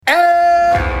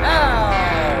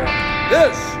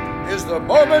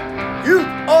moment you've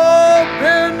all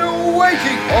been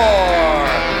waiting for.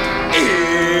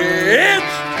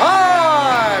 It's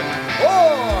time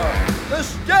for the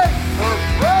Steak for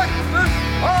Breakfast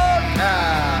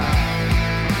Podcast.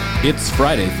 It's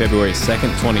Friday, February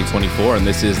 2nd, 2024, and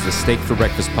this is the Steak for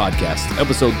Breakfast Podcast,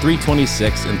 episode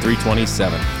 326 and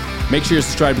 327. Make sure you're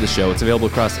subscribed to the show. It's available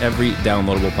across every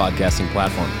downloadable podcasting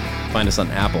platform. Find us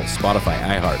on Apple, Spotify,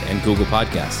 iHeart, and Google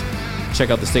Podcasts. Check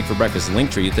out the Steak for Breakfast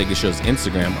link tree to take the show's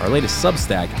Instagram, our latest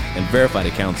Substack, and verified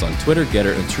accounts on Twitter,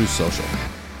 Getter, and True Social.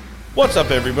 What's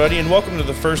up, everybody, and welcome to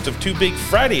the first of two big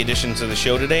Friday editions of the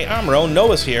show today. I'm Roan.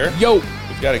 Noah's here. Yo!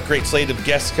 We've got a great slate of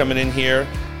guests coming in here.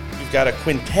 We've got a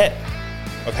quintet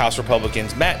of House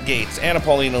Republicans. Matt Gaetz, Anna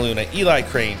Paulina Luna, Eli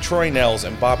Crane, Troy Nehls,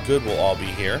 and Bob Good will all be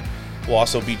here. We'll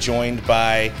also be joined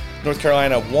by North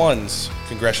Carolina 1's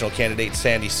congressional candidate,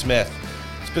 Sandy Smith.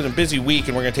 It's been a busy week,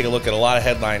 and we're going to take a look at a lot of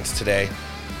headlines today.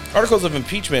 Articles of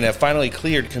impeachment have finally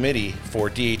cleared committee for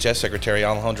DHS Secretary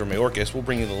Alejandro Mayorkas. We'll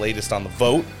bring you the latest on the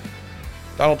vote.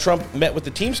 Donald Trump met with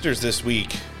the Teamsters this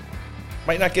week.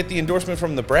 Might not get the endorsement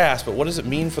from the brass, but what does it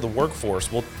mean for the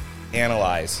workforce? We'll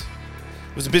analyze.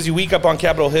 It was a busy week up on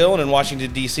Capitol Hill and in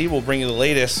Washington, D.C. We'll bring you the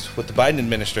latest with the Biden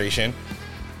administration.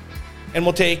 And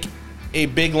we'll take a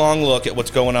big, long look at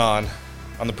what's going on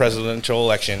the presidential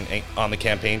election on the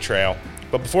campaign trail.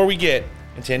 But before we get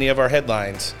into any of our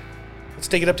headlines, let's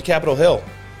take it up to Capitol Hill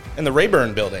and the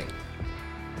Rayburn building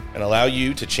and allow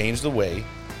you to change the way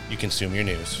you consume your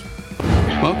news.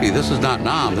 Smokey, this is not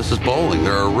Nam. This is bowling.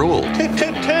 There are rules.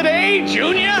 Today,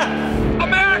 Junior!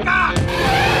 America!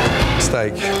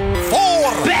 Steak.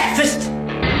 For breakfast!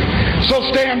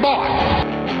 So stand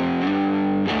by.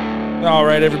 All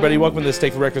right, everybody, welcome to the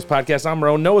Steak for Breakfast Podcast. I'm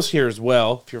Roan. Noah's here as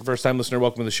well. If you're a first-time listener,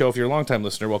 welcome to the show. If you're a long-time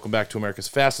listener, welcome back to America's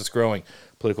fastest-growing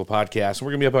political podcast. And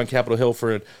we're going to be up on Capitol Hill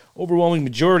for an overwhelming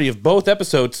majority of both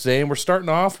episodes today. And we're starting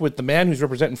off with the man who's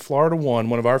representing Florida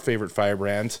One of our favorite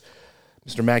firebrands,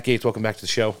 Mr. Matt Gaetz. Welcome back to the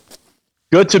show.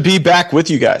 Good to be back with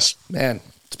you guys. Man,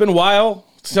 it's been a while.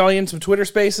 Saw you in some Twitter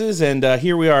spaces, and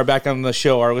here we are back on the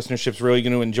show. Our listenership's really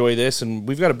going to enjoy this, and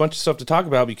we've got a bunch of stuff to talk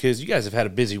about because you guys have had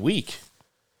a busy week.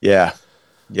 Yeah.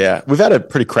 We've had a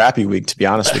pretty crappy week, to be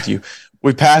honest with you.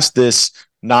 We passed this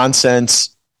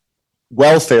nonsense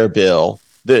welfare bill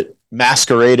that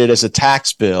masqueraded as a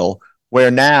tax bill,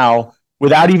 where now,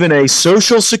 without even a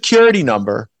social security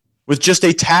number, with just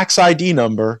a tax ID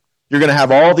number, you're going to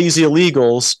have all these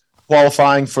illegals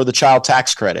qualifying for the child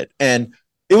tax credit. And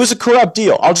it was a corrupt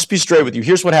deal. I'll just be straight with you.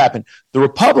 Here's what happened. The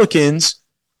Republicans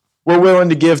were willing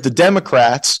to give the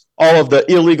Democrats all of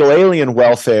the illegal alien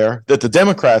welfare that the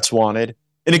Democrats wanted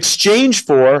in exchange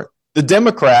for the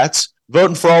Democrats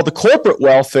voting for all the corporate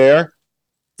welfare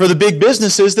for the big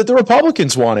businesses that the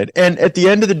Republicans wanted. And at the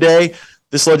end of the day,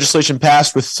 this legislation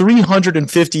passed with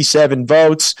 357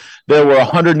 votes. There were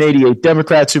 188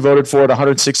 Democrats who voted for it,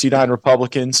 169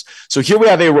 Republicans. So here we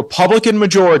have a Republican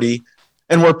majority,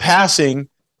 and we're passing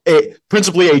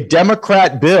principally a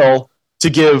Democrat bill to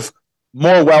give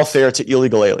more welfare to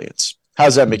illegal aliens. How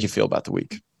does that make you feel about the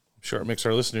week? Sure, it makes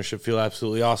our listenership feel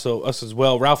absolutely awesome. Us as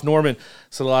well. Ralph Norman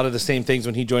said a lot of the same things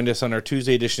when he joined us on our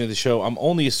Tuesday edition of the show. I'm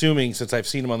only assuming, since I've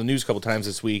seen him on the news a couple times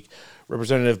this week,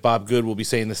 Representative Bob Good will be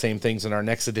saying the same things in our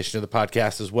next edition of the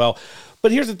podcast as well.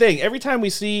 But here's the thing. Every time we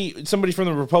see somebody from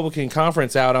the Republican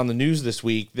conference out on the news this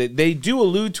week, they do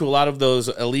allude to a lot of those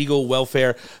illegal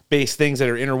welfare-based things that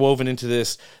are interwoven into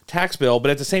this tax bill.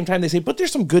 But at the same time, they say, but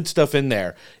there's some good stuff in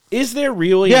there. Is there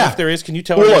really? Yeah. If there is, can you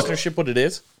tell our listenership what it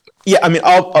is? Yeah, I mean,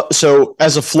 so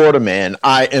as a Florida man,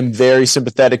 I am very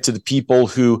sympathetic to the people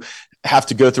who have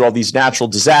to go through all these natural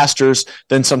disasters.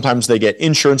 Then sometimes they get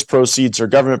insurance proceeds or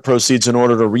government proceeds in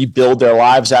order to rebuild their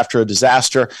lives after a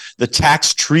disaster. The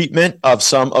tax treatment of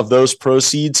some of those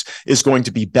proceeds is going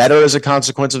to be better as a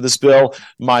consequence of this bill.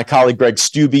 My colleague Greg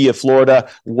Stubbe of Florida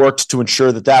worked to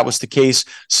ensure that that was the case.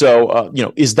 So,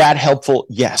 is that helpful?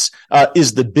 Yes.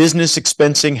 Is the business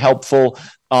expensing helpful?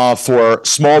 For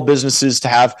small businesses to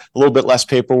have a little bit less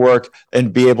paperwork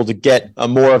and be able to get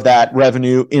more of that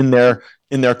revenue in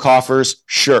their coffers?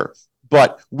 Sure.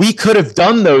 But we could have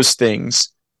done those things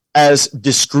as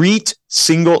discrete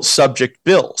single subject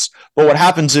bills. But what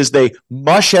happens is they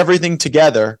mush everything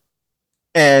together,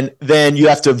 and then you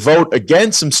have to vote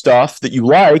against some stuff that you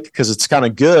like because it's kind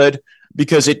of good,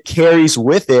 because it carries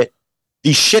with it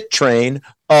the shit train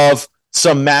of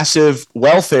some massive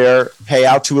welfare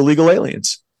payout to illegal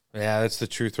aliens. Yeah, that's the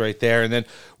truth right there. And then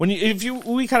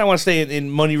we kind of want to stay in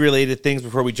money related things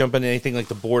before we jump into anything like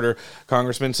the border,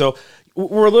 Congressman. So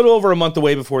we're a little over a month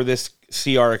away before this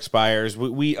CR expires.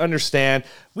 We understand.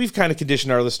 We've kind of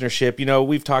conditioned our listenership. You know,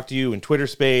 we've talked to you in Twitter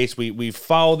space. We've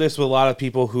followed this with a lot of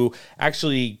people who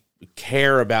actually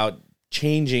care about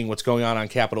changing what's going on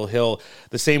Capitol Hill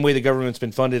the same way the government's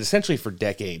been funded essentially for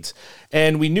decades.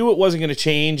 And we knew it wasn't going to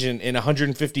change in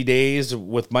 150 days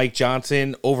with Mike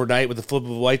Johnson overnight with the flip of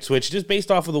a light switch, just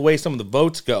based off of the way some of the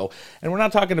votes go. And we're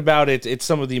not talking about it's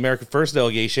some of the America First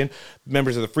delegation,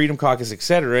 members of the Freedom Caucus,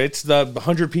 etc. It's the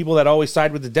 100 people that always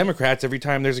side with the Democrats every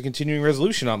time there's a continuing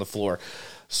resolution on the floor.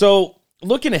 So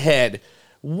looking ahead,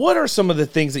 what are some of the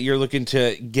things that you're looking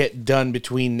to get done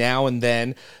between now and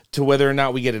then to whether or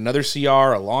not we get another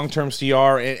CR, a long-term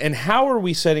CR, and how are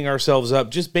we setting ourselves up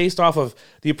just based off of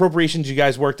the appropriations you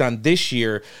guys worked on this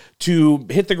year to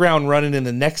hit the ground running in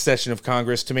the next session of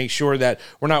Congress to make sure that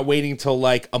we're not waiting till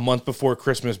like a month before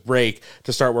Christmas break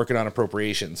to start working on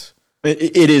appropriations?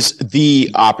 It is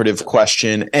the operative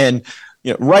question. And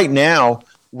right now,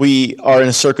 we are in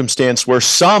a circumstance where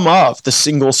some of the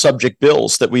single subject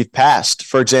bills that we've passed,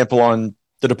 for example, on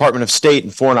the Department of State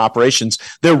and foreign operations,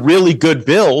 they're really good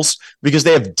bills because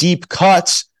they have deep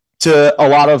cuts to a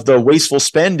lot of the wasteful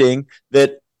spending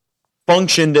that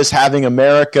functioned as having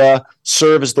America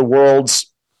serve as the world's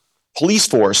police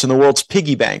force and the world's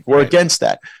piggy bank. We're against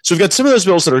that. So we've got some of those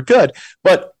bills that are good,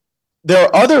 but there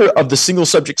are other of the single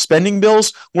subject spending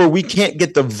bills where we can't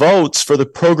get the votes for the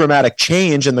programmatic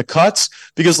change and the cuts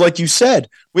because, like you said,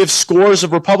 we have scores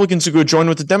of Republicans who go join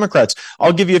with the Democrats.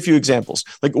 I'll give you a few examples.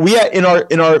 Like we had in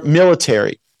our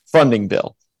military funding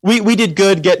bill, we did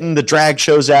good getting the drag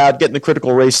shows out, getting the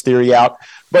critical race theory out,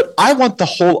 but I want the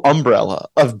whole umbrella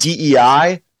of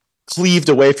DEI cleaved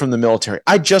away from the military.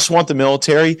 I just want the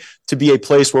military to be a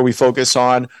place where we focus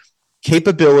on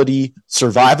capability,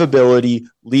 survivability,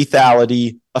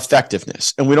 lethality,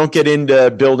 effectiveness. And we don't get into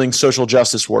building social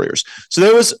justice warriors. So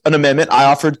there was an amendment I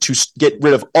offered to get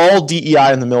rid of all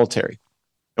DEI in the military.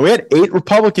 And we had 8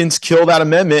 Republicans kill that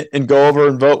amendment and go over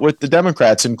and vote with the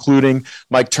Democrats, including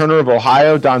Mike Turner of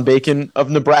Ohio, Don Bacon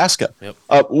of Nebraska.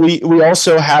 Yep. We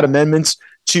also had amendments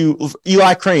to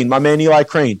Eli Crane, my man Eli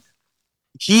Crane.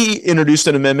 He introduced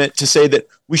an amendment to say that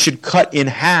we should cut in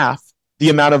half the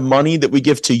amount of money that we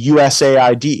give to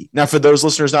USAID. Now, for those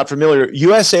listeners not familiar,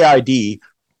 USAID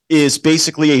is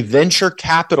basically a venture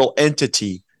capital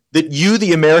entity that you,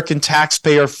 the American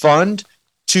taxpayer, fund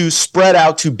to spread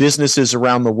out to businesses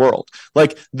around the world.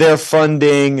 Like they're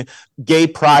funding gay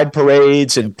pride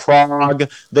parades in Prague.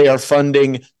 They are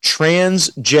funding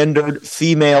transgendered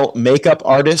female makeup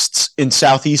artists in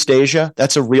Southeast Asia.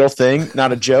 That's a real thing,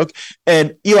 not a joke.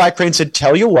 And Eli Crane said,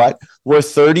 tell you what, we're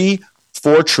 $34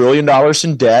 trillion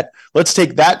in debt. Let's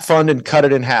take that fund and cut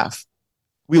it in half.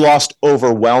 We lost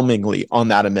overwhelmingly on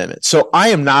that amendment. So I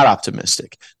am not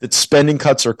optimistic that spending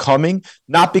cuts are coming,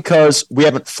 not because we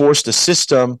haven't forced a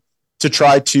system to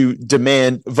try to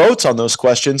demand votes on those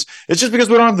questions. It's just because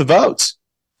we don't have the votes.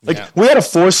 We had a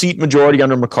 4-seat majority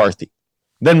under McCarthy.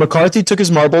 Then McCarthy took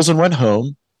his marbles and went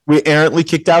home. We errantly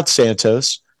kicked out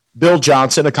Santos. Bill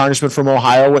Johnson, a congressman from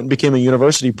Ohio, went and became a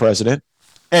university president.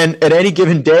 And at any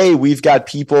given day, we've got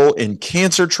people in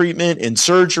cancer treatment, in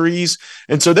surgeries.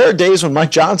 And so there are days when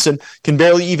Mike Johnson can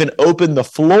barely even open the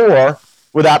floor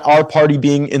without our party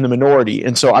being in the minority.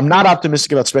 And so I'm not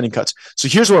optimistic about spending cuts. So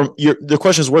here's where the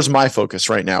question is, where's my focus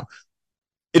right now?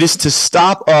 It is to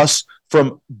stop us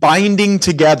from binding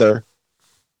together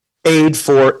aid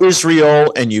for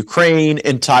Israel and Ukraine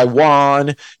and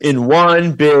Taiwan in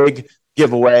one big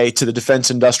giveaway to the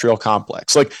defense industrial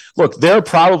complex. Like, look, there are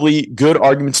probably good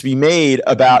arguments to be made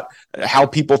about how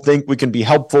people think we can be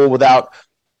helpful without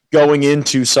going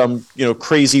into some,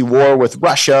 crazy war with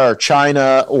Russia or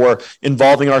China or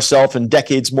involving ourselves in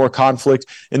decades more conflict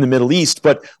in the Middle East.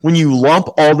 But when you lump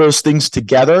all those things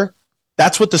together,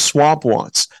 that's what the swamp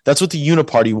wants. That's what the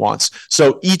Uniparty wants.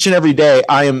 So each and every day,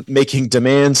 I am making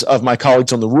demands of my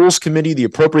colleagues on the Rules Committee, the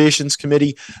Appropriations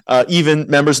Committee, even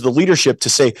members of the leadership to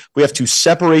say we have to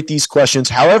separate these questions.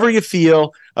 However you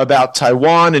feel about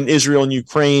Taiwan and Israel and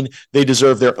Ukraine, they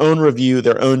deserve their own review,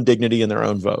 their own dignity, and their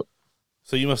own vote.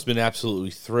 So you must have been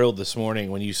absolutely thrilled this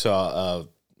morning when you saw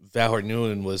Vahor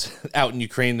Nuland was out in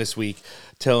Ukraine this week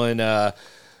telling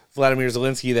Vladimir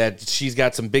Zelensky that she's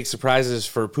got some big surprises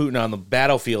for Putin on the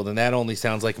battlefield, and that only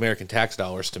sounds like American tax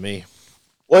dollars to me.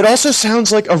 Well, it also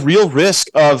sounds like a real risk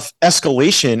of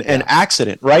escalation and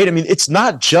accident, right? I mean, it's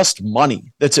not just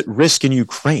money that's at risk in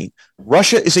Ukraine.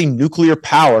 Russia is a nuclear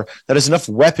power that has enough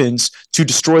weapons to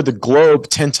destroy the globe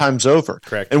 10 times over.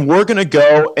 Correct. And we're going to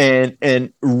go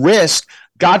and risk,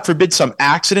 God forbid, some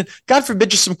accident, God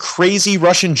forbid, just some crazy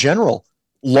Russian general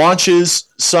launches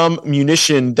some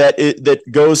munition that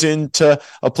goes into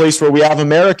a place where we have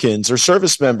Americans or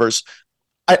service members.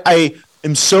 I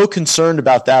am so concerned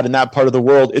about that in that part of the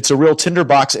world. It's a real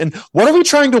tinderbox. And what are we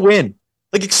trying to win?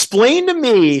 Like, explain to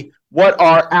me what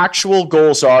our actual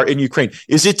goals are in Ukraine.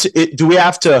 Is do we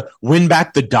have to win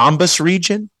back the Donbas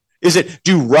region?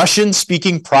 Do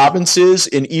Russian-speaking provinces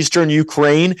in eastern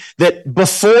Ukraine that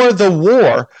before the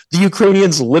war, the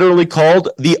Ukrainians literally called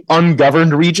the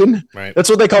ungoverned region? Right. That's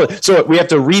what they call it. So we have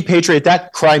to repatriate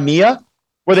that. Crimea,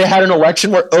 where they had an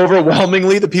election where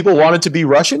overwhelmingly the people wanted to be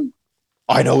Russian?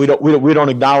 I know we don't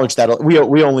acknowledge that. We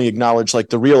only acknowledge like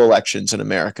the real elections in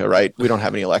America, right? We don't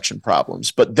have any election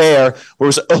problems. But there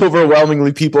was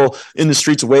overwhelmingly people in the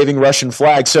streets waving Russian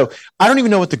flags. So I don't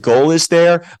even know what the goal is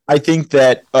there. I think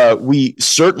that we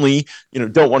certainly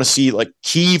don't want to see like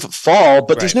Kyiv fall,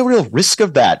 but there's no real risk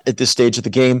of that at this stage of the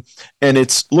game. And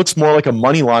it looks more like a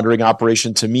money laundering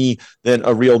operation to me than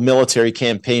a real military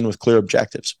campaign with clear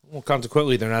objectives. Well,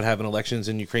 consequently, they're not having elections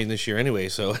in Ukraine this year anyway,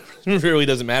 so it really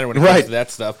doesn't matter when it comes to that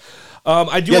stuff.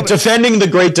 Defending the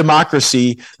great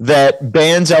democracy that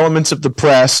bans elements of the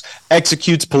press,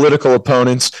 executes political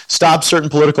opponents, stops certain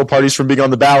political parties from being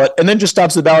on the ballot, and then just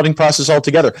stops the balloting process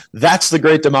altogether. That's the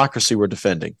great democracy we're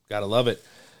defending. Gotta love it.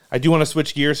 I do want to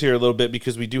switch gears here a little bit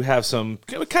because we do have some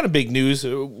kind of big news.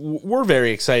 We're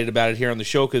very excited about it here on the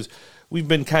show because we've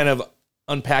been kind of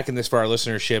unpacking this for our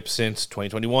listenership since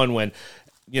 2021 when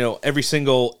every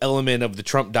single element of the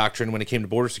Trump doctrine when it came to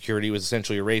border security was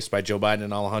essentially erased by Joe Biden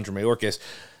and Alejandro Mayorkas.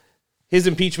 His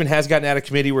impeachment has gotten out of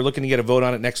committee. We're looking to get a vote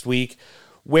on it next week,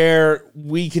 where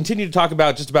we continue to talk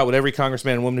about just about what every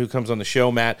congressman and woman who comes on the show,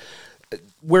 Matt,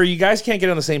 where you guys can't get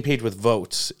on the same page with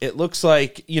votes. It looks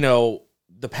like,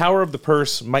 the power of the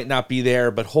purse might not be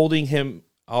there, but holding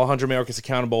Alejandro Mayorkas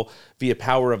accountable via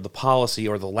power of the policy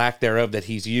or the lack thereof that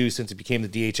he's used since he became the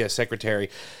DHS secretary.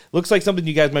 Looks like something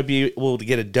you guys might be able to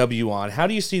get a W on. How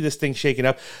do you see this thing shaking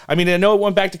up? I mean, I know it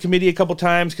went back to committee a couple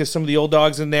times because some of the old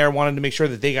dogs in there wanted to make sure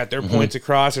that they got their points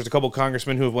across. There's a couple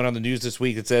congressmen who have went on the news this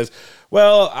week that says,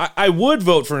 well, I would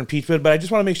vote for impeachment, but I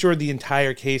just want to make sure the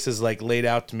entire case is like laid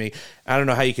out to me. I don't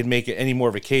know how you can make it any more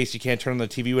of a case. You can't turn on the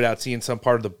TV without seeing some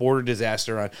part of the border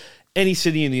disaster on any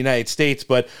city in the United States.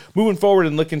 But moving forward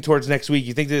and looking towards next week,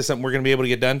 you think this is something we're going to be able to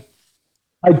get done?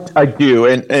 I do.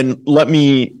 And let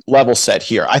me level set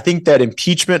here. I think that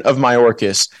impeachment of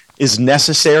Mayorkas is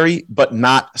necessary, but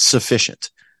not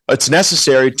sufficient. It's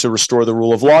necessary to restore the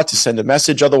rule of law, to send a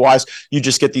message. Otherwise, you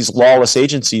just get these lawless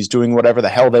agencies doing whatever the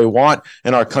hell they want,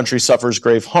 and our country suffers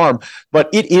grave harm. But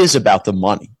it is about the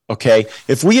money, okay?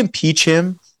 If we impeach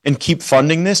him and keep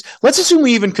funding this, let's assume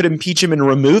we even could impeach him and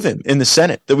remove him in the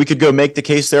Senate, that we could go make the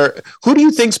case there. Who do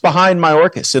you think's behind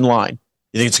Mayorkas in line?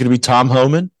 You think it's going to be Tom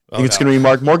Homan? You think it's going to be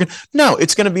Mark Morgan? No,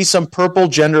 it's going to be some purple,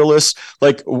 genderless,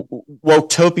 like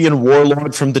wotopian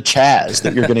warlord from the Chaz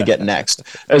that you're going to get next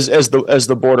as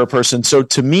the border person. So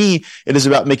to me, it is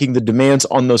about making the demands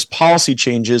on those policy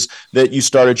changes that you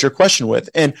started your question with.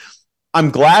 And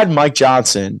I'm glad Mike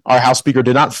Johnson, our House Speaker,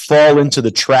 did not fall into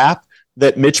the trap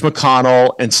that Mitch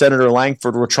McConnell and Senator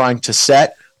Langford were trying to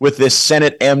set with this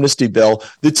Senate amnesty bill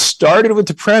that started with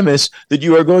the premise that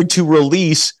you are going to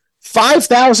release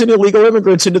 5,000 illegal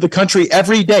immigrants into the country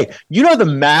every day. You know the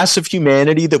massive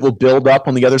humanity that will build up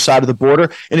on the other side of the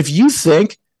border. And if you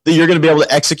think that you're going to be able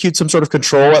to execute some sort of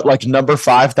control at like number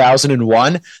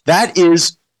 5,001, that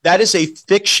is a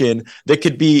fiction that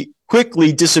could be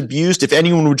quickly disabused if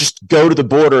anyone would just go to the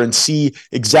border and see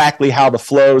exactly how the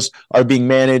flows are being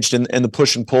managed and the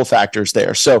push and pull factors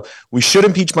there. So we should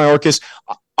impeach Mayorkas.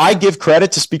 I give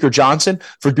credit to Speaker Johnson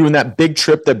for doing that big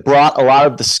trip that brought a lot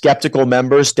of the skeptical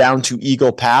members down to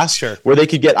Eagle Pass, where they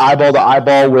could get eyeball to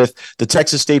eyeball with the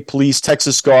Texas State Police,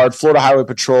 Texas Guard, Florida Highway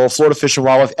Patrol, Florida Fish and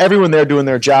Wildlife, everyone there doing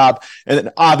their job. And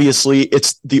then obviously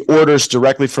it's the orders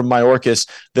directly from Mayorkas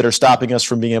that are stopping us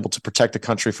from being able to protect the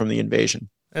country from the invasion.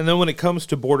 And then when it comes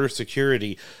to border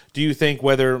security, do you think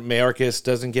whether Mayorkas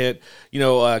doesn't get,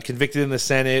 convicted in the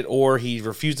Senate or he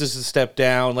refuses to step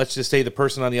down, let's just say the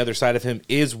person on the other side of him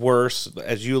is worse,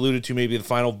 as you alluded to, maybe the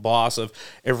final boss of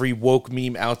every woke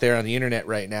meme out there on the internet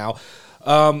right now.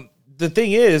 The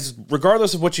thing is,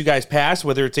 regardless of what you guys pass,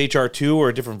 whether it's H.R. 2 or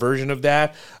a different version of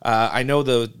that, I know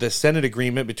the Senate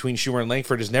agreement between Schumer and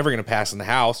Langford is never going to pass in the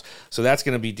House, so that's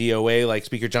going to be DOA, like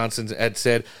Speaker Johnson had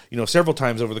said, several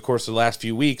times over the course of the last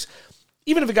few weeks.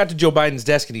 Even if it got to Joe Biden's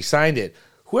desk and he signed it,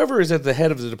 whoever is at the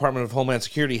head of the Department of Homeland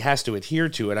Security has to adhere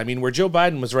to it. I mean, where Joe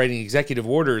Biden was writing executive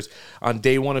orders on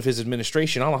day one of his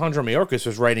administration, Alejandro Mayorkas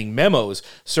was writing memos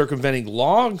circumventing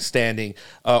long-standing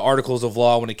articles of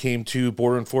law when it came to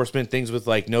border enforcement, things with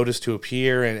like notice to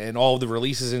appear and all of the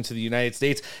releases into the United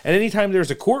States. And anytime there's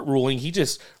a court ruling, he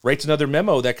just writes another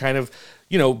memo that kind of,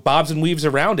 bobs and weaves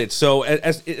around it. So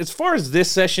as far as this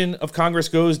session of Congress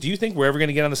goes, do you think we're ever going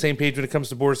to get on the same page when it comes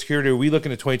to border security? Or are we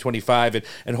looking at 2025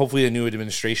 and hopefully a new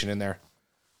administration in there?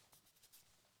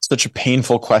 Such a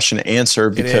painful question to answer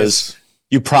because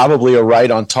you probably are right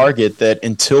on target that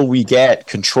until we get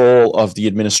control of the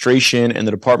administration and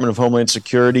the Department of Homeland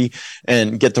Security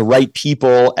and get the right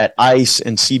people at ICE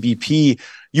and CBP,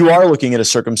 you are looking at a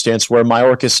circumstance where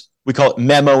Mayorkas, we call it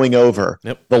memoing over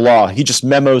the law. He just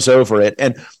memos over it.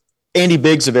 And Andy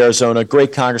Biggs of Arizona,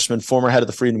 great congressman, former head of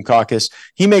the Freedom Caucus,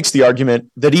 he makes the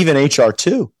argument that even H.R.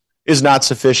 2 is not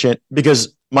sufficient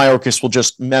because Mayorkas will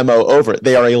just memo over it.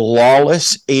 They are a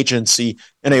lawless agency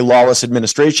and a lawless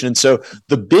administration. And so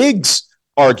the Biggs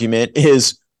argument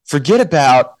is forget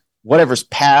about whatever's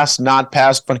passed, not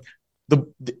passed.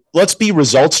 Let's be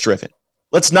results driven.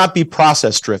 Let's not be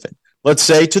process driven. Let's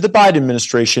say to the Biden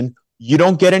administration, you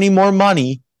don't get any more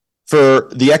money for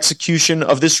the execution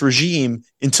of this regime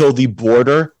until the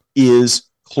border is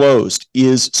closed,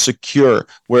 is secure,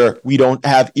 where we don't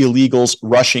have illegals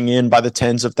rushing in by the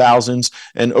tens of thousands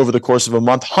and over the course of a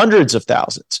month, hundreds of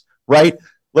thousands, right?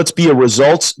 Let's be a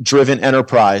results-driven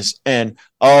enterprise. And,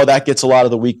 that gets a lot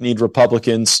of the weak-kneed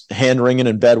Republicans hand-wringing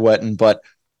and bedwetting, but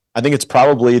I think it's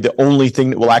probably the only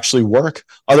thing that will actually work.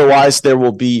 Otherwise, there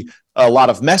will be a lot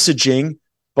of messaging,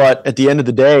 but at the end of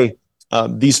the day,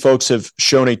 these folks have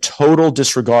shown a total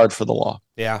disregard for the law.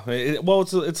 Yeah,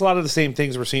 it's a lot of the same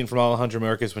things we're seeing from Alejandro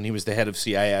Mayorkas when he was the head of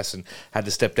CIS and had to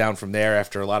step down from there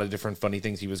after a lot of different funny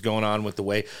things he was going on with the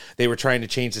way they were trying to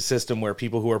change the system where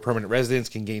people who are permanent residents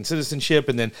can gain citizenship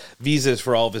and then visas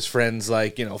for all of his friends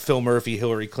like, Phil Murphy,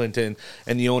 Hillary Clinton,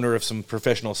 and the owner of some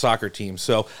professional soccer teams.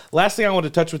 So last thing I want to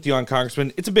touch with you on,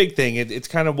 Congressman, it's a big thing. It's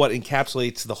kind of what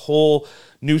encapsulates the whole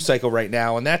news cycle right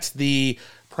now, and that's the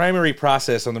primary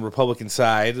process on the Republican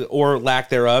side, or lack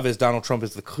thereof, as Donald Trump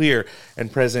is the clear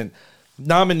and present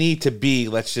nominee to be,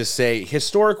 let's just say,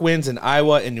 historic wins in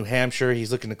Iowa and New Hampshire. He's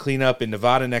looking to clean up in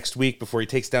Nevada next week before he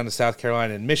takes down to South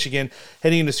Carolina and Michigan.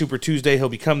 Heading into Super Tuesday, he'll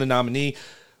become the nominee.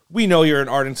 We know you're an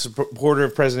ardent supporter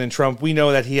of President Trump. We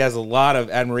know that he has a lot of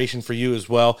admiration for you as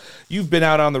well. You've been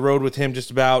out on the road with him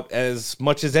just about as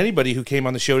much as anybody who came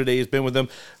on the show today has been with him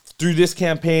through this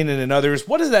campaign and in others.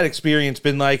 What has that experience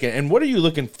been like, and what are you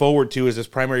looking forward to as this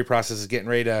primary process is getting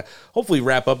ready to hopefully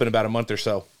wrap up in about a month or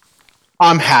so?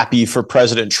 I'm happy for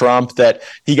President Trump that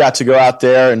he got to go out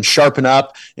there and sharpen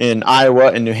up in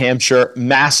Iowa and New Hampshire,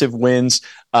 massive wins.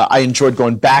 I enjoyed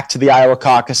going back to the Iowa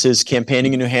caucuses,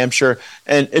 campaigning in New Hampshire.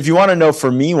 And if you want to know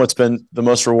for me what's been the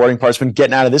most rewarding part, it's been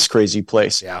getting out of this crazy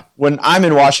place. Yeah. When I'm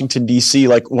in Washington, D.C.,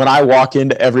 like when I walk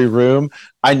into every room,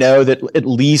 I know that at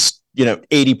least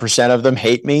 80% of them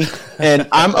hate me, and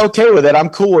I'm okay with it. I'm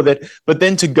cool with it. But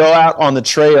then to go out on the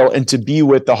trail and to be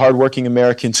with the hardworking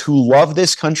Americans who love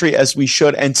this country as we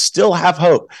should and still have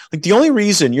hope. Like the only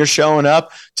reason you're showing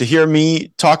up to hear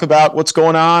me talk about what's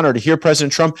going on or to hear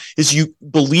President Trump is you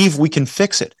believe we can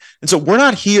fix it. And so we're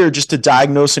not here just to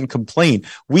diagnose and complain.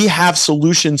 We have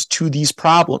solutions to these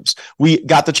problems. We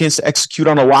got the chance to execute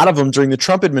on a lot of them during the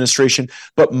Trump administration.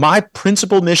 But my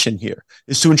principal mission here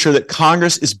is to ensure that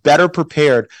Congress is better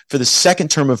prepared for the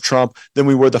second term of Trump than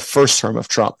we were the first term of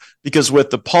Trump. Because with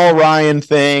the Paul Ryan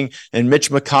thing and Mitch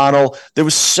McConnell, there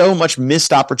was so much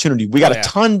missed opportunity. We got a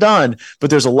ton done, but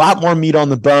there's a lot more meat on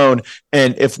the bone.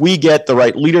 And if we get the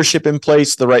right leadership in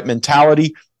place, the right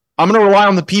mentality, I'm going to rely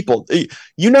on the people.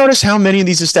 You notice how many of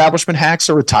these establishment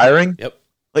hacks are retiring? Yep.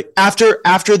 Like after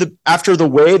the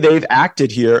way they've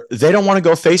acted here, they don't want to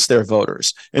go face their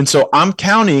voters. And so I'm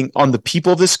counting on the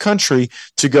people of this country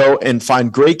to go and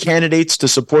find great candidates to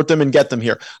support them and get them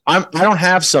here. I don't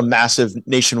have some massive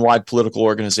nationwide political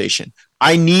organization.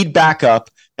 I need backup,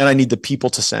 and I need the people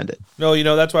to send it.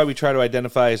 No, that's why we try to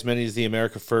identify as many as the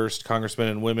America First congressmen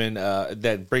and women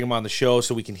that bring them on the show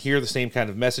so we can hear the same kind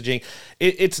of messaging.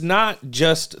 It's not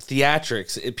just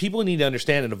theatrics. People need to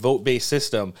understand in a vote-based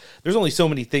system, there's only so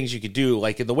many things you could do.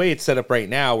 Like in the way it's set up right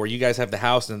now, where you guys have the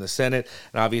House and the Senate,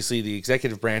 and obviously the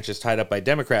executive branch is tied up by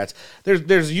Democrats,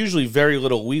 there's usually very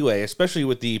little leeway, especially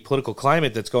with the political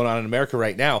climate that's going on in America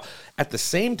right now. At the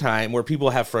same time, where people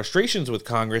have frustrations with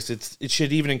Congress, it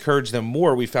should even encourage them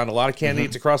more. We've found a lot of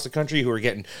candidates across the country who are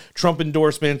getting Trump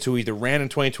endorsements, who either ran in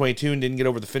 2022 and didn't get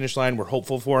over the finish line. We're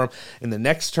hopeful for them in the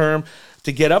next term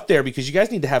to get up there, because you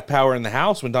guys need to have power in the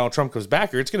House when Donald Trump comes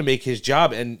back, or it's going to make his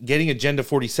job and getting Agenda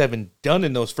 47 done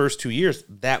in those first 2 years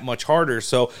that much harder.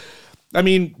 So, I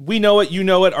mean, we know it, you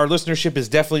know it. Our listenership is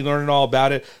definitely learning all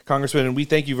about it, Congressman, and we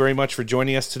thank you very much for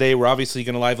joining us today. We're obviously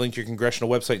going to live link your congressional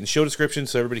website in the show description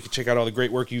so everybody can check out all the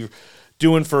great work you're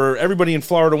doing for everybody in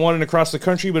Florida One and across the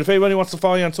country. But if anybody wants to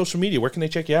follow you on social media, where can they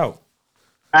check you out?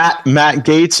 At Matt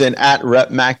Gaetz and at Rep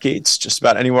Matt Gaetz, just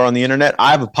about anywhere on the internet.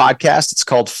 I have a podcast. It's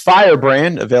called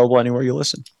Firebrand, available anywhere you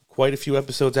listen. Quite a few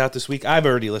episodes out this week. I've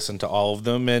already listened to all of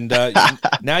them, and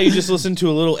now you just listened to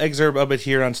a little excerpt of it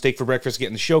here on Steak for Breakfast,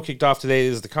 getting the show kicked off today.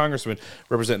 This is the Congressman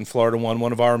representing Florida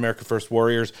one of our America First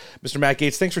warriors. Mr. Matt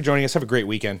Gaetz, thanks for joining us. Have a great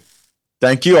weekend.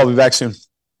 Thank you. I'll be back soon.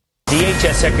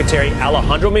 DHS Secretary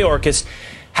Alejandro Mayorkas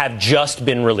have just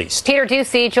been released. Peter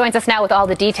Ducey joins us now with all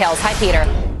the details. Hi, Peter.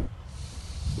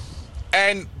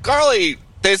 And Carly,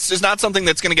 this is not something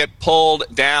that's going to get pulled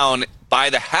down by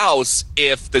the House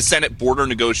if the Senate border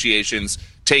negotiations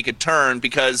take a turn,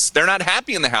 because they're not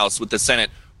happy in the House with the Senate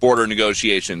border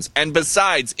negotiations. And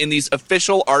besides, in these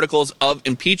official articles of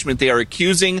impeachment, they are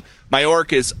accusing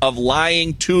Mayorkas of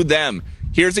lying to them.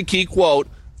 Here's a key quote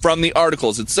from the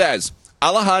articles. It says,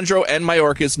 Alejandro and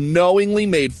Mayorkas knowingly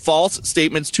made false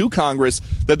statements to Congress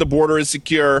that the border is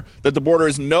secure, that the border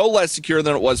is no less secure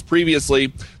than it was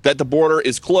previously, that the border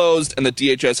is closed, and that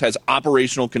DHS has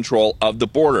operational control of the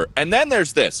border. And then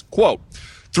there's this, quote,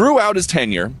 throughout his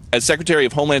tenure as Secretary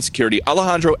of Homeland Security,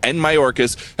 Alejandro N.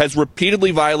 Mayorkas has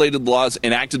repeatedly violated laws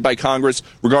enacted by Congress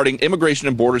regarding immigration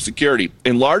and border security.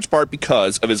 In large part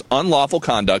because of his unlawful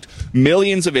conduct,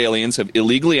 millions of aliens have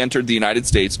illegally entered the United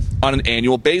States on an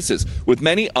annual basis, with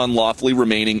many unlawfully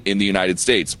remaining in the United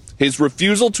States. His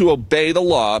refusal to obey the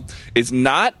law is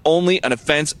not only an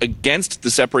offense against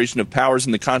the separation of powers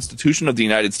in the Constitution of the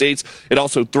United States, it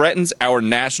also threatens our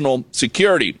national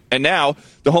security. And now,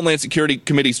 the Homeland Security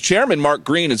Committee's chairman, Mark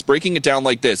Green, is breaking it down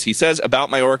like this. He says about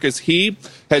Mayorkas, he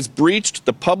has breached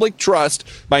the public trust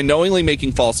by knowingly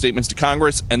making false statements to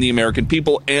Congress and the American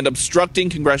people and obstructing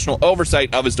congressional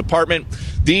oversight of his department.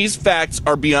 These facts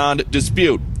are beyond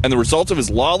dispute, and the results of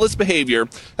his lawless behavior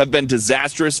have been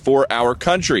disastrous for our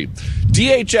country.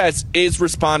 DHS is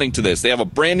responding to this. They have a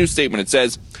brand new statement. It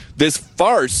says, this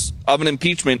farce of an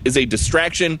impeachment is a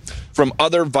distraction from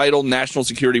other vital national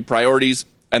security priorities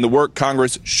and the work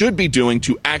Congress should be doing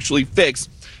to actually fix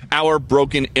our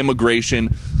broken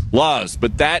immigration laws.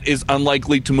 But that is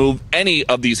unlikely to move any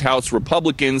of these House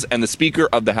Republicans, and the Speaker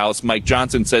of the House, Mike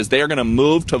Johnson, says they are going to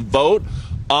move to vote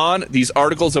on these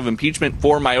articles of impeachment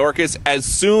for Mayorkas as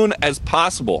soon as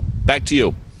possible. Back to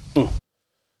you.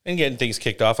 And getting things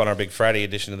kicked off on our Big Friday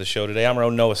edition of the show today. I'm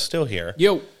Ron Noah, still here.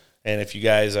 Yo. And if you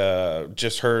guys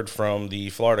just heard from the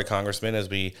Florida congressman as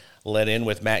we let in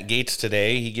with Matt Gaetz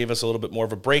today, he gave us a little bit more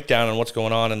of a breakdown on what's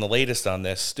going on and the latest on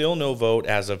this. Still no vote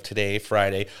as of today,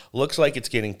 Friday. Looks like it's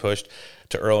getting pushed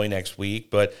to early next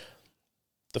week. But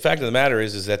the fact of the matter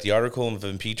is that the article of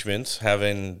impeachments have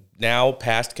now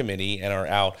passed committee and are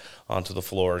out onto the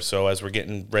floor. So as we're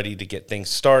getting ready to get things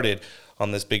started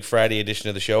on this Big Friday edition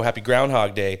of the show, happy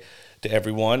Groundhog Day to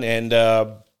everyone. And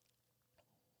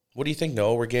what do you think,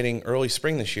 Noah? We're getting early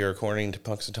spring this year, according to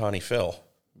Punxsutawney Phil.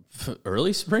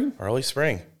 Early spring? Early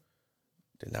spring.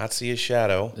 Did not see a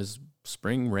shadow. Is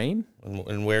spring rain?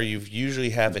 And where you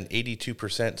usually have an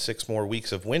 82% 6 more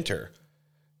weeks of winter,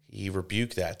 he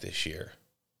rebuked that this year.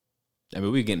 I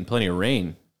mean, we're getting plenty of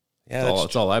rain. Yeah,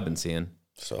 that's all I've been seeing.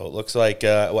 So it looks like,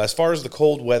 as far as the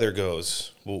cold weather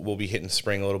goes, we'll be hitting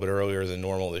spring a little bit earlier than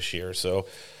normal this year. So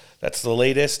that's the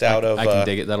latest out of... I can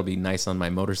dig it. That'll be nice on my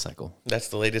motorcycle. That's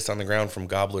the latest on the ground from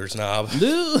Gobbler's Knob.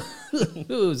 Ooh,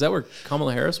 is that where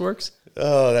Kamala Harris works?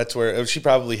 Oh, that's where... She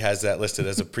probably has that listed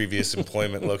as a previous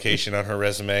employment location on her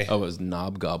resume. Oh, it was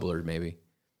Knob Gobbler, maybe.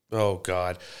 Oh,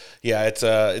 God. Yeah, it's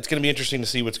going to be interesting to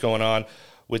see what's going on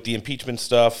with the impeachment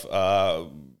stuff,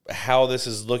 how this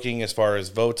is looking as far as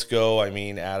votes go. I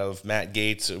mean, out of Matt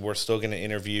Gaetz, we're still going to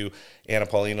interview Anna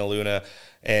Paulina Luna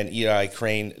and Eli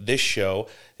Crane this show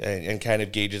and kind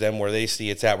of gauge them where they see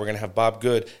it's at. We're going to have Bob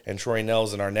Good and Troy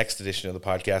Nels in our next edition of the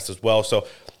podcast as well. So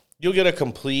you'll get a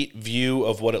complete view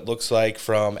of what it looks like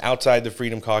from outside the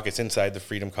Freedom Caucus, inside the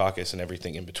Freedom Caucus, and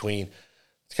everything in between.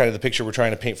 It's kind of the picture we're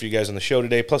trying to paint for you guys on the show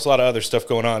today, plus a lot of other stuff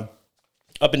going on.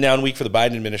 Up and down week for the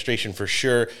Biden administration for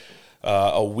sure.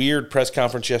 A weird press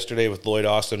conference yesterday with Lloyd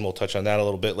Austin. We'll touch on that a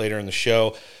little bit later in the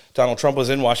show. Donald Trump was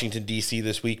in Washington, D.C.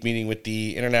 this week, meeting with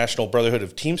the International Brotherhood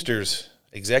of Teamsters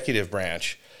executive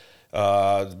branch.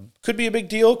 Could be a big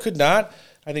deal, could not.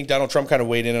 I think Donald Trump kind of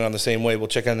weighed in on the same way. We'll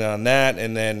check on that.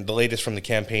 And then the latest from the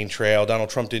campaign trail. Donald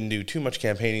Trump didn't do too much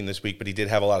campaigning this week, but he did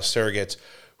have a lot of surrogates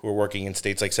who are working in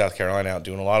states like South Carolina out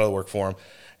doing a lot of the work for him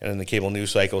and in the cable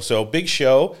news cycle. So big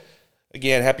show.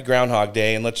 Again, happy Groundhog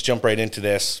Day, and let's jump right into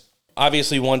this.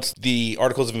 Obviously, once the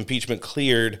articles of impeachment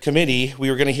cleared committee, we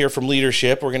were going to hear from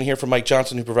leadership. We're going to hear from Mike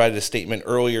Johnson, who provided a statement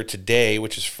earlier today,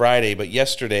 which is Friday. But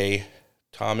yesterday,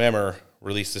 Tom Emmer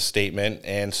released a statement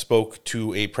and spoke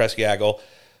to a press gaggle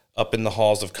up in the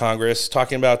halls of Congress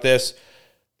talking about this.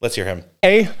 Let's hear him.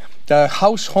 Hey, the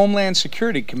House Homeland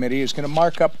Security Committee is going to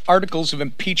mark up articles of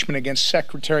impeachment against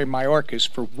Secretary Mayorkas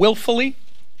for willfully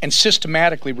and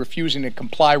systematically refusing to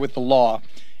comply with the law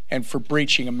and for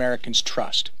breaching Americans'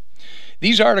 trust.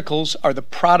 These articles are the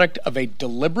product of a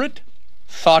deliberate,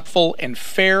 thoughtful, and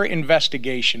fair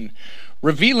investigation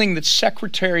revealing that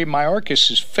Secretary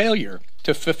Mayorkas' failure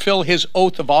to fulfill his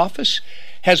oath of office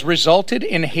has resulted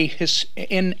in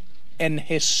an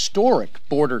historic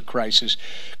border crisis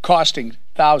costing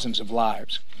thousands of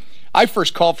lives. I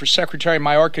first called for Secretary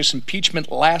Mayorkas'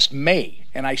 impeachment last May,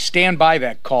 and I stand by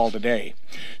that call today.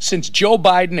 Since Joe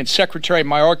Biden and Secretary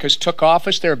Mayorkas took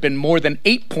office, there have been more than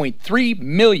 8.3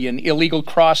 million illegal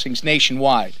crossings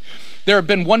nationwide. There have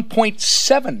been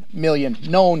 1.7 million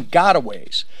known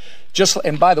gotaways.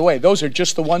 And by the way, those are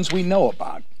just the ones we know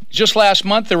about. Just last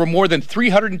month, there were more than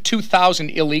 302,000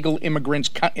 illegal immigrants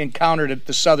encountered at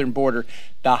the southern border,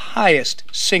 the highest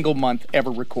single month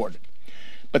ever recorded.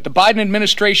 But the Biden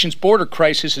administration's border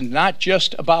crisis is not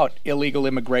just about illegal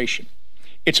immigration.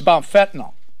 It's about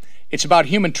fentanyl. It's about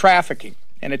human trafficking,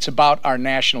 and it's about our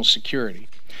national security.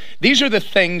 These are the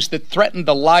things that threaten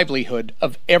the livelihood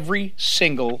of every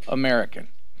single American.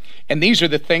 And these are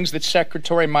the things that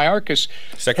Secretary Mayorkas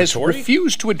has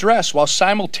refused to address while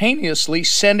simultaneously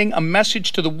sending a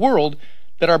message to the world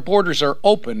that our borders are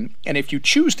open, and if you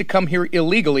choose to come here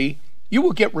illegally, you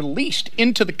will get released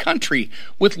into the country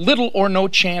with little or no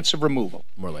chance of removal.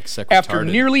 More like secretariat. After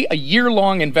nearly a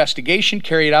year-long investigation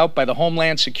carried out by the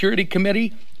Homeland Security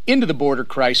Committee into the border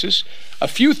crisis, a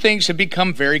few things have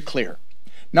become very clear.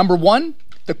 Number one,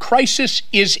 the crisis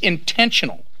is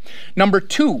intentional. Number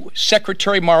two,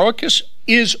 Secretary Mayorkas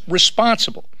is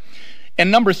responsible. And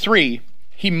number three,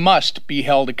 he must be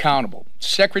held accountable.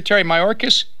 Secretary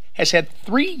Mayorkas has had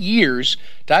 3 years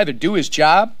to either do his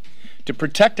job, to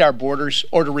protect our borders,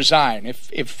 or to resign. If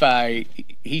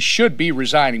he should be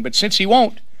resigning, but since he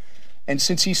won't, and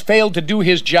since he's failed to do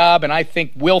his job, and I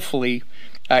think willfully,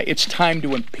 it's time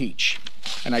to impeach.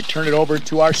 And I turn it over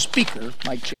to our speaker,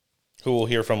 Mike Johnson, who we'll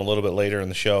hear from a little bit later in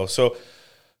the show. So,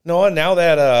 Noah, now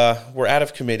that we're out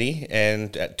of committee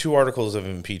and 2 articles of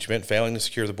impeachment, failing to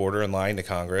secure the border and lying to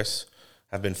Congress,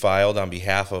 have been filed on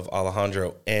behalf of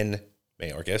Alejandro N.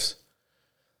 Mayorkas.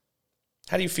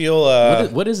 How do you feel?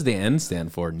 What does the N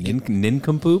stand for?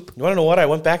 Nincompoop? You want to know what? I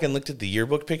went back and looked at the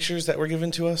yearbook pictures that were given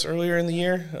to us earlier in the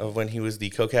year of when he was the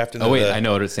co-captain. Oh, wait, I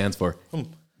know what it stands for.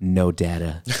 No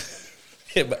data.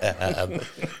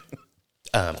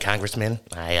 Congressman,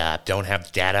 I don't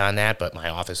have data on that, but my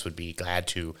office would be glad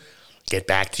to get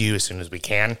back to you as soon as we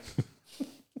can. I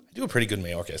do a pretty good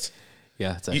Mayorkas.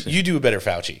 Yeah, it's actually, you do a better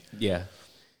Fauci. Yeah.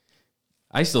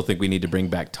 I still think we need to bring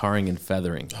back tarring and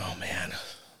feathering. Oh, man.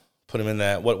 Put them in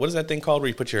that, what is that thing called where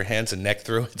you put your hands and neck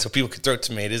through it so people can throw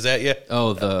tomatoes at you?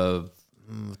 Oh,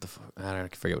 I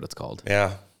don't forget what it's called.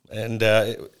 Yeah. And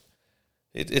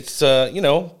it's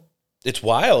it's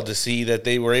wild to see that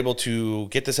they were able to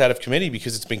get this out of committee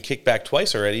because it's been kicked back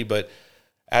twice already. But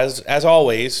as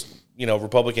always,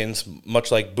 Republicans,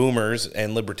 much like boomers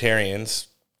and libertarians,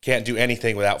 can't do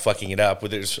anything without fucking it up.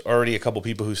 There's already a couple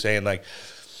people who saying like,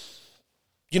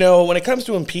 when it comes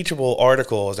to impeachable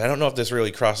articles, I don't know if this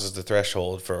really crosses the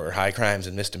threshold for high crimes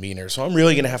and misdemeanors. So I'm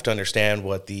really going to have to understand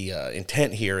what the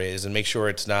intent here is and make sure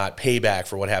it's not payback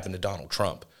for what happened to Donald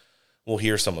Trump. We'll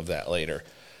hear some of that later.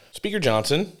 Speaker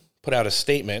Johnson put out a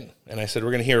statement, and I said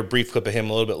we're going to hear a brief clip of him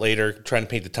a little bit later, trying to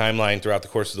paint the timeline throughout the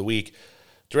course of the week,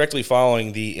 directly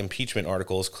following the impeachment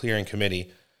articles clearing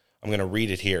committee. I'm going to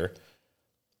read it here.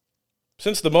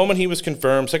 Since the moment he was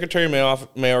confirmed, Secretary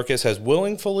Mayorkas has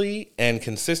willingly and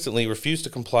consistently refused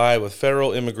to comply with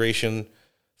federal immigration,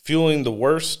 fueling the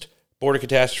worst border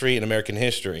catastrophe in American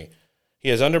history. He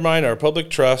has undermined our public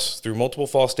trust through multiple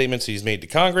false statements he's made to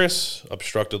Congress,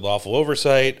 obstructed lawful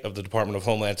oversight of the Department of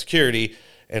Homeland Security,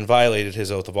 and violated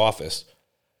his oath of office.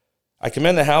 I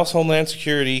commend the House Homeland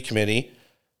Security Committee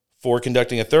for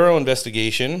conducting a thorough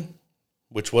investigation,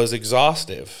 which was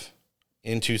exhaustive,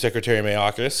 into Secretary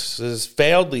Mayorkas'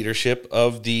 failed leadership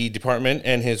of the department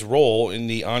and his role in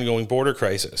the ongoing border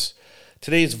crisis.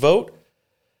 Today's vote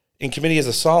in committee is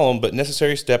a solemn but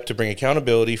necessary step to bring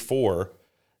accountability for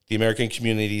The American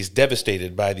community is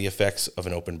devastated by the effects of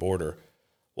an open border.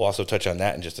 We'll also touch on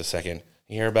that in just a second.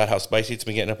 You hear about how spicy it's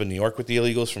been getting up in New York with the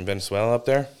illegals from Venezuela up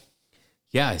there?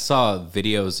 Yeah, I saw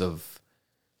videos of,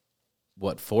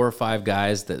 4 or 5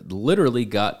 guys that literally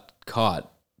got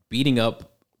caught beating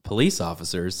up police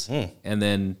officers, and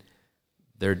then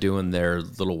they're doing their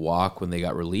little walk when they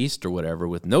got released or whatever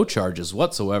with no charges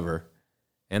whatsoever,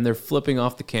 and they're flipping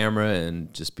off the camera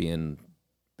and just being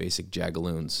basic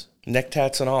jagaloons. Neck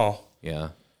tats and all. Yeah.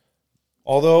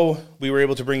 Although we were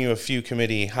able to bring you a few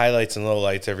committee highlights and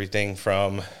lowlights, everything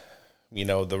from,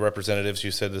 the representatives who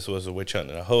said this was a witch hunt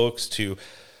and a hoax to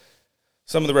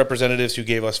some of the representatives who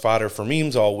gave us fodder for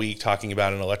memes all week talking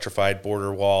about an electrified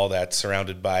border wall that's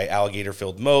surrounded by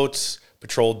alligator-filled moats,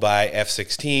 patrolled by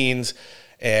F-16s,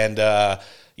 and,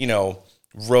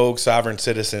 rogue sovereign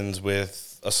citizens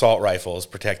with assault rifles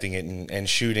protecting it and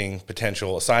shooting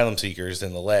potential asylum seekers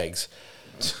in the legs.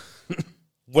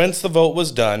 Once the vote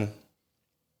was done,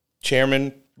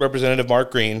 Chairman Representative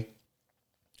Mark Green,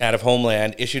 out of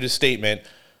Homeland, issued a statement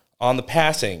on the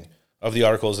passing of the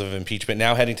articles of impeachment,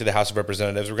 now heading to the House of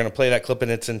Representatives. We're going to play that clip in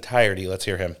its entirety. Let's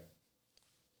hear him.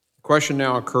 The question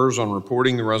now occurs on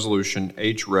reporting the resolution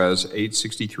H-Res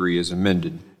 863 as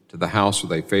amended to the House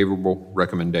with a favorable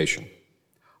recommendation.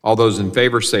 All those in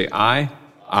favor say aye.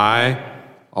 Aye.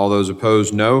 All those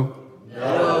opposed, no.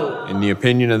 No. In the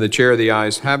opinion of the chair, the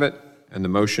ayes have it, and the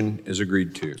motion is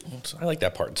agreed to. I like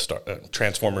that part in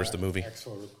Transformers, the movie.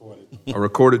 A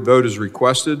recorded vote is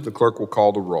requested. The clerk will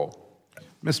call the roll.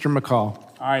 Mr. McCall.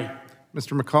 Aye.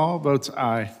 Mr. McCall votes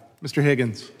aye. Mr.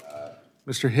 Higgins.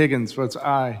 Mr. Higgins votes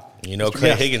aye.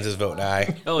 Clay Higgins is voting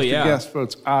aye. Hell yeah. Mr. Guest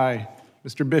votes aye.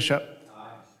 Mr. Bishop. Aye.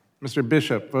 Mr.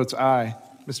 Bishop votes aye.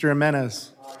 Mr.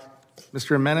 Jimenez. Aye. Mr.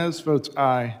 Jimenez votes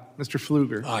aye. Mr.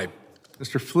 Pfluger. Aye.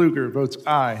 Mr. Pfluger votes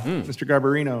aye. Mr.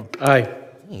 Garbarino. Aye.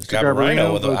 Mr.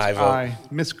 Garbarino with an votes aye vote. aye.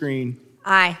 Miss Green.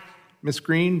 Aye. Miss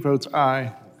Green votes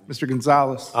aye. Mr.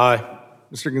 Gonzalez. Aye.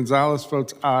 Mr. Gonzalez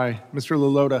votes aye. Mr.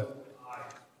 LaLota. Aye.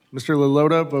 Mr.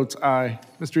 LaLota votes aye.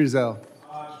 Mr. Ezell.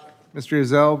 Aye. Mr.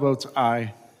 Ezell votes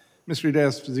aye. Mr.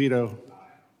 D'Esposito.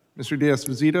 Mr.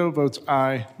 D'Esposito votes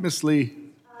aye. Miss Lee.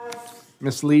 Aye.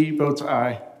 Miss Lee votes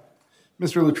aye.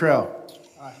 Mr. Luttrell.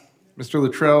 Aye. Mr.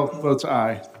 Luttrell votes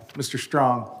aye. Mr.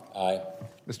 Strong. Aye.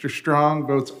 Mr. Strong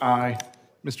votes aye.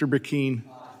 Mr. Burkeen.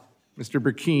 Mr.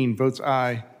 Burkeen votes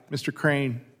aye. Mr.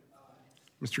 Crane.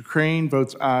 Mr. Crane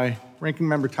votes aye. Ranking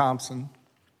Member Thompson.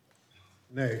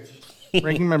 Nay.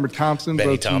 Ranking Member Thompson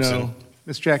Benny votes Thompson. no.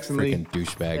 Miss Jackson Lee. Freaking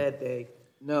douchebag. Bad day.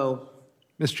 No.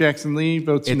 Miss Jackson Lee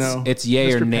votes no. It's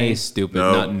yay Mr. or nay, Payne. stupid,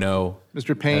 No. not no.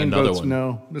 Mr. Payne Another votes one.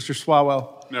 no. Mr.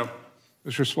 Swalwell. No.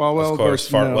 Mr. Swalwell Of course,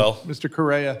 votes no. Fartwell. Mr.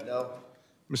 Correa. No.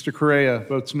 Mr. Correa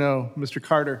votes no. Mr.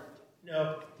 Carter.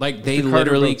 No. Like, they Mr. Carter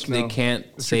literally, votes they no.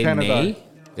 can't Mr. say Canada. nay.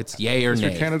 It's yay or Mr.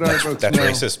 nay. Canada votes That's no.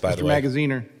 racist, by the way. Mr.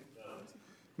 Magaziner.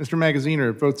 Mr.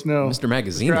 Magaziner votes no. Mr.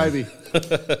 Magaziner. Mr.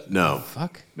 Ivy. No.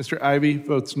 Fuck. Mr. Ivy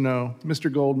votes no.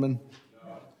 Mr. Goldman.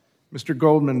 Mr.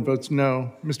 Goldman votes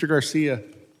no. Mr. Garcia.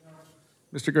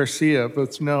 Mr. Garcia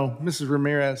votes no. Mrs.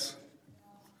 Ramirez.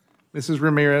 Mrs.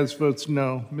 Ramirez votes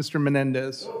no. Mr.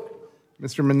 Menendez.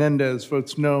 Mr. Menendez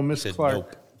votes no. Miss Said Clark.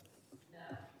 nope.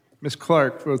 Miss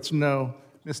Clark votes no.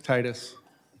 Miss Titus.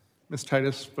 Miss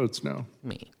Titus votes no.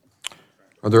 Me.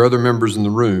 Are there other members in the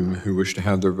room who wish to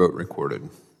have their vote recorded?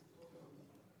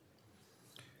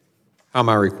 How am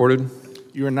I recorded?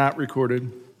 You are not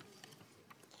recorded.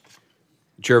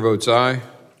 The chair votes aye.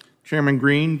 Chairman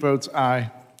Green votes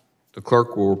aye. The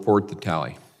clerk will report the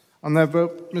tally. On that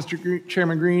vote,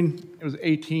 Chairman Green, it was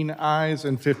 18 ayes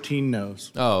and 15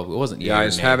 noes. Oh, it wasn't The yay or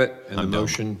ayes nay. have it, and I'm the dumb.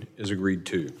 motion is agreed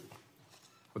to.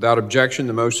 Without objection,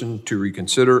 the motion to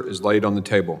reconsider is laid on the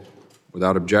table.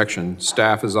 Without objection,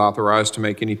 staff is authorized to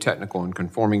make any technical and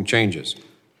conforming changes.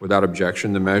 Without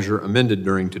objection, the measure amended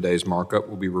during today's markup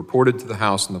will be reported to the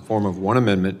House in the form of one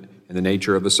amendment in the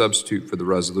nature of a substitute for the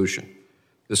resolution.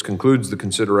 This concludes the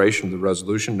consideration of the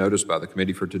resolution noticed by the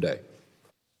committee for today.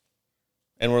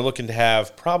 And we're looking to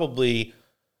have probably,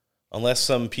 unless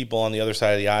some people on the other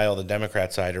side of the aisle, the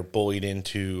Democrat side, are bullied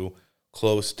into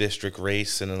close district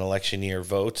race in an election year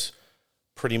votes,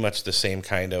 pretty much the same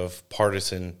kind of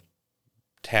partisan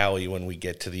tally when we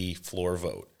get to the floor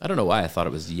vote. I don't know why I thought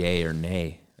it was yay or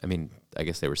nay. I mean, I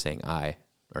guess they were saying aye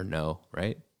or no,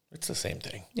 right? It's the same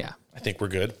thing. Yeah. I think we're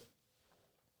good.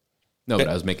 No, but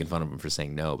I was making fun of them for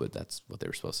saying no, but that's what they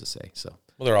were supposed to say. So,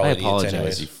 Well, they're all I idiots apologize,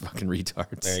 anyways. you fucking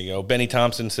retards. There you go. Benny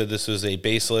Thompson said this was a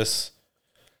baseless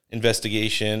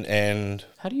investigation and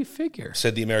How do you figure?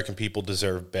 said the American people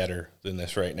deserve better than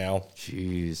this right now.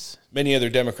 Jeez. Many other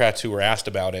Democrats who were asked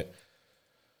about it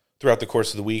throughout the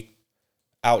course of the week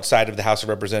outside of the House of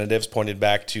Representatives pointed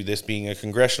back to this being a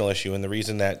congressional issue, and the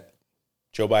reason that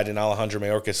Joe Biden and Alejandro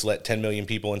Mayorkas let 10 million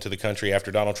people into the country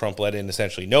after Donald Trump let in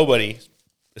essentially nobody,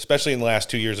 especially in the last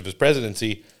 2 years of his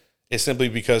presidency, is simply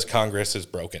because Congress is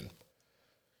broken,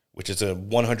 which is a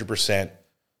 100%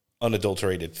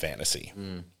 unadulterated fantasy,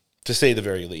 to say the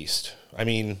very least. I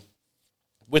mean,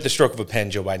 with the stroke of a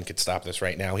pen, Joe Biden could stop this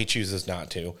right now. He chooses not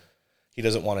to. He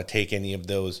doesn't want to take any of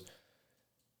those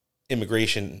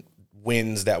immigration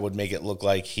wins that would make it look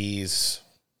like he's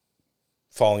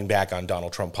falling back on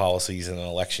Donald Trump policies in an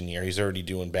election year. He's already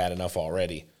doing bad enough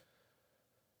already.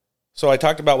 So I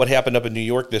talked about what happened up in New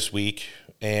York this week,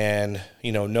 and,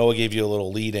 you know, Noah gave you a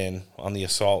little lead in on the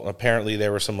assault. Apparently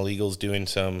there were some illegals doing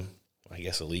some, I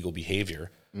guess, illegal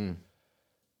behavior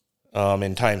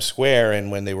in Times Square,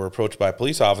 and when they were approached by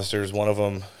police officers, one of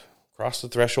them crossed the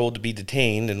threshold to be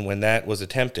detained, and when that was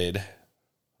attempted,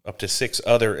 up to 6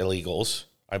 other illegals,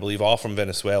 I believe all from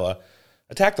Venezuela,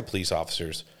 attacked the police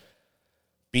officers,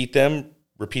 beat them,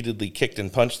 repeatedly kicked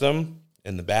and punched them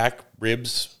in the back,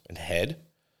 ribs, and head.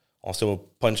 Also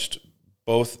punched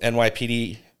both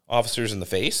NYPD officers in the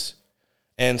face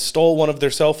and stole one of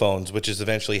their cell phones, which is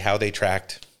eventually how they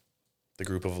tracked the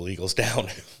group of illegals down.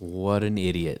 What an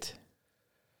idiot.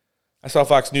 I saw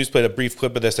Fox News played a brief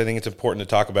clip of this. I think it's important to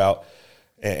talk about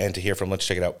and to hear from. Let's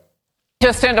check it out.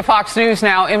 Just into Fox News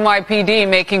now, NYPD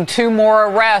making 2 more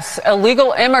arrests,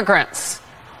 illegal immigrants,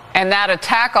 and that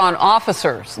attack on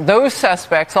officers. Those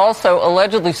suspects also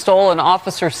allegedly stole an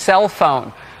officer's cell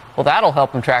phone. Well, that'll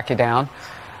help them track you down.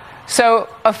 So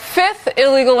a 5th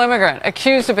illegal immigrant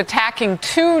accused of attacking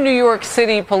 2 New York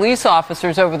City police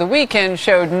officers over the weekend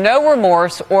showed no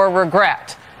remorse or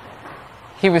regret.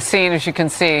 He was seen, as you can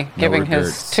see, giving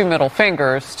his 2 middle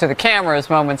fingers to the cameras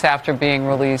moments after being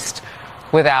released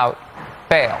without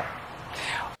bail.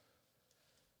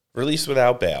 Released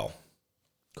without bail.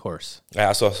 Of course. I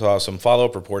also saw some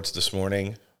follow-up reports this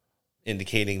morning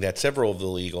indicating that several of the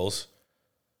illegals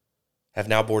have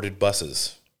now boarded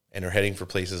buses and are heading for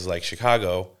places like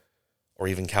Chicago or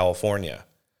even California,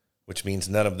 which means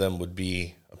none of them would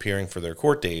be appearing for their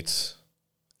court dates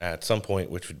at some point,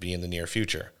 which would be in the near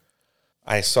future.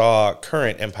 I saw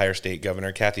current Empire State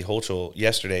Governor Kathy Hochul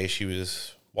yesterday. She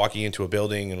was walking into a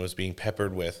building and was being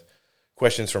peppered with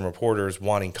questions from reporters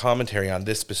wanting commentary on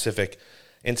this specific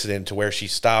incident, to where she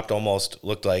stopped, almost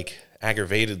looked like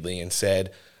aggravatedly, and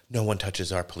said, "No one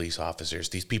touches our police officers.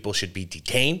 These people should be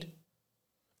detained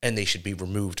and they should be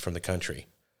removed from the country."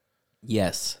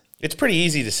 Yes. It's pretty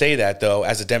easy to say that, though,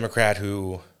 as a Democrat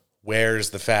who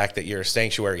wears the fact that you're a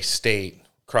sanctuary state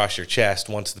across your chest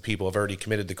once the people have already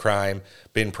committed the crime,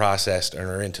 been processed, and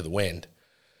are into the wind.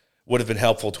 Would have been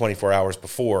helpful 24 hours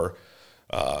before.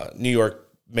 New York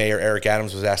Mayor Eric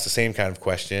Adams was asked the same kind of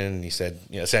question, and he said,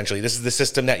 essentially, this is the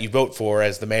system that you vote for.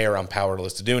 As the mayor, I'm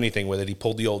powerless to do anything with it. He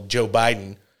pulled the old Joe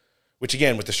Biden, which,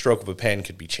 again, with the stroke of a pen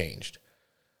could be changed.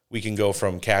 We can go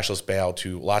from cashless bail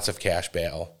to lots of cash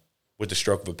bail with the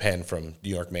stroke of a pen from New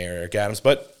York Mayor Eric Adams,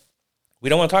 but we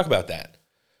don't want to talk about that.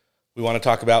 We want to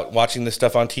talk about watching this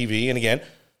stuff on TV, and again,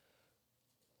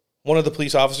 one of the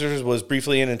police officers was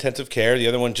briefly in intensive care. The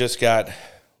other one just got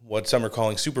what some are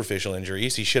calling superficial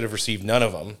injuries. He should have received none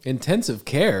of them. Intensive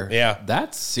care? Yeah.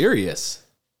 That's serious.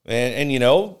 And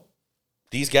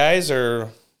these guys are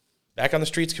back on the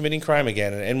streets committing crime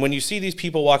again. And when you see these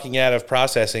people walking out of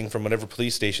processing from whatever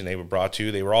police station they were brought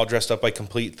to, they were all dressed up like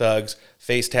complete thugs,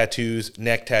 face tattoos,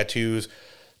 neck tattoos,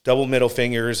 double middle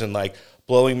fingers, and like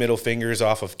blowing middle fingers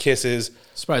off of kisses.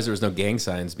 Surprised there was no gang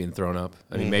signs being thrown up.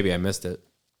 I mean, maybe I missed it.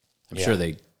 I'm sure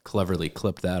they cleverly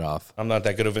clipped that off. I'm not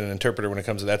that good of an interpreter when it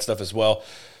comes to that stuff as well.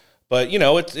 But,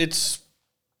 it's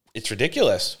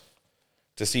ridiculous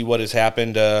to see what has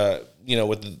happened,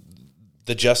 with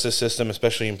the justice system,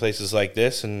 especially in places like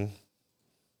this. And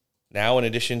now, in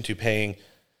addition to paying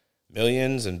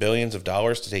millions and billions of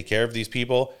dollars to take care of these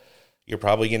people, you're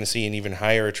probably going to see an even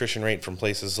higher attrition rate from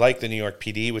places like the New York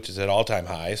PD, which is at all-time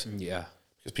highs. Yeah.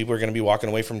 Because people are going to be walking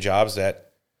away from jobs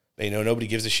that they know nobody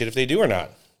gives a shit if they do or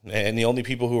not. And the only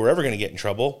people who are ever going to get in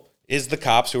trouble is the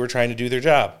cops who are trying to do their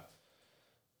job.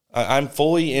 I'm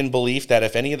fully in belief that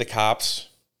if any of the cops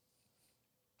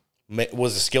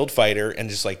was a skilled fighter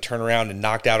and just like turn around and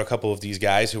knocked out a couple of these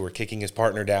guys who were kicking his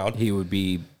partner down, he would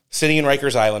be sitting in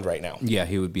Rikers Island right now. Yeah,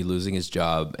 he would be losing his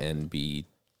job and be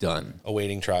done.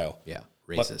 Awaiting trial. Yeah,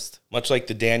 racist. Much like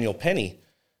the Daniel Penny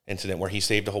incident where he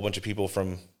saved a whole bunch of people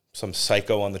from some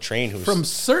psycho on the train who's from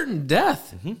certain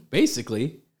death,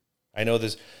 basically. I know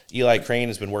this Eli Crane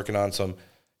has been working on some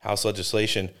House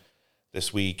legislation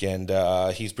this week, and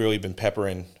he's really been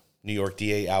peppering New York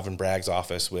DA Alvin Bragg's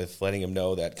office with letting him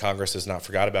know that Congress has not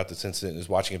forgot about this incident and is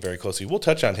watching it very closely. We'll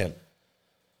touch on him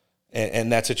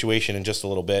and that situation in just a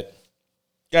little bit.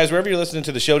 Guys, wherever you're listening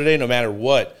to the show today, no matter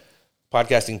what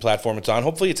podcasting platform it's on,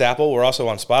 hopefully it's Apple. We're also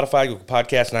on Spotify, Google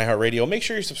Podcasts, and iHeartRadio. Make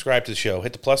sure you subscribe to the show.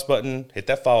 Hit the plus button, hit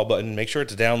that follow button. Make sure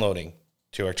it's downloading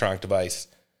to your electronic device.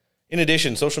 In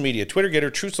addition, social media, Twitter,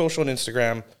 Getter, Truth Social, and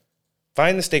Instagram.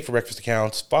 Find the Steak for Breakfast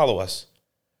accounts, follow us,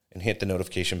 and hit the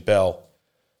notification bell.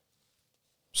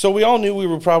 So we all knew we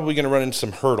were probably going to run into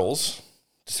some hurdles,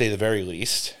 to say the very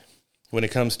least, when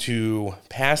it comes to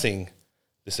passing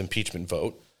this impeachment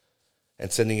vote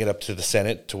and sending it up to the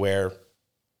Senate, to where,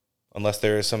 unless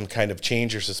there is some kind of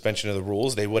change or suspension of the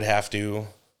rules, they would have to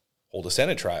hold a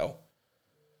Senate trial.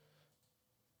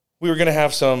 We were going to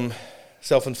have some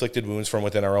self-inflicted wounds from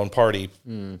within our own party.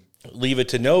 Leave it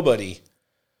to nobody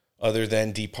other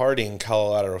than departing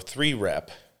Colorado 3 rep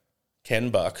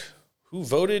Ken Buck, who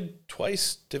voted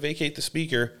twice to vacate the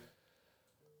speaker,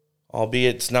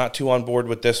 albeit it's not too on board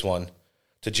with this one,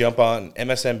 to jump on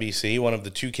MSNBC, one of the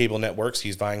 2 cable networks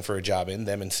he's vying for a job in,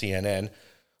 them and CNN,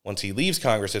 once he leaves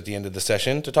Congress at the end of the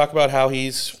session, to talk about how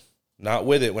he's not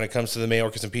with it when it comes to the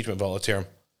Mayorkas impeachment vote. Let's hear him.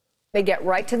 They get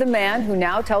right to the man who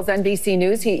now tells NBC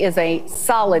News he is a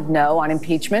solid no on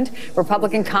impeachment,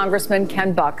 Republican Congressman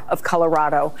Ken Buck of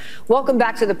Colorado. Welcome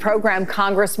back to the program,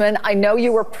 Congressman. I know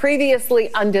you were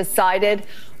previously undecided.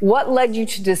 What led you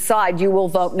to decide you will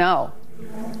vote no?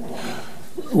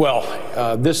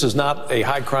 Well, this is not a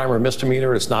high crime or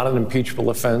misdemeanor. It's not an impeachable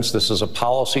offense. This is a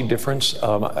policy difference.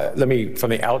 Let me,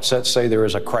 from the outset, say there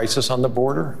is a crisis on the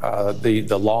border.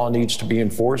 The law needs to be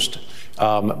enforced.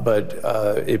 But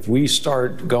if we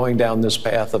start going down this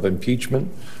path of impeachment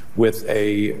with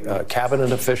a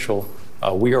cabinet official,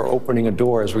 we are opening a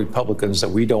door as Republicans that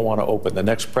we don't want to open. The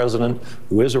next president,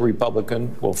 who is a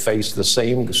Republican, will face the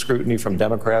same scrutiny from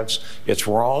Democrats. It's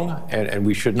wrong, and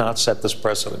we should not set this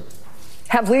precedent.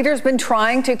 Have leaders been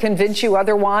trying to convince you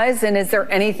otherwise? And is there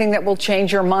anything that will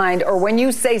change your mind? Or when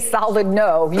you say solid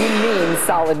no, you mean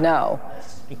solid no?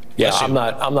 Yeah, I'm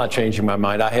not changing my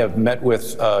mind. I have met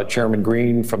with Chairman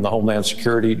Green from the Homeland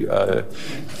Security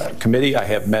Committee. I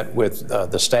have met with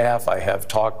the staff. I have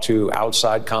talked to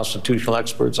outside constitutional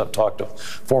experts. I've talked to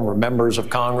former members of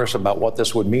Congress about what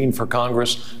this would mean for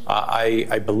Congress.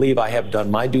 I believe I have done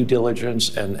my due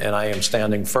diligence, and I am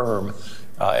standing firm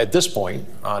at this point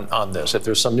on this. If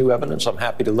there's some new evidence, I'm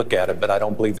happy to look at it, but I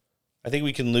don't believe. I think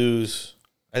we can lose.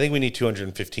 I think we need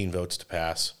 215 votes to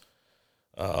pass.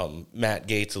 Matt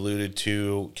Gaetz alluded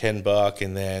to Ken Buck,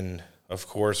 and then, of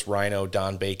course, Rhino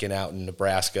Don Bacon out in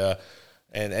Nebraska.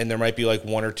 And there might be like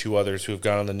 1 or 2 others who have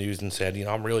gone on the news and said,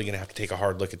 I'm really going to have to take a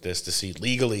hard look at this to see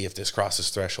legally if this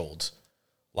crosses thresholds.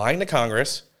 Lying to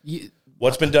Congress,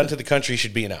 what's been done to the country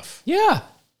should be enough. Yeah.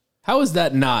 How is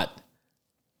that not?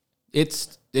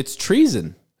 It's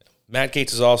treason. Matt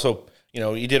Gaetz is also,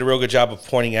 he did a real good job of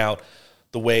pointing out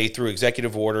the way through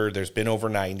executive order. There's been over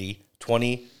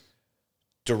 20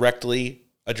 directly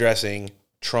addressing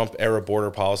Trump-era border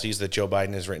policies that Joe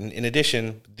Biden has written. In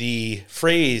addition, the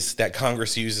phrase that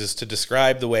Congress uses to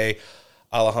describe the way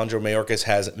Alejandro Mayorkas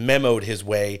has memoed his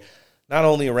way, not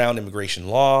only around immigration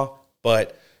law,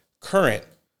 but current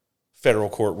federal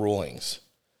court rulings.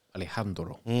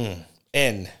 Alejandro.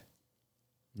 N.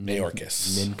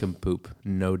 Mayorkas. Nincompoop.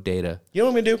 No data. You know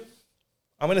what I'm going to do?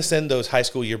 I'm going to send those high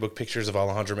school yearbook pictures of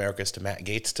Alejandro Mayorkas to Matt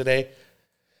Gaetz today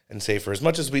and say, for as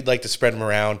much as we'd like to spread him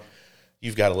around,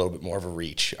 you've got a little bit more of a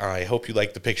reach. I hope you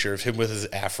like the picture of him with his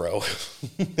afro.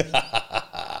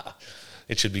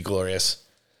 It should be glorious.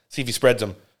 See if he spreads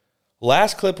them.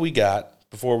 Last clip we got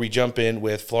before we jump in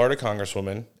with Florida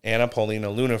Congresswoman Anna Paulina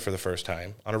Luna for the first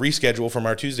time on a reschedule from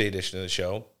our Tuesday edition of the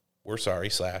show. We're sorry,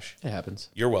 / It happens.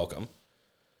 You're welcome.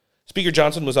 Speaker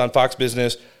Johnson was on Fox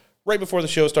Business right before the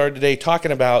show started today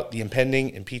talking about the impending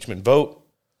impeachment vote.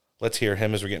 Let's hear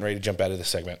him as we're getting ready to jump out of this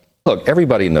segment. Look,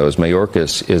 everybody knows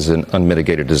Mayorkas is an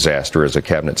unmitigated disaster as a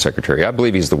cabinet secretary. I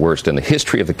believe he's the worst in the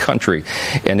history of the country.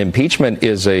 And impeachment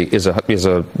is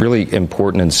a really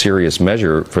important and serious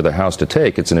measure for the House to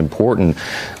take. It's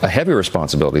a heavy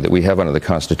responsibility that we have under the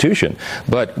Constitution.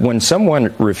 But when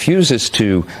someone refuses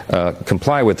to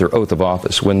comply with their oath of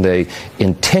office, when they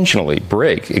intentionally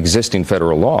break existing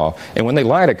federal law, and when they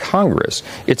lie to Congress,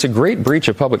 it's a great breach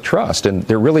of public trust. And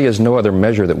there really is no other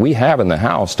measure that we have in the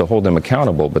House to hold them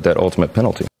accountable but that ultimate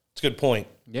penalty. It's a good point.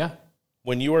 Yeah.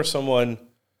 When you are someone,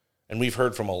 and we've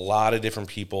heard from a lot of different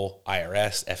people,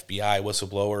 IRS, FBI,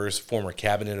 whistleblowers, former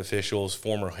cabinet officials,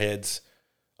 former heads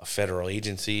of federal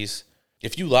agencies,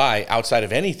 if you lie outside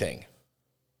of anything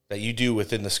that you do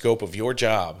within the scope of your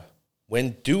job,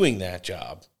 when doing that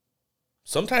job,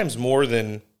 sometimes more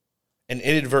than an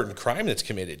inadvertent crime that's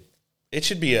committed. It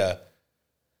should be a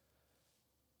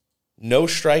no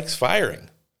strikes firing.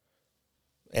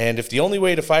 And if the only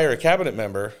way to fire a cabinet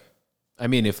member... I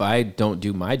mean, if I don't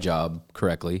do my job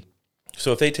correctly...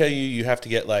 So if they tell you have to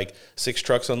get like 6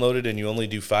 trucks unloaded and you only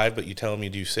do 5, but you tell them you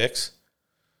do 6,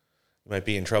 you might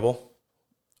be in trouble.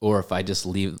 Or if I just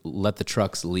let the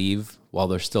trucks leave while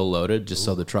they're still loaded, just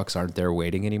so the trucks aren't there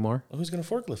waiting anymore. Well, who's going to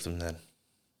forklift them then?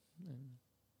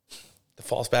 That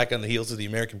falls back on the heels of the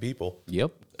American people.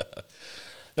 Yep.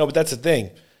 No, but that's the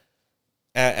thing.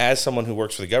 As someone who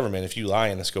works for the government, if you lie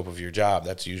in the scope of your job,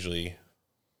 that's usually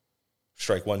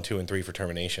strike 1, 2, and 3 for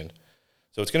termination.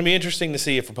 So it's going to be interesting to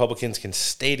see if Republicans can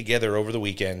stay together over the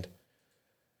weekend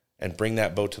and bring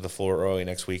that vote to the floor early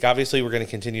next week. Obviously, we're going to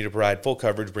continue to provide full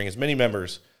coverage, bring as many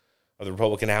members of the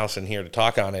Republican House in here to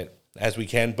talk on it as we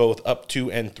can, both up to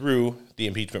and through the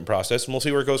impeachment process, and we'll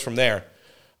see where it goes from there.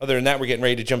 Other than that, we're getting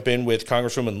ready to jump in with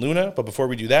Congresswoman Luna, but before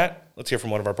we do that, let's hear from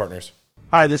one of our partners.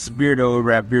 Hi, this is Beardo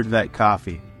over at Beard Vet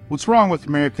Coffee. What's wrong with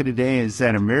America today is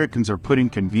that Americans are putting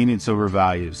convenience over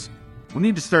values. We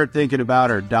need to start thinking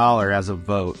about our dollar as a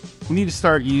vote. We need to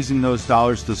start using those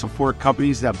dollars to support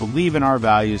companies that believe in our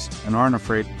values and aren't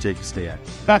afraid to take a stand.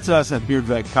 That's us at Beard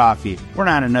Vet Coffee. We're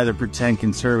not another pretend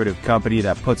conservative company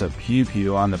that puts a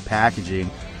pew-pew on the packaging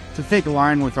to fake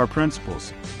align with our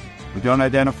principles. We don't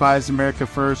identify as America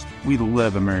First, we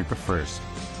live America First.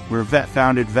 We're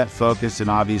vet-founded, vet-focused, and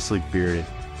obviously bearded.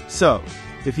 So,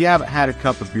 if you haven't had a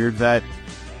cup of Beard Vet,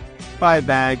 buy a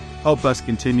bag, help us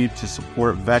continue to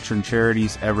support veteran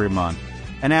charities every month.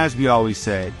 And as we always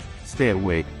say, stay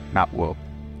awake, not woke.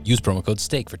 Use promo code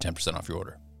STEAK for 10% off your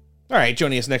order. All right,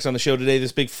 joining us next on the show today,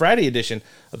 this big Friday edition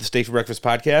of the Steak for Breakfast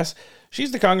podcast.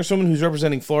 She's the Congresswoman who's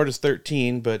representing Florida's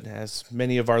 13, but as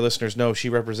many of our listeners know, she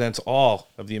represents all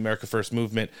of the America First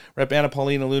movement. Rep. Anna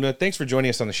Paulina Luna, thanks for joining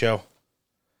us on the show.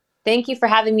 Thank you for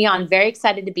having me on. Very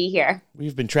excited to be here.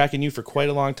 We've been tracking you for quite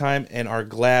a long time and are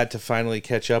glad to finally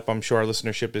catch up. I'm sure our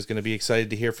listenership is going to be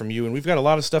excited to hear from you. And we've got a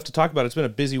lot of stuff to talk about. It's been a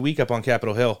busy week up on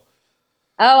Capitol Hill.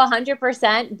 Oh,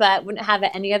 100%, but wouldn't have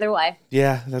it any other way.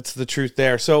 Yeah, that's the truth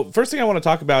there. So first thing I want to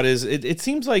talk about is it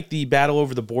seems like the battle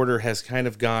over the border has kind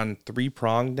of gone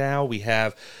three-pronged now. We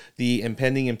have the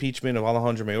impending impeachment of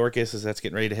Alejandro Mayorkas as that's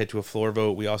getting ready to head to a floor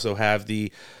vote. We also have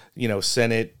the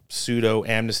Senate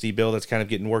pseudo-amnesty bill that's kind of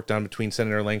getting worked on between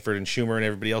Senator Langford and Schumer and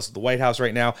everybody else at the White House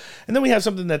right now. And then we have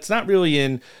something that's not really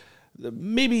in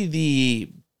maybe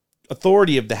the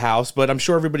authority of the House, but I'm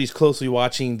sure everybody's closely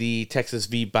watching the Texas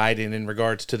v. Biden in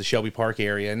regards to the Shelby Park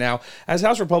area. Now, as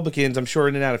House Republicans, I'm sure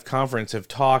in and out of conference have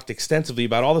talked extensively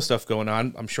about all the stuff going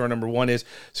on. I'm sure number one is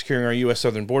securing our U.S.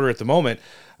 southern border at the moment.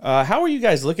 How are you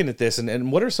guys looking at this,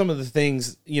 and what are some of the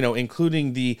things,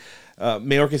 including the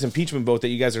Mayorkas impeachment vote that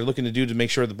you guys are looking to do to make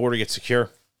sure the border gets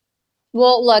secure?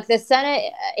 Well, look, the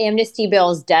Senate amnesty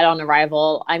bill is dead on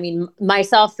arrival. I mean,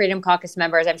 myself, Freedom Caucus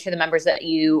members, I'm sure the members that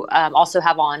you also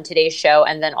have on today's show.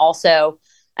 And then also,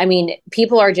 I mean,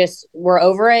 people are we're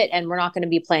over it and we're not going to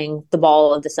be playing the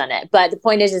ball of the Senate. But the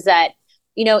point is that,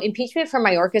 impeachment for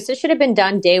Mayorkas, this should have been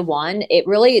done day one.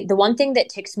 The one thing that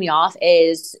ticks me off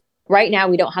is right now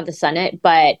we don't have the Senate,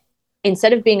 but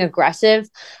instead of being aggressive,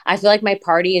 I feel like my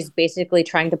party is basically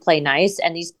trying to play nice,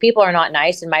 and these people are not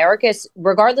nice. And Mayorkas,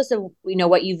 regardless of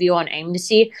what you view on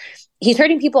amnesty, he's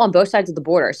hurting people on both sides of the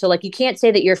border. So you can't say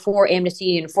that you're for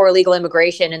amnesty and for illegal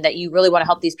immigration and that you really want to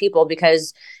help these people,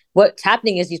 because what's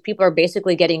happening is these people are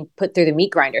basically getting put through the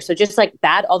meat grinder. So just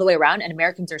bad all the way around, and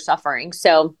Americans are suffering.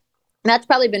 So that's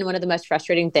probably been one of the most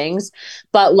frustrating things.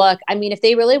 But look, I mean, if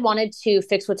they really wanted to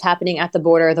fix what's happening at the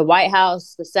border, the White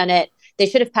House, the Senate, they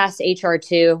should have passed H.R.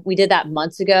 2. We did that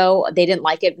months ago. They didn't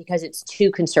like it because it's too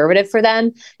conservative for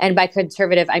them. And by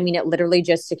conservative, I mean it literally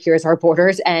just secures our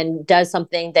borders and does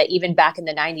something that even back in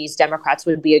the 90s, Democrats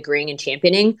would be agreeing and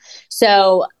championing.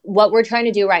 So what we're trying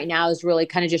to do right now is really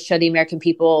kind of just show the American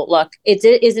people, look,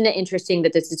 isn't it interesting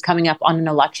that this is coming up on an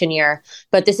election year?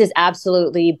 But this is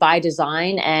absolutely by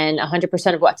design, and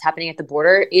 100% of what's happening at the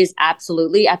border is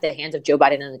absolutely at the hands of Joe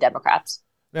Biden and the Democrats.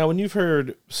 Now, when you've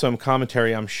heard some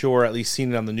commentary, I'm sure, at least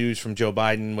seen it on the news from Joe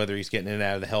Biden, whether he's getting in and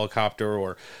out of the helicopter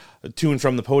or to and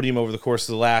from the podium over the course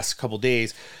of the last couple of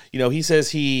days, he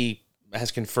says he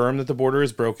has confirmed that the border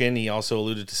is broken. He also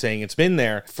alluded to saying it's been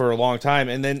there for a long time.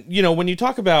 And then, when you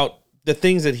talk about the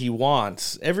things that he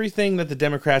wants, everything that the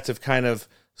Democrats have kind of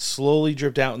slowly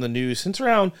dripped out in the news since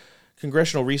around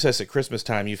congressional recess at Christmas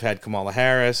time. You've had Kamala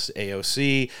Harris,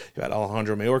 AOC, you've had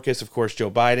Alejandro Mayorkas, of course, Joe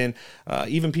Biden,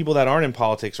 even people that aren't in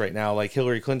politics right now, like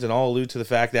Hillary Clinton, all allude to the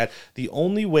fact that the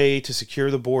only way to secure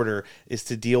the border is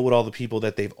to deal with all the people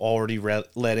that they've already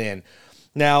let in.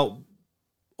 Now,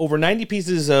 over 90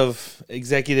 pieces of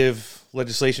executive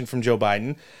legislation from Joe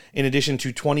Biden, in addition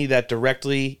to 20 that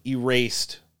directly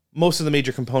erased most of the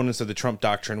major components of the Trump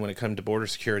doctrine when it comes to border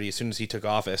security as soon as he took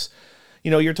office.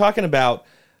 You're talking about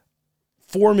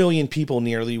 4 million people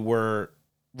nearly were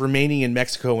remaining in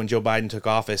Mexico when Joe Biden took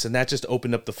office, and that just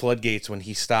opened up the floodgates when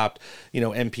he stopped,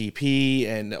 MPP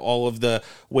and all of the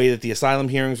way that the asylum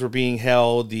hearings were being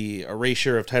held, the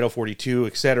erasure of Title 42,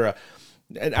 etc.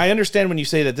 And I understand when you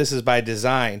say that this is by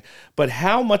design, but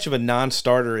how much of a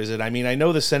non-starter is it? I mean, I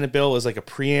know the Senate bill is like a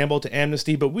preamble to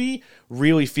amnesty, but we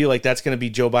really feel like that's going to be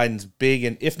Joe Biden's big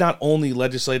and if not only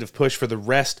legislative push for the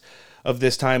rest of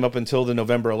this time up until the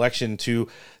November election, to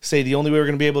say the only way we're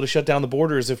going to be able to shut down the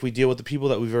border is if we deal with the people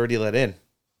that we've already let in.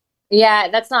 Yeah,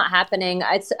 that's not happening.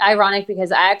 It's ironic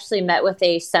because I actually met with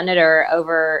a senator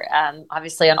over,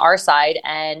 obviously on our side,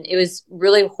 and it was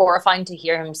really horrifying to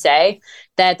hear him say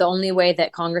that the only way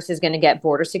that Congress is going to get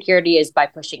border security is by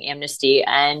pushing amnesty.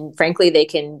 And frankly, they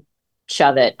can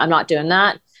shove it. I'm not doing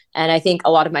that. And I think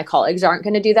a lot of my colleagues aren't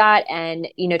going to do that. And,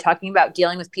 talking about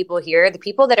dealing with people here, the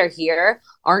people that are here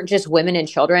aren't just women and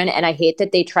children. And I hate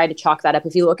that they try to chalk that up.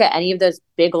 If you look at any of those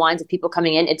big lines of people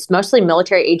coming in, it's mostly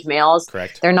military age males.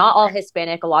 Correct. They're not all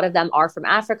Hispanic. A lot of them are from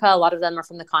Africa. A lot of them are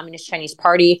from the Communist Chinese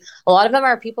Party. A lot of them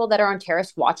are people that are on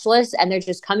terrorist watch lists, and they're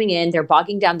just coming in. They're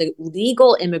bogging down the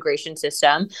legal immigration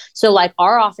system. So like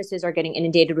our offices are getting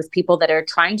inundated with people that are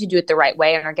trying to do it the right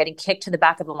way and are getting kicked to the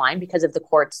back of the line because of the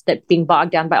courts that being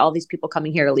bogged down by all these people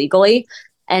coming here illegally.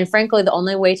 And frankly, the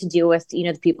only way to deal with,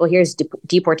 the people here is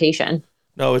deportation.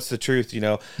 No, it's the truth,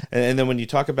 and then when you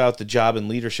talk about the job and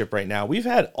leadership right now, we've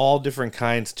had all different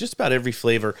kinds, just about every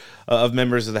flavor of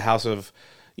members of the House of,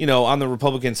 on the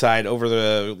Republican side over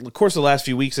the course of the last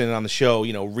few weeks and on the show,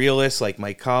 realists like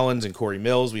Mike Collins and Corey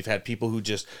Mills. We've had people who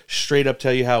just straight up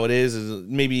tell you how it is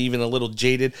maybe even a little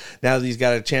jaded now that he's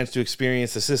got a chance to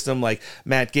experience the system, like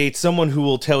Matt Gaetz, someone who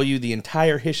will tell you the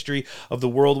entire history of the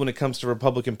world when it comes to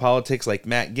Republican politics, like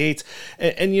Matt Gaetz.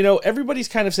 And everybody's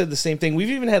kind of said the same thing.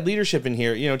 We've even had leadership in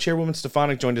here. Chairwoman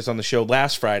Stefanik joined us on the show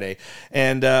last Friday,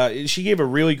 and she gave a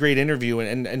really great interview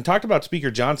and talked about Speaker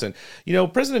Johnson.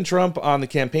 President Trump on the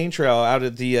campaign trail out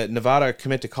at the Nevada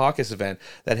Commit to Caucus event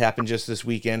that happened just this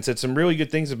weekend said some really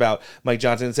good things about Mike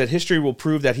Johnson and said history will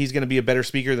prove that he's going to be a better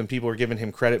speaker than people are giving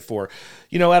him credit for.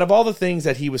 Out of all the things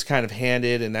that he was kind of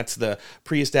handed, and that's the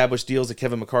pre-established deals of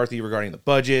Kevin McCarthy regarding the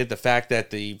budget, the fact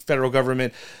that the federal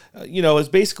government, has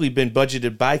basically been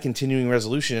budgeted by continuing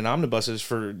resolution and omnibuses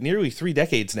for nearly 3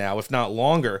 decades now, if not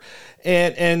longer.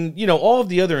 And all of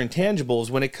the other intangibles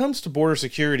when it comes to border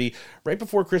security, right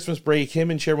before Christmas break,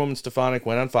 him and Chairwoman Stefanik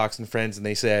went on Fox and Friends and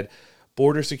they said,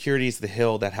 border security is the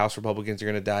hill that House Republicans are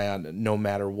going to die on no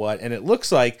matter what. And it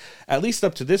looks like, at least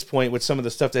up to this point, with some of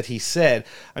the stuff that he said,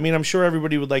 I mean, I'm sure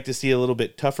everybody would like to see a little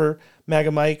bit tougher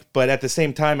MAGA Mike, but at the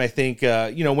same time, I think,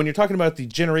 when you're talking about the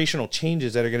generational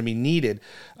changes that are going to be needed,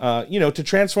 to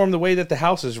transform the way that the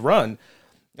House is run,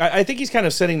 I think he's kind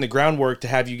of setting the groundwork to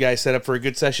have you guys set up for a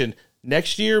good session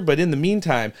next year. But in the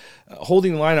meantime,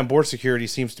 holding the line on border security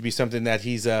seems to be something that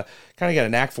he's kind of got a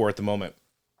knack for at the moment.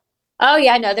 Oh,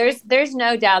 yeah, no, there's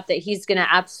no doubt that he's going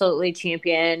to absolutely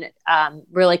champion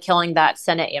really killing that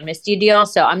Senate amnesty deal.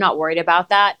 So I'm not worried about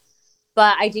that.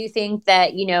 But I do think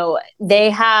that, they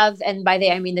have, and by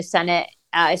they, I mean the Senate,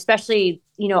 especially,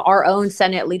 our own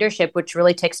Senate leadership, which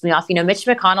really ticks me off. Mitch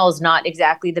McConnell is not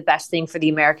exactly the best thing for the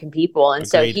American people. And Agreed.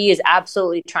 So he is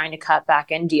absolutely trying to cut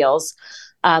back end deals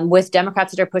with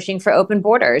Democrats that are pushing for open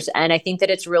borders. And I think that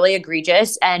it's really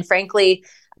egregious. And frankly,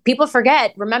 people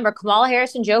forget, remember, Kamala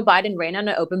Harris and Joe Biden ran on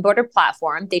an open border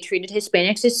platform. They treated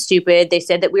Hispanics as stupid. They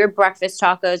said that we were breakfast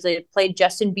tacos. They played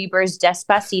Justin Bieber's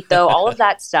Despacito, all of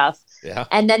that stuff. Yeah.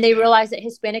 And then they realized that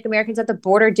Hispanic Americans at the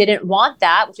border didn't want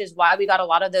that, which is why we got a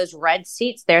lot of those red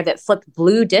seats there that flipped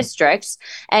blue districts.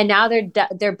 And now they're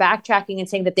backtracking and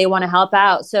saying that they want to help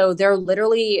out. So they're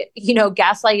literally,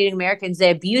 gaslighting Americans. They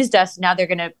abused us. Now they're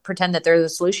going to pretend that they're the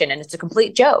solution. And it's a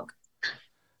complete joke.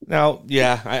 Now,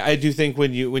 yeah, I do think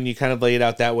when you kind of lay it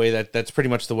out that way, that's pretty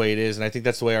much the way it is, and I think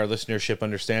that's the way our listenership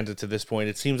understands it to this point.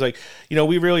 It seems like,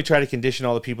 we really try to condition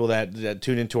all the people that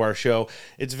tune into our show.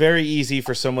 It's very easy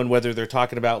for someone, whether they're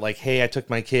talking about like, hey, I took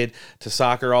my kid to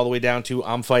soccer, all the way down to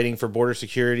I'm fighting for border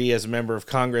security as a member of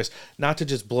Congress, not to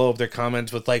just blow up their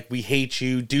comments with like, we hate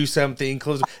you, do something,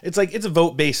 close. It's like, it's a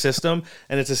vote-based system,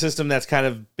 and it's a system that's kind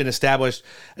of been established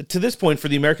to this point for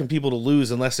the American people to lose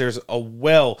unless there's a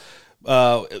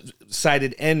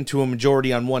one-sided end to a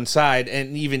majority on one side,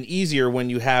 and even easier when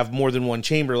you have more than one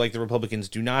chamber like the Republicans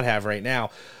do not have right now.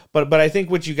 But I think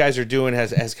what you guys are doing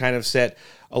has kind of set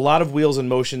a lot of wheels in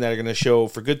motion that are going to show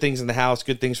for good things in the House,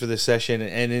 good things for this session,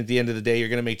 and at the end of the day, you're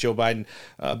going to make Joe Biden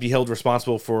be held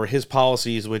responsible for his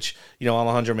policies, which, you know,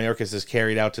 Alejandro Mayorkas has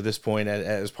carried out to this point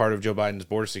as part of Joe Biden's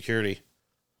border security.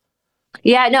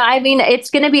 Yeah, no, I mean, it's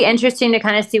going to be interesting to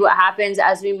kind of see what happens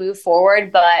as we move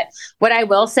forward. But what I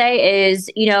will say is,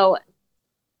 you know,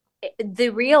 the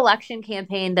re-election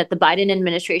campaign that the Biden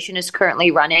administration is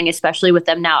currently running, especially with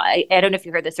them now, I don't know if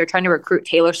you heard this, they're trying to recruit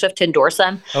Taylor Swift to endorse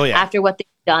them after what they've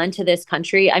done to this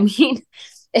country. I mean,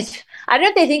 I don't know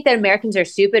if they think that Americans are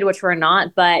stupid, which we're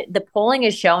not, but the polling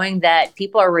is showing that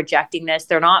people are rejecting this.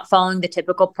 They're not following the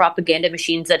typical propaganda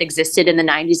machines that existed in the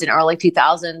 90s and early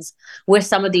 2000s with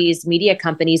some of these media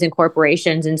companies and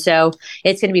corporations. And so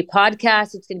it's going to be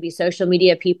podcasts, it's going to be social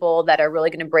media people that are really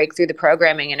going to break through the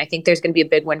programming. And I think there's going to be a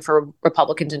big win for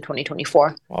Republicans in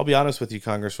 2024. Well, I'll be honest with you,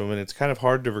 Congresswoman, it's kind of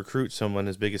hard to recruit someone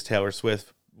as big as Taylor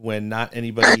Swift when not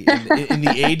anybody in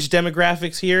the age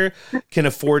demographics here can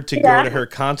afford to go to her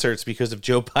concerts because of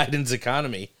Joe Biden's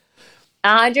economy.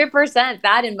 100%.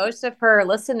 That, and most of her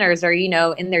listeners are, you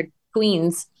know, in their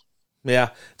tweens. Yeah,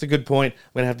 it's a good point.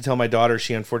 I'm going to have to tell my daughter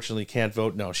she unfortunately can't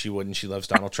vote. No, she wouldn't. She loves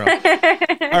Donald Trump. All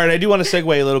right, I do want to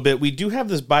segue a little bit. We do have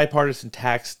this bipartisan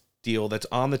tax deal that's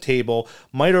on the table,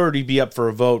 might already be up for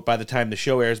a vote by the time the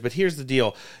show airs, but here's the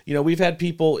deal. You know, we've had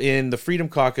people in the Freedom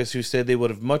Caucus who said they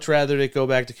would have much rather it go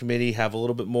back to committee, have a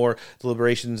little bit more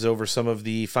deliberations over some of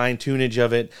the fine-tunage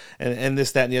of it, and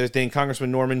this, that, and the other thing. Congressman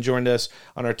Norman joined us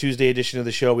on our Tuesday edition of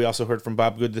the show. We also heard from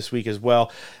Bob Good this week as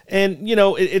well. And, you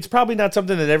know, it's probably not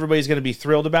something that everybody's going to be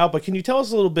thrilled about, but can you tell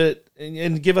us a little bit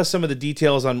and give us some of the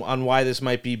details on why this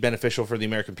might be beneficial for the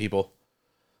American people?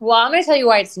 Well, I'm going to tell you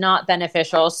why it's not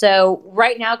beneficial. So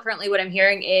right now, currently what I'm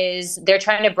hearing is they're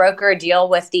trying to broker a deal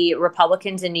with the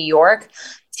Republicans in New York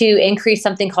to increase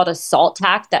something called a SALT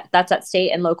tax. That's that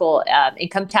state and local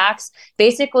income tax.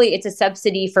 Basically, it's a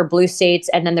subsidy for blue states,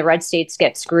 and then the red states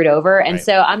get screwed over. And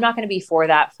so I'm not going to be for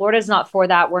that. Florida's not for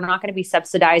that. We're not going to be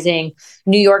subsidizing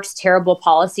New York's terrible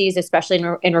policies, especially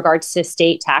in regards to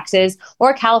state taxes,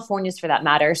 or California's for that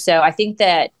matter. So I think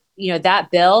that, you know, that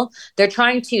bill, they're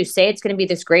trying to say it's going to be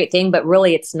this great thing, but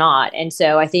really it's not. And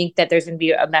so I think that there's going to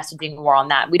be a messaging war on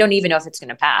that. We don't even know if it's going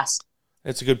to pass.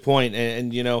 That's a good point.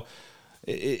 And you know,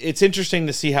 it's interesting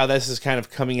to see how this is kind of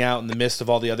coming out in the midst of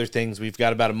all the other things. We've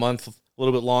got about a month, a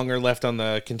little bit longer left on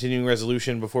the continuing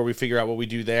resolution before we figure out what we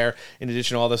do there, in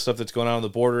addition to all the stuff that's going on the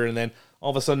border. And then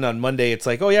all of a sudden on Monday, it's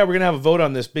like, oh yeah, we're going to have a vote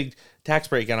on this big tax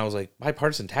break. And I was like,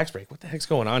 bipartisan tax break? What the heck's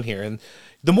going on here? And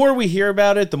the more we hear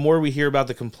about it, the more we hear about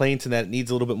the complaints, and that it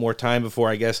needs a little bit more time before,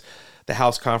 I guess, the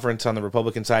House conference on the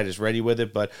Republican side is ready with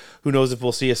it. But who knows if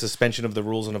we'll see a suspension of the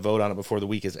rules and a vote on it before the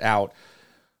week is out.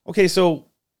 Okay, so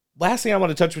last thing I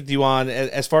want to touch with you on,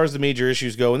 as far as the major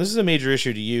issues go, and this is a major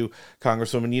issue to you,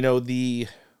 Congresswoman, you know,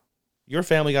 your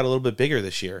family got a little bit bigger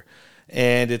this year.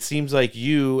 And it seems like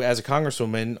you, as a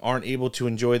congresswoman, aren't able to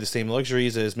enjoy the same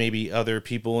luxuries as maybe other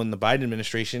people in the Biden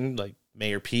administration, like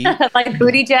Mayor Pete. Like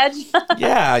Buttigieg?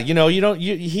 Yeah, you know,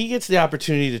 he gets the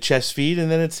opportunity to chest feed, and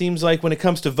then it seems like when it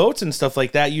comes to votes and stuff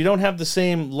like that, you don't have the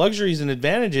same luxuries and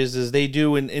advantages as they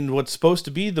do in what's supposed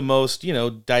to be the most, you know,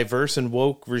 diverse and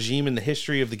woke regime in the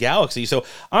history of the galaxy. So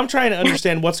I'm trying to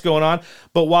understand what's going on,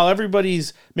 but while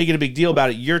everybody's making a big deal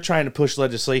about it, you're trying to push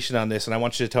legislation on this, and I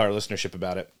want you to tell our listenership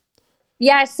about it.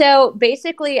 Yeah, so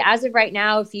basically, as of right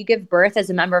now, if you give birth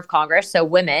as a member of Congress, so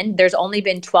women, there's only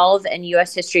been 12 in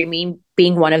U.S. history,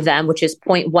 being one of them, which is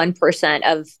 0.1%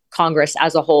 of Congress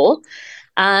as a whole.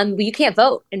 You can't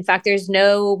vote. In fact, there's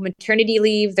no maternity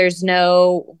leave. There's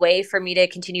no way for me to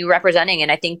continue representing.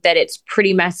 And I think that it's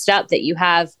pretty messed up that you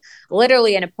have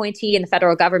literally an appointee in the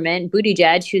federal government,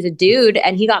 Buttigieg, who's a dude,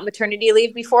 and he got maternity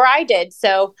leave before I did.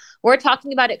 So we're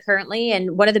talking about it currently.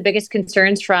 And one of the biggest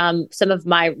concerns from some of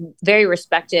my very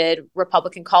respected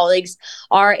Republican colleagues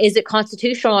is it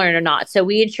constitutional or not? So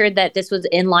we ensured that this was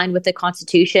in line with the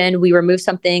Constitution. We removed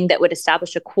something that would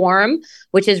establish a quorum,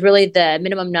 which is really the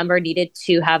minimum number needed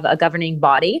to have a governing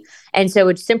body. And so it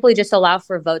would simply just allow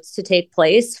for votes to take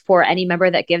place for any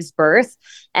member that gives birth.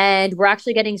 And we're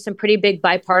actually getting some pretty big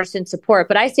bipartisan support.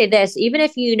 But I say this, even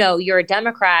if you're a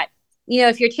Democrat,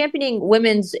 if you're championing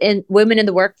women in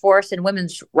the workforce and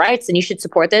women's rights, then you should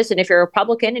support this. And if you're a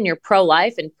Republican and you're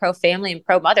pro-life and pro-family and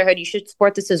pro-motherhood, you should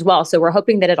support this as well. So we're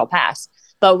hoping that it'll pass.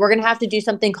 But we're going to have to do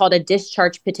something called a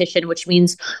discharge petition, which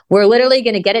means we're literally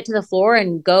going to get it to the floor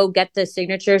and go get the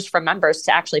signatures from members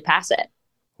to actually pass it.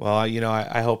 Well,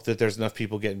 I hope that there's enough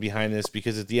people getting behind this,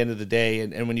 because at the end of the day,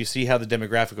 and when you see how the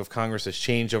demographic of Congress has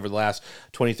changed over the last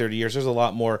 20, 30 years, there's a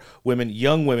lot more women,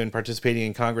 young women, participating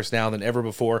in Congress now than ever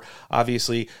before.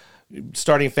 Obviously,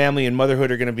 starting family and motherhood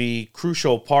are going to be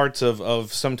crucial parts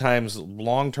of sometimes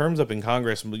long terms up in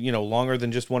Congress, longer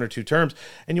than just 1 or 2 terms.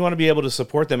 And you want to be able to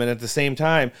support them. And at the same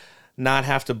time, not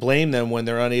have to blame them when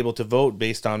they're unable to vote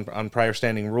based on prior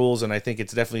standing rules. And I think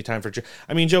it's definitely time for Joe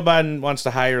Biden wants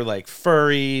to hire like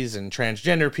furries and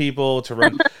transgender people to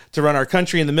run our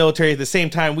country and the military. At the same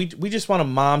time, we just want a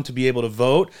mom to be able to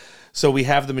vote, so we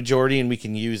have the majority and we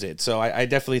can use it. So I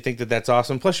definitely think that that's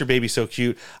awesome. Plus, your baby's so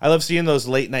cute. I love seeing those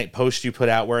late night posts you put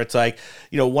out where it's like,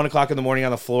 1 o'clock in the morning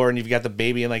on the floor and you've got the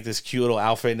baby in like this cute little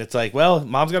outfit, and it's like, well,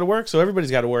 mom's got to work, so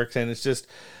everybody's got to work. And it's just,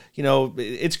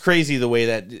 it's crazy the way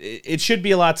that it should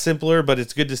be a lot simpler, but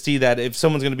it's good to see that if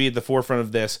someone's going to be at the forefront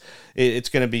of this, it's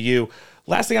going to be you.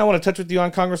 Last thing I want to touch with you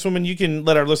on, Congresswoman, you can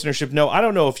let our listenership know. I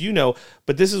don't know if you know,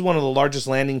 but this is one of the largest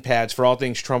landing pads for all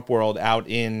things Trump world out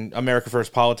in America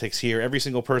First politics here. Every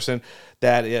single person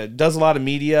that does a lot of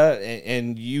media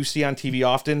and you see on TV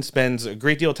often spends a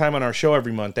great deal of time on our show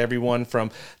every month. Everyone from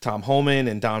Tom Homan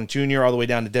and Don Jr. all the way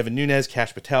down to Devin Nunes,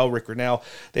 Kash Patel, Rick Grinnell.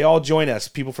 They all join us.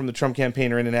 People from the Trump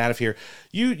campaign are in and out of here.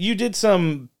 You did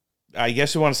some, I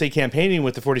guess you want to say, campaigning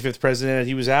with the 45th president.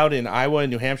 He was out in Iowa and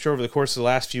New Hampshire over the course of the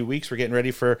last few weeks. We're getting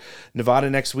ready for Nevada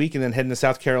next week and then heading to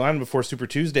South Carolina before Super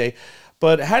Tuesday.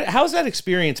 But how's that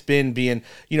experience been being,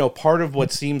 part of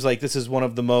what seems like this is one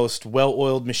of the most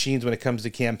well-oiled machines when it comes to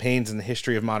campaigns in the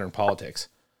history of modern politics?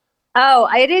 Oh,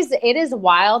 it is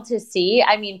wild to see.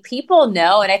 I mean, people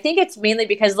know, and I think it's mainly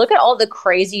because look at all the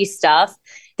crazy stuff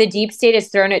the deep state has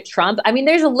thrown at Trump. I mean,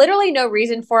 there's literally no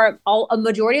reason for it. A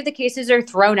majority of the cases are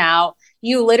thrown out.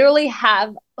 You literally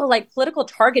have political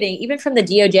targeting, even from the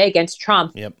DOJ against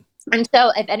Trump. Yep. And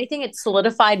so, if anything, it's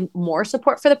solidified more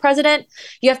support for the president.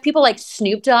 You have people like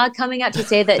Snoop Dogg coming out to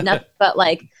say that nothing but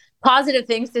positive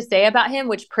things to say about him,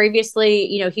 which previously,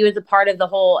 he was a part of the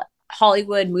whole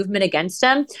Hollywood movement against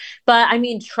him. But I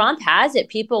mean, Trump has it.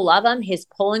 People love him. His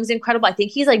polling's incredible. I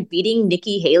think he's beating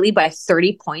Nikki Haley by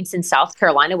 30 points in South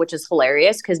Carolina, which is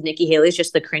hilarious because Nikki Haley is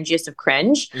just the cringiest of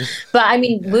cringe. But I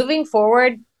mean, moving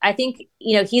forward, I think,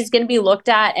 he's going to be looked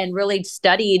at and really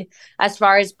studied as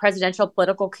far as presidential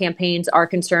political campaigns are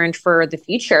concerned for the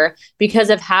future, because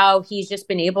of how he's just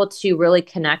been able to really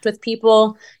connect with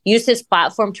people, use his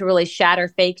platform to really shatter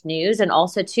fake news. And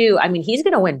also, too, I mean, he's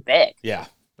going to win big. Yeah.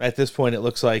 At this point, it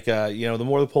looks like, the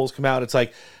more the polls come out, it's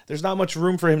like there's not much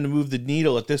room for him to move the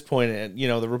needle at this point. And,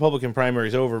 the Republican primary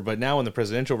is over. But now in the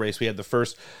presidential race, we had the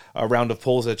first round of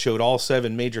polls that showed all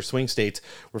 7 major swing states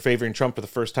were favoring Trump for the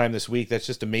first time this week. That's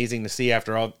just amazing to see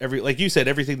after like you said,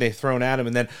 everything they've thrown at him.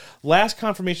 And then last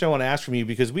confirmation I want to ask from you,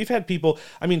 because we've had people,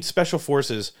 special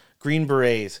forces, Green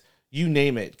Berets, you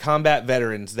name it, combat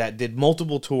veterans that did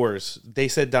multiple tours. They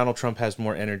said Donald Trump has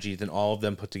more energy than all of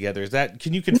them put together.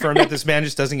 Can you confirm that this man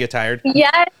just doesn't get tired?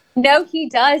 Yeah, no, he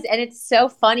does. And it's so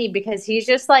funny because he's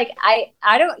just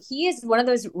he is one of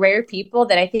those rare people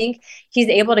that I think he's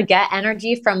able to get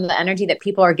energy from the energy that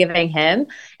people are giving him.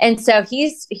 And so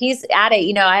he's at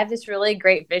it. I have this really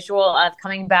great visual of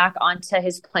coming back onto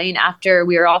his plane after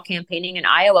we were all campaigning in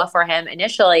Iowa for him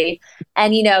initially.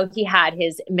 And, he had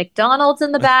his McDonald's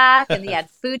in the back and he had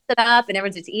food set up and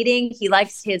everyone's just eating. He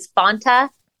likes his Fanta.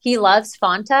 He loves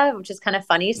Fanta, which is kind of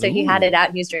funny. So he had it out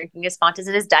and he was drinking his Fantas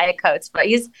and his Diet Coats, but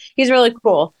he's really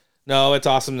cool. No, it's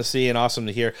awesome to see and awesome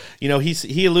to hear.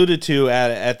 He alluded to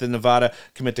at the Nevada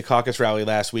Commit to Caucus rally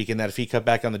last week, and that if he cut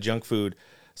back on the junk food,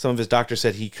 some of his doctors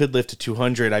said he could live to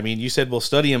 200. I mean, you said we'll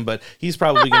study him, but he's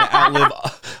probably going to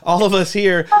outlive all of us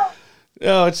here.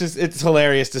 Oh, it's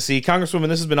hilarious to see. Congresswoman,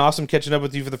 this has been awesome catching up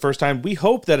with you for the first time. We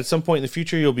hope that at some point in the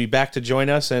future you'll be back to join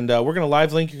us, and we're going to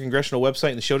live link your congressional website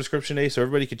in the show description today so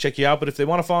everybody can check you out. But if they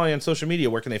want to follow you on social media,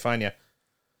 where can they find you?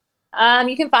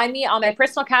 You can find me on my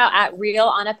personal account at Real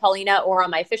Anna Paulina or on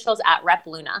my officials at Rep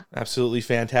Luna. Absolutely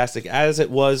fantastic. As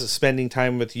it was spending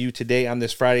time with you today on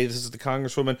this Friday, this is the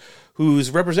Congresswoman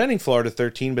who's representing Florida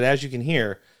 13, but as you can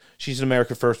hear, she's an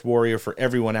America First warrior for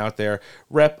everyone out there.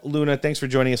 Rep Luna, thanks for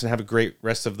joining us and have a great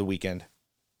rest of the weekend.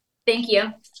 Thank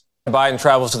you. Biden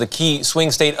travels to the key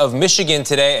swing state of Michigan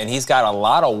today, and he's got a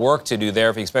lot of work to do there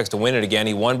if he expects to win it again.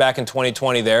 He won back in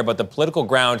 2020 there, but the political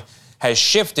ground has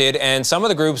shifted, and some of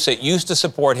the groups that used to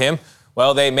support him,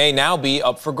 well, they may now be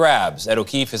up for grabs. Ed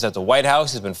O'Keefe is at the White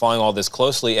House. He's been following all this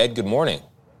closely. Ed, good morning.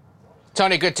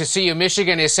 Tony, good to see you.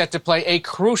 Michigan is set to play a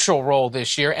crucial role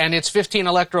this year, and its 15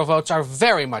 electoral votes are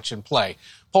very much in play.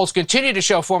 Polls continue to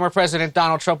show former President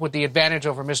Donald Trump with the advantage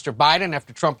over Mr. Biden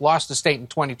after Trump lost the state in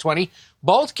 2020.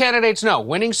 Both candidates know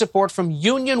winning support from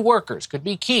union workers could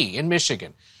be key in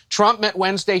Michigan. Trump met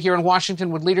Wednesday here in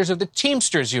Washington with leaders of the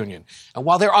Teamsters Union. And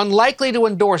while they're unlikely to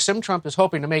endorse him, Trump is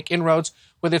hoping to make inroads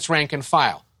with its rank and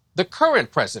file. The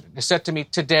current president is set to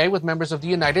meet today with members of the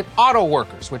United Auto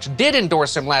Workers, which did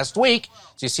endorse him last week,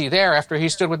 as you see there, after he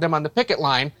stood with them on the picket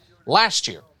line last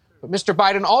year. But Mr.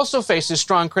 Biden also faces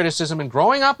strong criticism and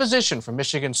growing opposition from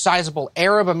Michigan's sizable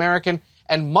Arab American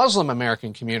and Muslim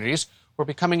American communities, who are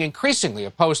becoming increasingly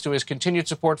opposed to his continued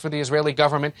support for the Israeli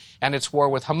government and its war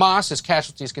with Hamas as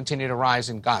casualties continue to rise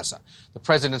in Gaza. The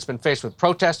president's been faced with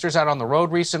protesters out on the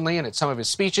road recently and at some of his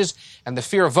speeches, and the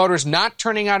fear of voters not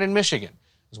turning out in Michigan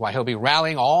is why he'll be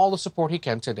rallying all the support he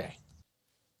can today.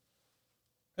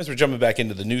 As we're jumping back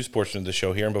into the news portion of the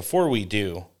show here, and before we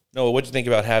do, Noah, what'd you think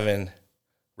about having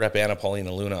Rep. Anna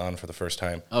Paulina Luna on for the first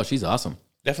time? Oh, she's awesome.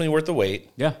 Definitely worth the wait.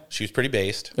 Yeah. She was pretty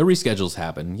based. The reschedules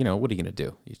happen. You know, what are you going to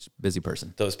do? You're a busy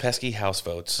person. Those pesky House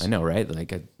votes. I know, right?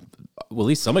 Like, well, at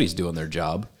least somebody's doing their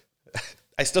job.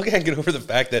 I still can't get over the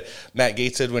fact that Matt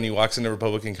Gaetz said when he walks into a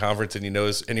Republican conference and he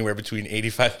knows anywhere between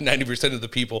 85 and 90% of the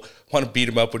people want to beat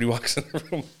him up when he walks in the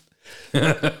room.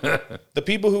 The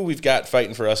people who we've got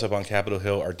fighting for us up on Capitol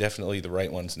Hill are definitely the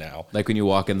right ones now. Like when you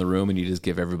walk in the room and you just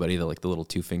give everybody the little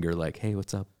two finger, like, hey,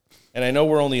 what's up? And I know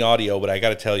we're only audio, but I got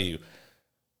to tell you,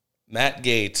 Matt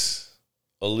Gaetz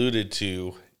alluded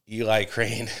to Eli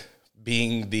Crane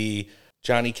being the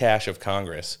Johnny Cash of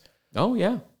Congress. Oh,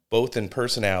 yeah. Both in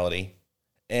personality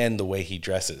and the way he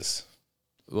dresses.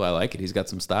 Well, I like it. He's got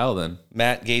some style then.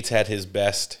 Matt Gaetz had his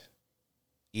best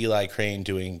Eli Crane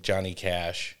doing Johnny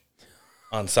Cash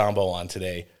ensemble on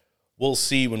today. We'll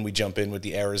see when we jump in with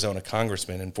the Arizona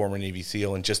congressman and former Navy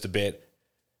SEAL in just a bit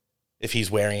if he's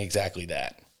wearing exactly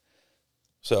that.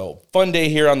 So, fun day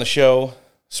here on the show.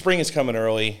 Spring is coming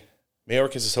early.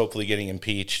 Mayorkas is hopefully getting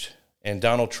impeached. And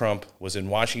Donald Trump was in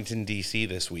Washington, D.C.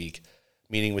 this week,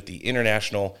 meeting with the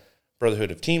International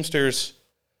Brotherhood of Teamsters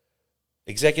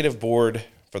Executive Board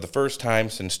for the first time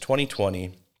since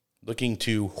 2020, looking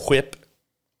to whip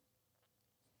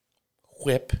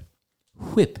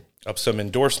up some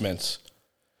endorsements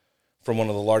from one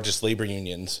of the largest labor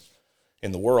unions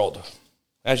in the world.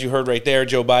 As you heard right there,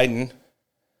 Joe Biden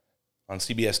on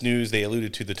CBS News, they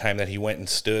alluded to the time that he went and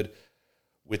stood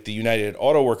with the United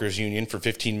Auto Workers Union for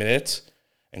 15 minutes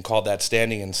and called that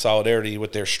standing in solidarity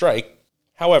with their strike.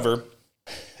 However,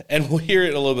 and we'll hear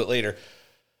it a little bit later,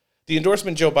 the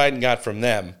endorsement Joe Biden got from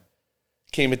them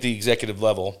came at the executive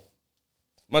level,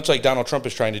 much like Donald Trump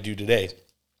is trying to do today,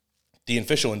 the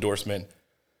official endorsement.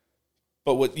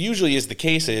 But what usually is the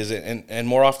case is, and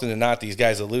more often than not, these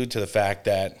guys allude to the fact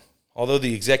that although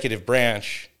the executive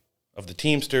branch of the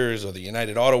Teamsters or the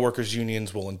United Auto Workers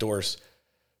unions will endorse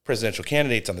presidential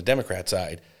candidates on the Democrat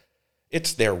side,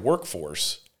 it's their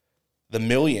workforce, the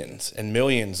millions and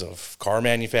millions of car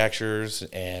manufacturers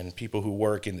and people who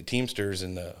work in the Teamsters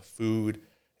in the food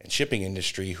and shipping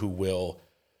industry who will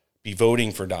be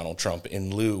voting for Donald Trump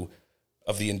in lieu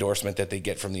of the endorsement that they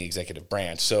get from the executive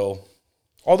branch. So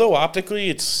although optically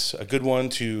it's a good one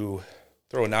to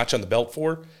throw a notch on the belt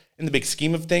for, in the big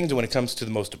scheme of things, and when it comes to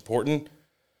the most important,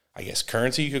 I guess,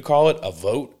 currency you could call it, a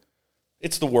vote,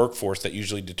 it's the workforce that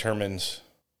usually determines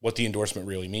what the endorsement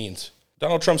really means.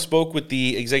 Donald Trump spoke with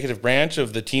the executive branch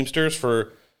of the Teamsters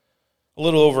for a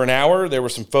little over an hour. There were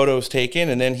some photos taken,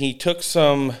 and then he took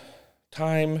some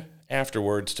time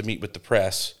afterwards to meet with the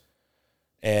press.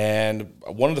 And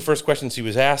one of the first questions he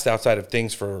was asked outside of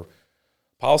things for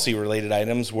policy-related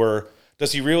items were,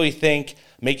 does he really think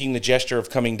making the gesture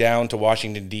of coming down to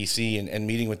Washington, D.C. and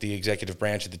meeting with the executive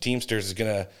branch of the Teamsters is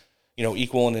going to,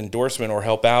 equal an endorsement or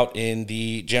help out in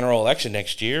the general election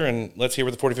next year? And let's hear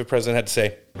what the 45th president had to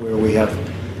say. Where we have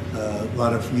a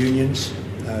lot of unions.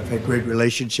 I've had great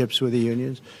relationships with the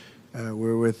unions.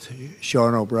 We're with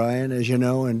Sean O'Brien, as you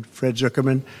know, and Fred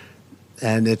Zuckerman,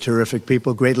 and they're terrific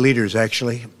people, great leaders,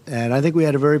 actually. And I think we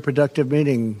had a very productive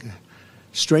meeting.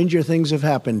 Stranger things have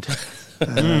happened.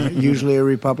 Usually a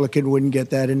Republican wouldn't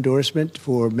get that endorsement.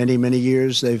 For many, many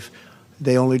years,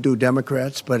 they only do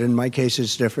Democrats, but in my case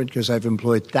it's different because I've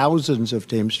employed thousands of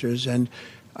Teamsters, and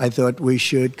I thought we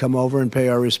should come over and pay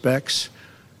our respects.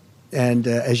 And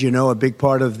as you know, a big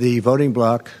part of the voting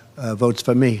bloc votes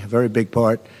for me, a very big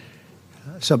part.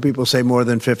 Some people say more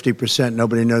than 50%.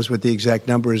 Nobody knows what the exact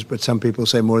number is, but some people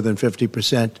say more than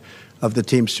 50% of the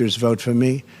Teamsters vote for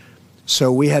me.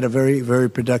 So we had a very, very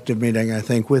productive meeting, I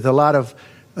think, with a lot of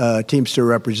Teamster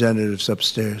representatives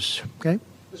upstairs. Okay?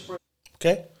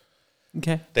 Okay.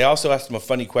 Okay. They also asked him a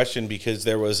funny question because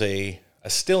there was a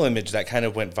still image that kind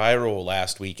of went viral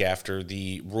last week after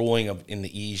the ruling in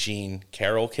the E. Jean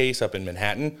Carroll case up in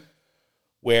Manhattan,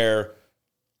 where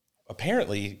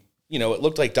apparently, it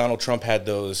looked like Donald Trump had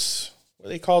those, what are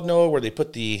they called, Noah, where they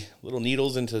put the little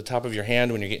needles into the top of your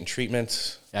hand when you're getting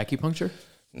treatments? Acupuncture?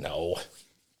 No.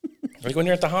 Like when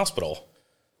you're at the hospital.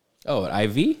 Oh, an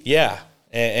IV? Yeah.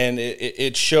 And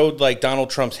it showed like Donald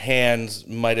Trump's hands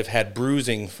might have had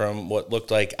bruising from what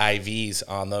looked like IVs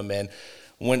on them. And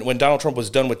when Donald Trump was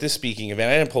done with this speaking event,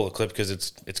 I didn't pull the clip because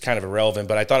it's kind of irrelevant,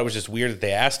 but I thought it was just weird that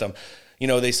they asked him.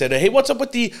 They said, "Hey, what's up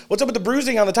with the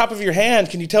bruising on the top of your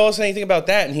hand? Can you tell us anything about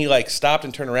that?" And he stopped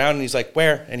and turned around and he's like,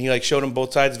 "Where?" And he showed him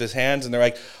both sides of his hands, and they're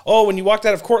like, "Oh, when you walked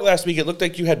out of court last week, it looked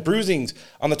like you had bruisings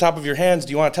on the top of your hands.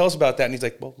 Do you want to tell us about that?" And he's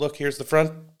like, "Well, look, here's the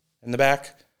front and the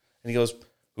back." And he goes,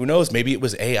 "Who knows? Maybe it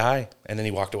was AI." And then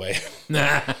he walked away.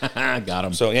 Got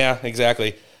him. So yeah,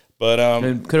 exactly. But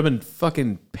it could have been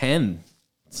fucking pen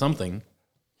something.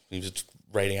 He was just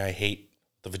writing "I hate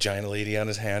the vagina lady" on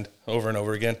his hand over and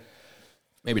over again.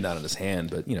 Maybe not on his hand,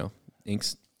 but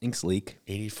inks leak.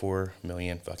 $84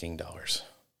 million fucking dollars.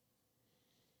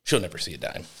 She'll never see a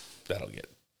dime. That'll get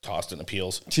tossed in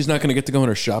appeals. She's not going to get to go on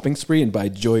her shopping spree and buy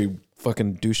Joy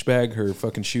fucking douchebag her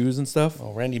fucking shoes and stuff.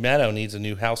 Well, Randy Maddow needs a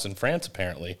new house in France,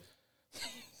 apparently.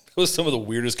 It was some of the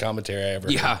weirdest commentary I ever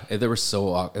heard. Yeah, it was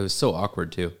so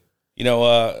awkward too.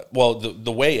 The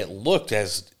way it looked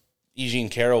as E. Jean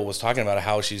Carroll was talking about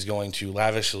how she's going to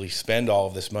lavishly spend all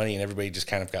of this money, and everybody just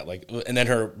kind of got and then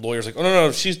her lawyer's like, "Oh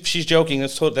no, she's joking.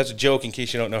 That's a joke in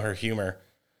case you don't know her humor."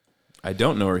 I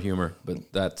don't know her humor,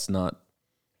 but that's not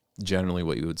generally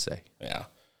what you would say. Yeah.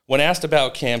 When asked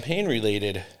about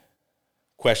campaign-related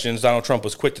questions, Donald Trump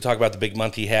was quick to talk about the big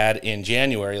month he had in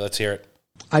January. Let's hear it.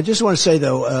 I just want to say,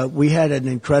 though, we had an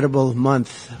incredible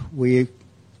month. We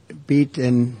beat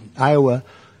in Iowa,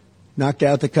 knocked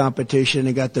out the competition,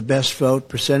 and got the best vote,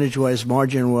 percentage-wise,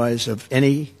 margin-wise, of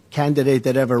any candidate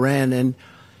that ever ran. And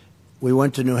we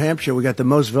went to New Hampshire. We got the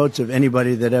most votes of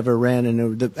anybody that ever ran,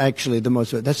 and actually the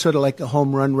most. That's sort of like a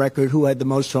home run record. Who had the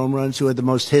most home runs? Who had the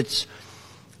most hits?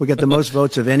 We got the most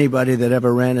votes of anybody that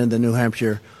ever ran in the New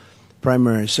Hampshire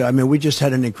primary. So, we just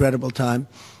had an incredible time.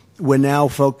 We're now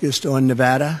focused on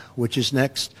Nevada, which is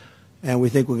next, and we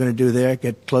think we're going to do there,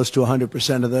 get close to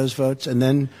 100% of those votes. And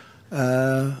then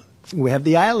we have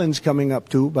the islands coming up,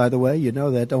 too, by the way. You know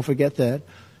that. Don't forget that.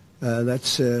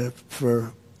 That's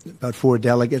for about 4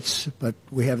 delegates, but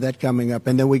we have that coming up.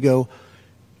 And then we go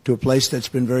to a place that's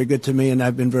been very good to me, and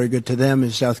I've been very good to them, in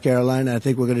South Carolina. I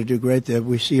think we're going to do great there.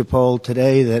 We see a poll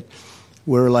today that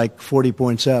we're like 40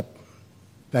 points up.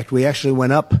 In fact, we actually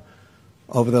went up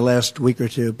over the last week or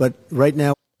two. But right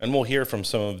now... And we'll hear from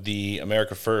some of the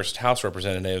America First House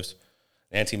representatives.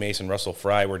 Nancy Mason, Russell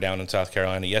Fry were down in South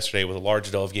Carolina yesterday with a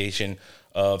large delegation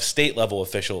of state-level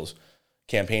officials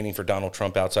campaigning for Donald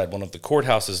Trump outside one of the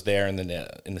courthouses there in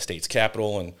the state's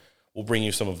capital. And we'll bring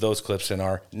you some of those clips in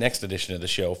our next edition of the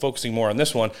show, focusing more on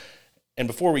this one. And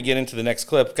before we get into the next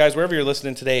clip, guys, wherever you're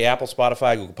listening today, Apple,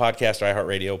 Spotify, Google Podcast, or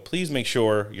iHeartRadio, please make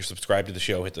sure you're subscribed to the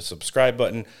show. Hit the subscribe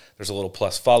button. There's a little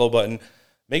plus follow button.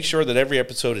 Make sure that every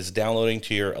episode is downloading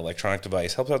to your electronic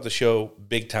device. Helps out the show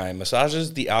big time.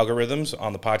 Massages the algorithms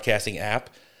on the podcasting app.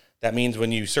 That means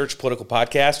when you search political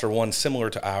podcast or one similar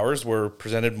to ours, we're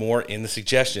presented more in the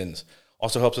suggestions.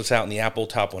 Also helps us out in the Apple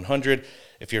Top 100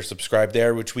 if you're subscribed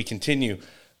there, which we continue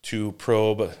to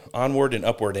probe onward and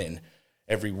upward in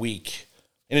every week.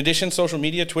 In addition, social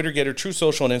media, Twitter, Getter, True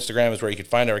Social, and Instagram is where you can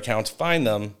find our accounts. Find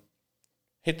them.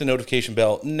 Hit the notification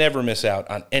bell. Never miss out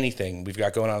on anything we've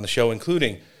got going on the show,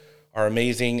 including our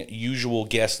amazing usual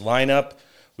guest lineup.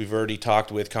 We've already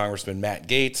talked with Congressman Matt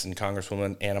Gaetz and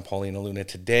Congresswoman Anna Paulina Luna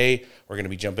today. We're going to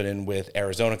be jumping in with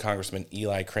Arizona Congressman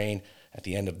Eli Crane at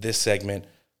the end of this segment,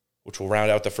 which will round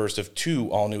out the first of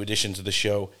 2 all-new editions of the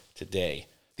show today.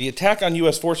 The attack on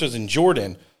U.S. forces in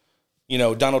Jordan,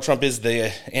 Donald Trump is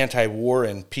the anti-war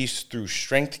and peace through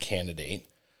strength candidate,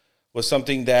 was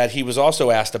something that he was also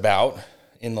asked about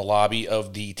in the lobby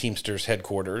of the Teamsters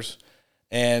headquarters.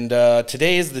 And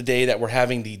today is the day that we're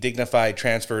having the dignified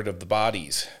transfer of the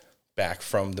bodies back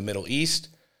from the Middle East.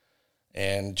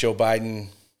 And Joe Biden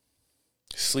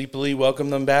sleepily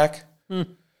welcomed them back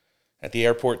at the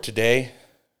airport today.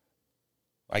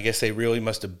 I guess they really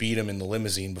must have beat him in the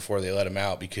limousine before they let him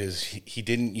out, because he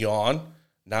didn't yawn,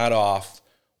 nod off,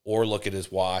 or look at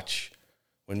his watch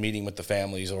when meeting with the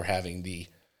families or having the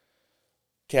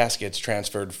caskets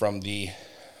transferred from the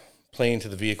plane to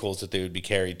the vehicles that they would be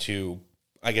carried to,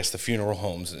 I guess, the funeral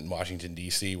homes in Washington,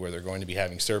 D.C., where they're going to be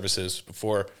having services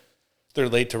before they're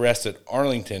laid to rest at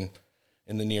Arlington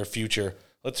in the near future.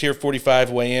 Let's hear 45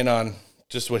 weigh in on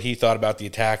just what he thought about the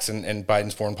attacks and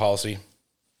Biden's foreign policy.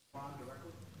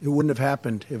 It wouldn't have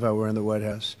happened if I were in the White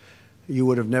House. You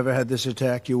would have never had this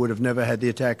attack. You would have never had the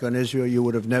attack on Israel. You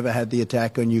would have never had the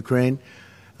attack on Ukraine.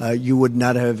 You would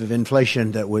not have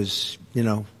inflation that was,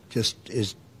 just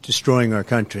is destroying our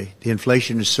country. The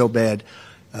inflation is so bad.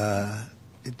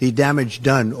 The damage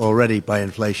done already by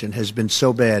inflation has been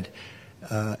so bad.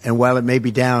 And while it may be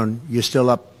down, you're still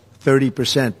up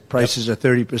 30%. Prices are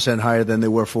 30% higher than they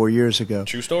were 4 years ago.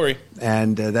 True story.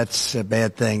 And that's a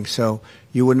bad thing. So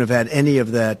you wouldn't have had any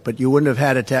of that. But you wouldn't have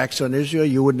had attacks on Israel.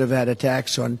 You wouldn't have had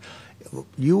attacks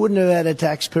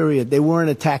period. They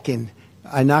weren't attacking.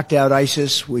 I knocked out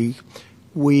ISIS. We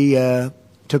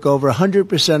took over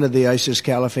 100% of the ISIS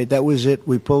caliphate. That was it.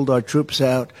 We pulled our troops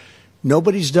out.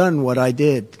 Nobody's done what I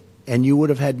did. And you would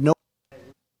have had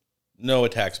no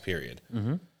attacks, period.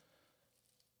 Mm-hmm.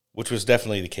 Which was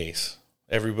definitely the case.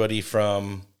 Everybody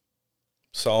from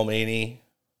Soleimani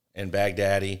and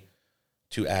Baghdadi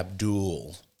to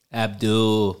Abdul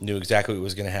knew exactly what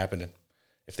was going to happen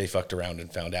if they fucked around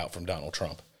and found out from Donald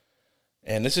Trump.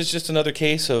 And this is just another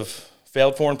case of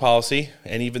failed foreign policy.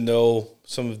 And even though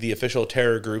some of the official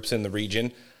terror groups in the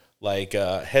region, like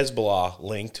Hezbollah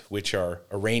linked, which are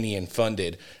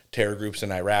Iranian-funded terror groups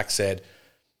in Iraq, said,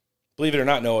 believe it or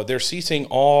not, Noah, they're ceasing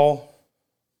all,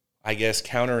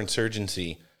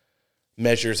 counterinsurgency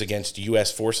measures against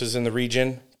U.S. forces in the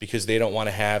region because they don't want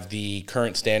to have the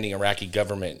current standing Iraqi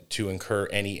government to incur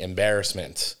any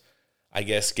embarrassments. I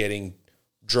guess getting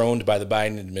droned by the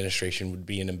Biden administration would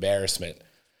be an embarrassment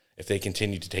if they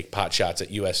continue to take pot shots at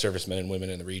U.S. servicemen and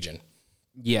women in the region.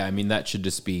 Yeah, I mean, that should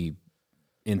just be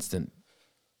instant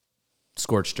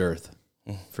scorched earth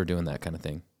for doing that kind of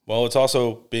thing. Well, it's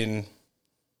also been,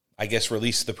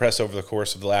 released to the press over the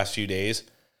course of the last few days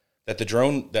that the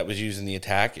drone that was used in the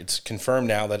attack, it's confirmed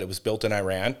now that it was built in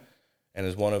Iran and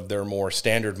is one of their more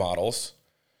standard models.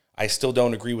 I still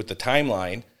don't agree with the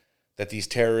timeline that these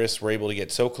terrorists were able to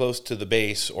get so close to the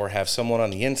base or have someone on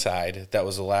the inside that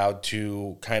was allowed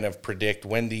to kind of predict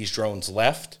when these drones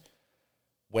left,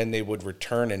 when they would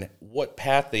return, and what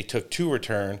path they took to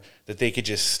return, that they could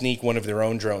just sneak one of their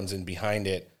own drones in behind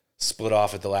it, split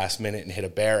off at the last minute and hit a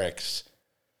barracks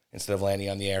instead of landing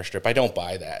on the airstrip. I don't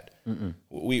buy that. Mm-mm.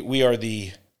 We are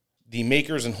the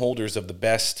makers and holders of the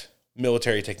best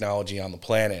military technology on the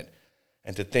planet,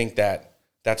 and to think that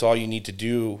that's all you need to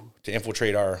do to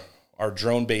infiltrate our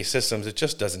drone-based systems, it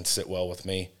just doesn't sit well with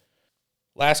me.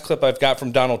 Last clip I've got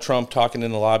from Donald Trump talking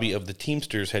in the lobby of the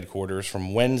Teamsters headquarters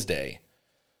from Wednesday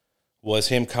was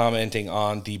him commenting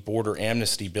on the border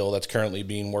amnesty bill that's currently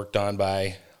being worked on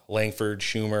by Langford,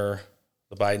 Schumer,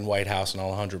 the Biden White House, and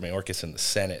Alejandro Mayorkas in the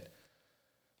Senate.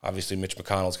 Obviously, Mitch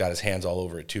McConnell's got his hands all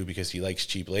over it, too, because he likes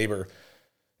cheap labor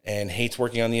and hates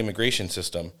working on the immigration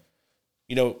system.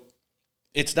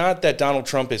 It's not that Donald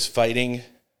Trump is fighting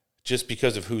just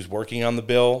because of who's working on the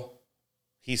bill.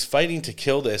 He's fighting to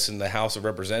kill this in the House of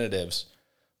Representatives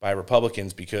by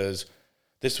Republicans because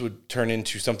this would turn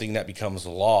into something that becomes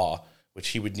law, which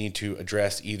he would need to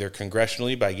address either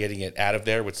congressionally by getting it out of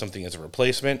there with something as a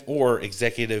replacement or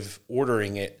executive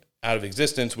ordering it out of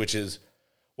existence, which is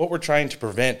what we're trying to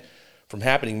prevent from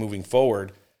happening moving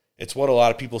forward. It's what a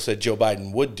lot of people said Joe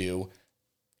Biden would do.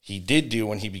 He did do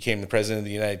when he became the president of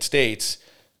the United States.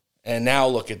 And now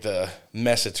look at the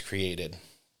mess it's created.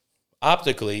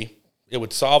 Optically, it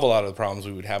would solve a lot of the problems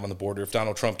we would have on the border if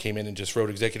Donald Trump came in and just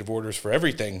wrote executive orders for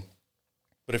everything.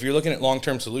 But if you're looking at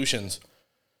long-term solutions,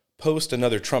 post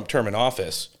another Trump term in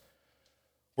office,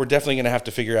 we're definitely going to have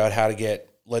to figure out how to get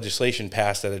legislation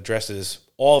passed that addresses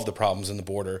all of the problems in the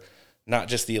border, not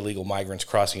just the illegal migrants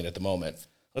crossing it at the moment.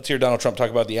 Let's hear Donald Trump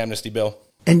talk about the amnesty bill.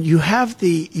 And you have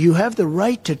the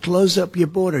right to close up your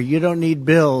border. You don't need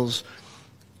bills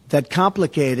that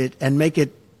complicate it and make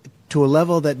it to a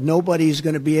level that nobody's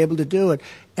going to be able to do it.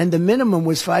 And the minimum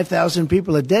was 5,000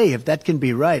 people a day, if that can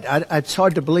be right. It's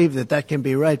hard to believe that can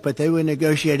be right, but they were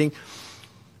negotiating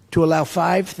to allow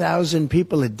 5,000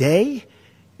 people a day.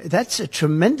 That's a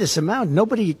tremendous amount.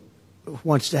 Nobody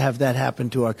wants to have that happen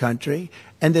to our country,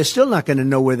 and they're still not going to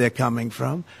know where they're coming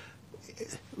from.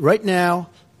 Right now,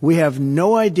 we have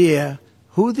no idea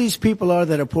who these people are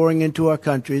that are pouring into our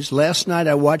countries. Last night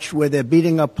I watched where they're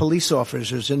beating up police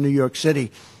officers in New York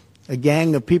City, a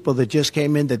gang of people that just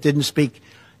came in that didn't speak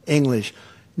English.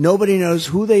 Nobody knows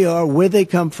who they are, where they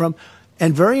come from.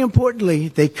 And very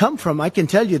importantly, I can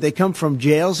tell you, they come from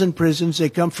jails and prisons. They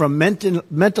come from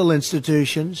mental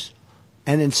institutions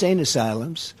and insane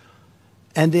asylums.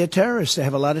 And they're terrorists. They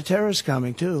have a lot of terrorists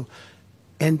coming, too.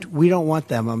 And we don't want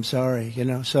them, I'm sorry,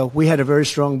 So we had a very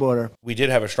strong border. We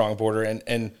did have a strong border.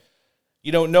 And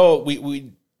You don't know.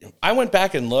 I went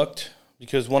back and looked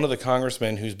because one of the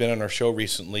congressmen who's been on our show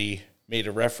recently made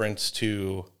a reference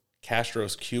to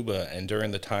Castro's Cuba and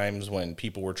during the times when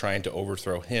people were trying to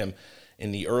overthrow him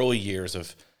in the early years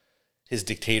of his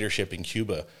dictatorship in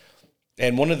Cuba.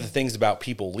 And one of the things about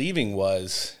people leaving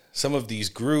was some of these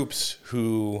groups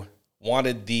who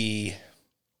wanted the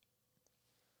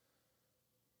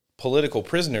political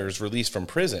prisoners released from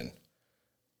prison.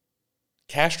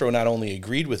 Castro not only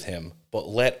agreed with him, but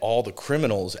let all the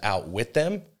criminals out with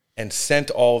them and sent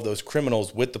all of those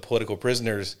criminals with the political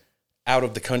prisoners out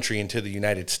of the country into the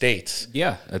United States.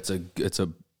 Yeah, it's a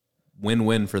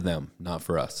win-win for them, not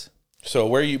for us. So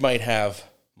where you might have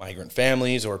migrant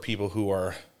families or people who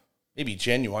are maybe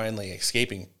genuinely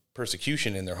escaping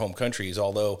persecution in their home countries,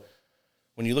 although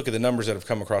when you look at the numbers that have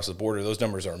come across the border, those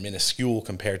numbers are minuscule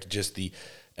compared to just the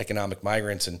economic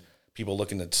migrants and people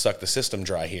looking to suck the system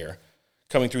dry here.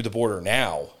 Coming through the border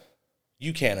now,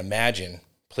 you can't imagine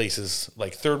places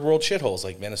like third world shitholes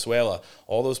like Venezuela,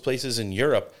 all those places in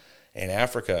Europe and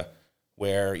Africa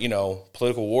where,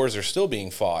 political wars are still being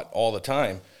fought all the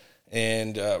time.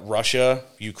 And Russia,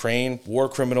 Ukraine, war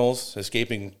criminals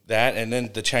escaping that, and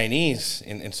then the Chinese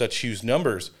in such huge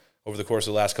numbers over the course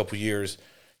of the last couple of years,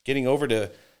 getting over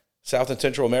to South and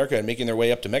Central America and making their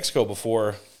way up to Mexico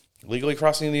before legally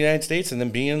crossing the United States and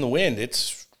then being in the wind.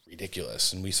 It's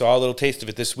ridiculous. And we saw a little taste of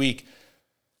it this week.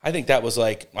 I think that was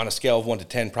like, on a scale of 1 to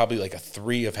 10, probably like a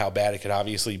 3 of how bad it could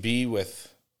obviously be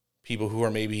with people who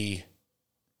are maybe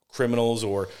criminals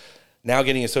or now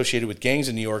getting associated with gangs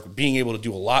in New York, being able to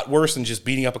do a lot worse than just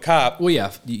beating up a cop. Well,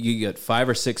 yeah, you get 5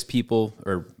 or 6 people,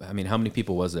 or I mean, how many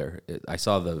people was there? I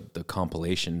saw the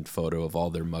compilation photo of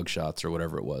all their mugshots or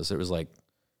whatever it was. It was like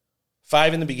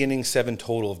 5 in the beginning, 7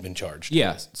 total have been charged.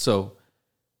 Yeah, so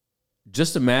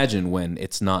just imagine when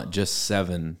it's not just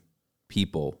 7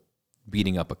 people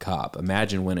beating up a cop.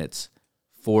 Imagine when it's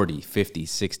 40, 50,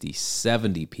 60,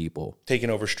 70 people. Taking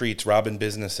over streets, robbing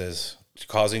businesses,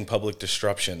 causing public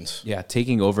disruptions. Yeah,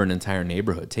 taking over an entire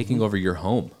neighborhood, taking over your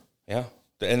home. Yeah.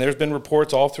 And there's been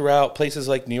reports all throughout places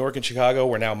like New York and Chicago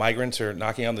where now migrants are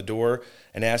knocking on the door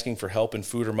and asking for help and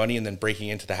food or money and then breaking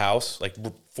into the house, like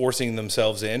forcing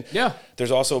themselves in. Yeah.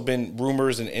 There's also been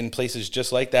rumors in places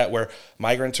just like that where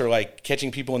migrants are like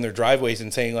catching people in their driveways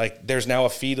and saying like, there's now a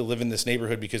fee to live in this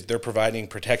neighborhood because they're providing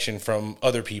protection from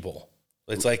other people.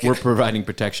 It's like we're providing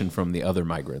protection from the other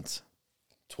migrants.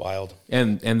 It's wild.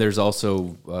 And there's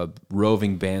also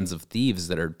roving bands of thieves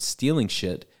that are stealing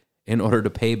shit in order to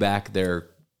pay back their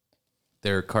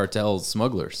cartel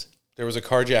smugglers. There was a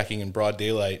carjacking in broad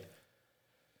daylight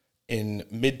in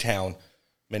Midtown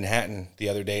Manhattan the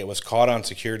other day. It was caught on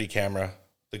security camera.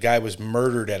 The guy was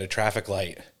murdered at a traffic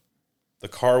light. The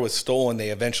car was stolen. They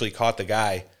eventually caught the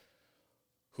guy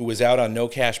who was out on no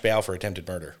cash bail for attempted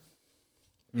murder.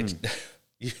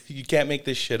 You can't make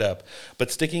this shit up.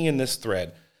 But sticking in this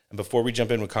thread, and before we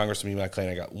jump in with Congressman Eli Crane,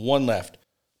 I got one left.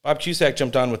 Bob Cusack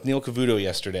jumped on with Neil Cavuto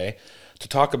yesterday to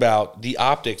talk about the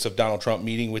optics of Donald Trump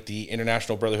meeting with the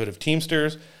International Brotherhood of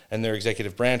Teamsters and their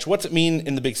executive branch. What's it mean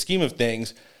in the big scheme of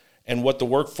things, and what the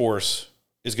workforce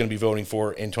is going to be voting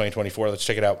for in 2024. Let's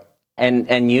check it out.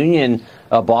 And union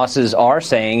bosses are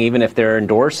saying, even if they're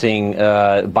endorsing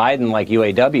Biden like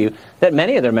UAW, that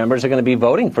many of their members are going to be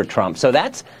voting for Trump. So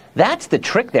that's the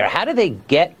trick there. How do they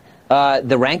get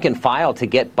the rank and file to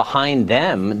get behind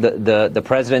them, the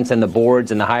presidents and the boards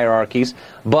and the hierarchies?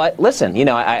 But listen,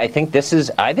 I think this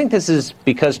is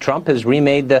because Trump has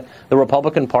remade the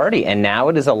Republican Party, and now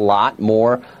it is a lot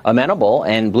more amenable,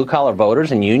 and blue collar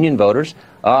voters and union voters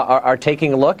are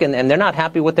taking a look, and they're not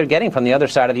happy what they're getting from the other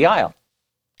side of the aisle.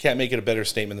 Can't make it a better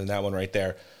statement than that one right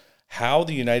there. How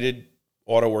the United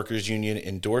Auto Workers Union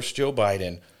endorsed Joe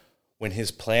Biden when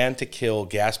his plan to kill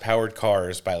gas-powered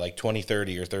cars by like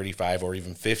 2030 or 35 or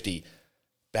even 50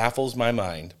 baffles my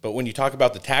mind. But when you talk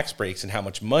about the tax breaks and how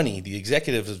much money the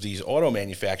executives of these auto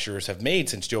manufacturers have made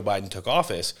since Joe Biden took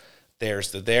office,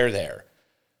 there's the there.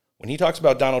 When he talks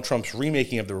about Donald Trump's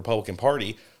remaking of the Republican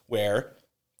Party, where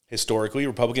historically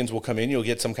Republicans will come in, you'll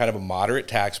get some kind of a moderate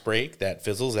tax break that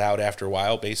fizzles out after a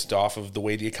while based off of the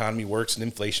way the economy works and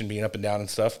inflation being up and down and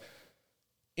stuff.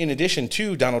 In addition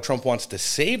to, Donald Trump wants to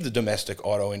save the domestic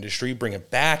auto industry, bring it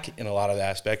back in a lot of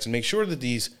aspects, and make sure that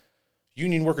these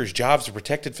union workers' jobs are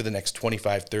protected for the next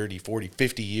 25, 30, 40,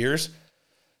 50 years.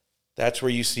 That's where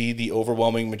you see the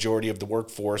overwhelming majority of the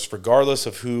workforce, regardless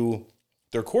of who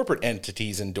their corporate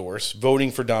entities endorse, voting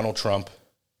for Donald Trump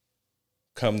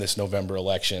come this November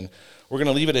election. We're going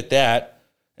to leave it at that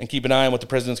and keep an eye on what the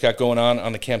president's got going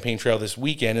on the campaign trail this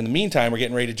weekend. In the meantime, we're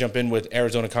getting ready to jump in with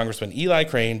Arizona Congressman Eli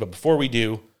Crane. But before we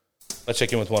do, Let's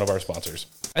check in with one of our sponsors.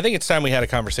 I think it's time we had a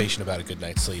conversation about a good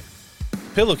night's sleep.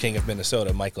 Pillow King of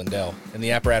Minnesota, Mike Lindell, and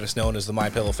the apparatus known as the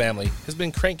MyPillow family has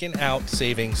been cranking out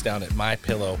savings down at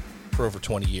MyPillow for over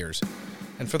 20 years.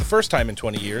 And for the first time in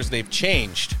 20 years, they've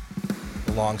changed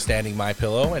the long-standing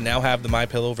MyPillow and now have the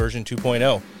MyPillow version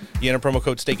 2.0. You enter promo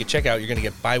code STAKE at checkout, you're going to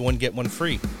get buy one, get one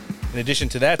free. In addition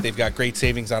to that, they've got great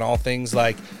savings on all things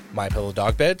like MyPillow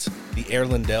dog beds, the Air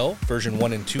Lindell version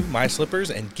 1 and 2, My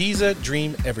Slippers, and Giza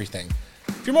Dream Everything.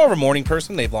 If you're more of a morning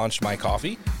person, they've launched My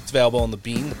Coffee. It's available in the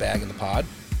bean, the bag, and the pod.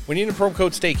 When you enter promo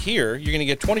code STAKE here, you're going to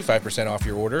get 25% off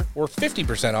your order or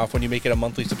 50% off when you make it a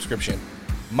monthly subscription.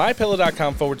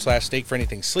 MyPillow.com/stake for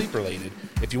anything sleep related.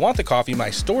 If you want the coffee,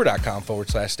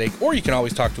 MyStore.com/stake, or you can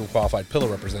always talk to a qualified pillow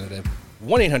representative.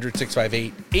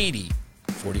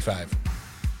 1-800-658-8045.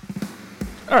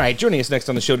 All right, joining us next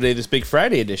on the show today, this big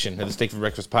Friday edition of the Steak for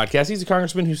Breakfast podcast, he's a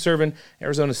congressman who's serving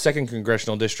Arizona's 2nd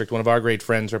Congressional District, one of our great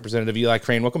friends, Representative Eli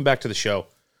Crane. Welcome back to the show.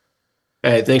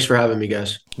 Hey, thanks for having me,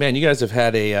 guys. Man, you guys have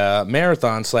had a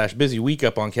marathon/busy week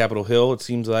up on Capitol Hill. It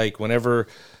seems like whenever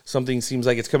something seems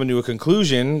like it's coming to a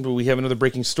conclusion, but we have another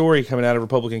breaking story coming out of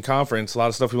Republican conference. A lot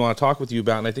of stuff we want to talk with you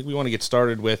about, and I think we want to get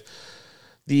started with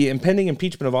the impending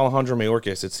impeachment of Alejandro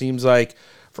Mayorkas. It seems like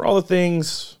for all the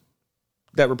things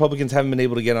that Republicans haven't been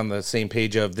able to get on the same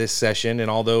page of this session, and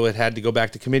although it had to go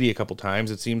back to committee a couple times,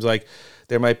 it seems like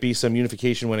there might be some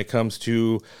unification when it comes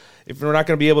to, if we're not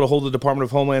going to be able to hold the Department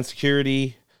of Homeland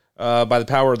Security by the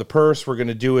power of the purse, we're going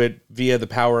to do it via the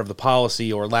power of the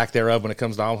policy or lack thereof when it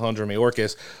comes to Alejandro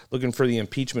Mayorkas, looking for the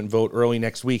impeachment vote early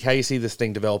next week. How do you see this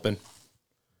thing developing?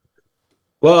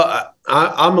 Well,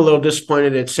 I'm a little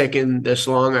disappointed it's taken this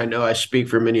long. I know I speak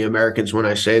for many Americans when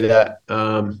I say that.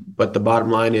 But the bottom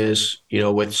line is,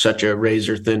 with such a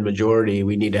razor-thin majority,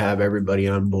 we need to have everybody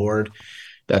on board.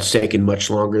 That's taken much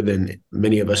longer than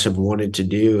many of us have wanted to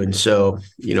do. And so,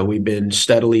 we've been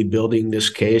steadily building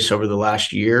this case over the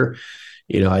last year.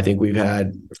 I think we've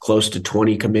had close to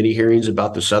 20 committee hearings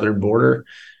about the southern border.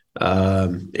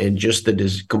 And just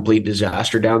the complete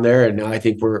disaster down there. And now I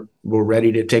think we're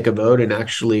ready to take a vote and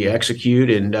actually execute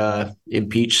and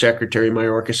impeach Secretary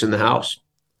Mayorkas in the House.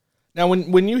 Now,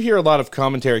 when you hear a lot of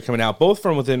commentary coming out, both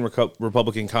from within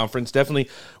Republican conference, definitely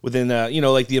within,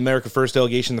 like the America First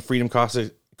delegation, the Freedom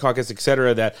Caucus, et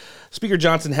cetera, that Speaker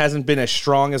Johnson hasn't been as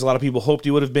strong as a lot of people hoped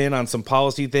he would have been on some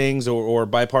policy things or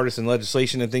bipartisan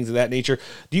legislation and things of that nature.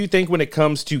 Do you think when it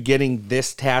comes to getting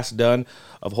this task done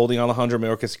of holding Alejandro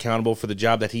Mayorkas accountable for the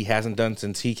job that he hasn't done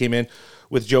since he came in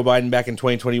with Joe Biden back in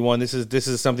 2021, this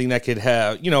is something that could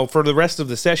have, for the rest of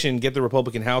the session, get the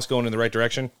Republican House going in the right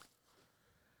direction?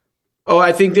 Oh,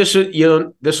 I think this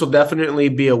will definitely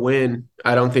be a win.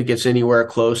 I don't think it's anywhere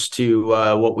close to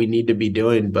what we need to be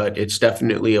doing, but it's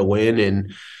definitely a win.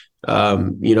 And,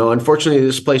 unfortunately,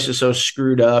 this place is so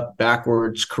screwed up,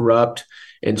 backwards, corrupt,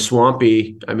 and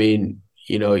swampy. I mean,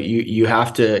 you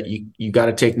got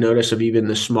to take notice of even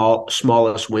the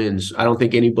smallest wins. I don't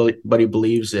think anybody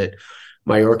believes that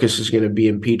Mayorkas is going to be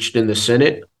impeached in the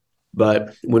Senate.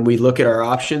 But when we look at our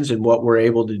options and what we're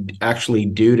able to actually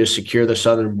do to secure the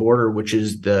southern border, which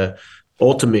is the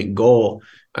ultimate goal,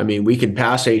 I mean, we can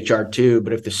pass H.R. 2,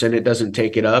 but if the Senate doesn't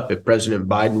take it up, if President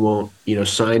Biden won't,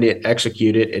 sign it,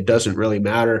 execute it, it doesn't really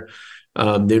matter.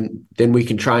 Then we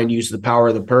can try and use the power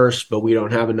of the purse, but we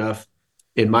don't have enough,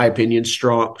 in my opinion,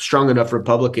 strong enough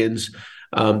Republicans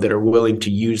that are willing to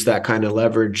use that kind of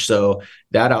leverage. So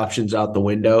that option's out the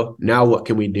window. Now what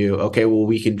can we do? Okay, well,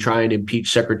 we can try and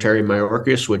impeach Secretary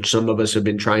Mayorkas, which some of us have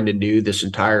been trying to do this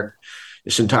entire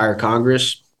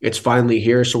Congress. It's finally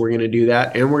here, so we're going to do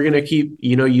that. And we're going to keep,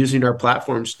 using our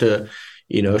platforms to,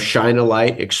 shine a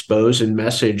light, expose, and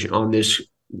message on this,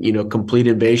 complete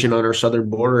invasion on our southern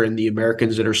border and the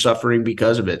Americans that are suffering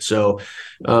because of it. So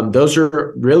those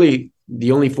are really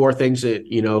the only four things that,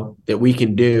 that we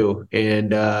can do.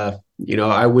 And,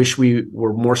 I wish we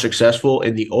were more successful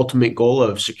in the ultimate goal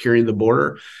of securing the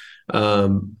border.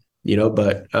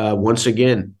 But once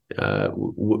again,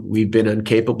 we've been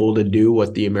incapable to do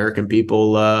what the American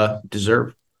people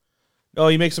deserve. Oh,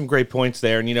 you make some great points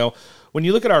there. And, when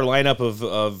you look at our lineup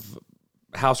of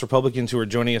House Republicans who are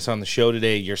joining us on the show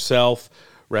today, yourself,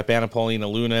 Rep. Anna Paulina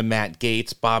Luna, Matt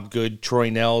Gaetz, Bob Good, Troy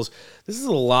Nehls. This is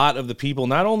a lot of the people,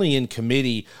 not only in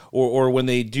committee or when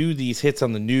they do these hits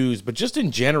on the news, but just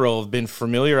in general have been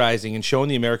familiarizing and showing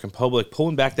the American public,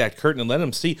 pulling back that curtain and letting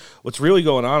them see what's really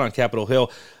going on Capitol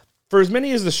Hill. for as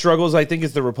many as the struggles I think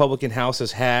as the Republican House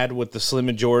has had with the slim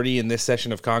majority in this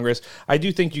session of Congress, I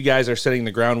do think you guys are setting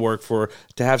the groundwork to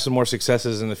have some more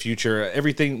successes in the future.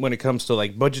 Everything when it comes to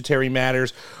like budgetary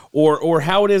matters or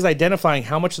how it is identifying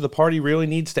how much of the party really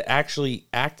needs to actually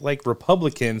act like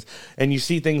Republicans. And you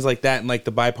see things like that in like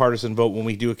the bipartisan vote when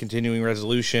we do a continuing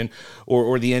resolution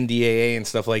or the NDAA and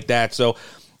stuff like that. So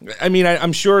I mean,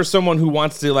 I'm sure someone who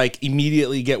wants to like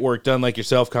immediately get work done like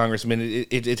yourself, Congressman,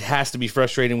 it has to be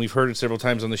frustrating. We've heard it several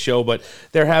times on the show, but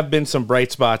there have been some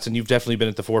bright spots, and you've definitely been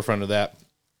at the forefront of that.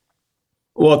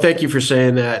 Well, thank you for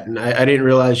saying that. And I didn't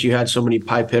realize you had so many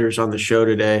pipe hitters on the show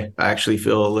today. I actually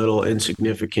feel a little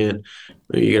insignificant.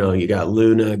 You got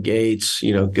Luna, Gates,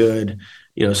 Good,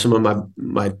 some of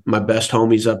my best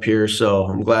homies up here. So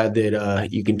I'm glad that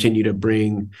you continue to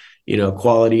bring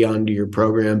quality onto your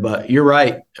program. But you're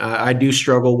right. I do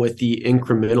struggle with the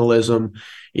incrementalism,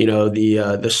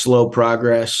 the slow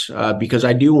progress, because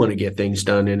I do want to get things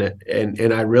done in it.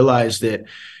 And I realize that,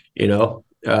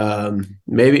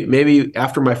 maybe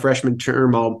after my freshman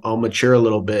term, I'll mature a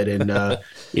little bit and,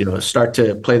 start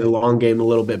to play the long game a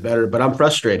little bit better. But I'm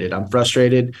frustrated. I'm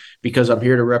frustrated because I'm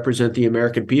here to represent the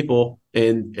American people,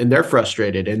 and they're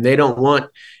frustrated, and they don't want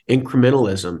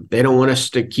incrementalism. They don't want us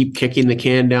to keep kicking the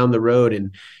can down the road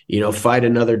and, fight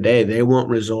another day. They want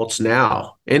results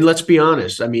now. And let's be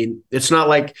honest. I mean, it's not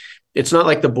like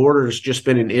the border has just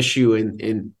been an issue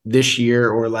in this year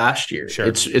or last year. Sure.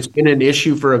 It's been an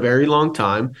issue for a very long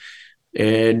time.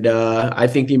 And I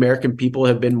think the American people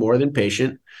have been more than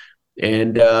patient.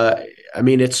 And how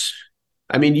many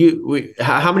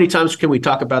times can we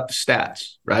talk about the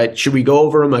stats, right? Should we go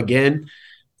over them again?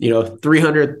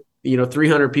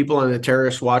 300 people on the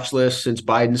terrorist watch list since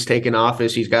Biden's taken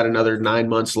office. He's got another 9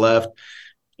 months left.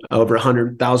 Over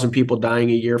 100,000 people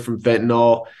dying a year from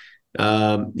fentanyl.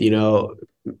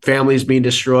 Families being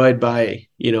destroyed by,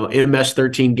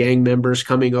 MS-13 gang members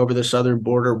coming over the southern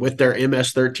border with their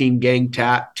MS-13 gang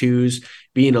tattoos,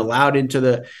 being allowed into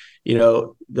the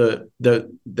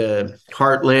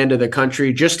heartland of the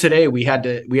country. Just today, we had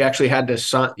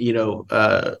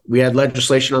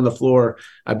legislation on the floor.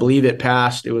 I believe it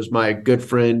passed. It was my good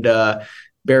friend,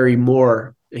 Barry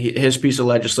Moore, his piece of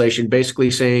legislation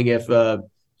basically saying if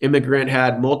immigrant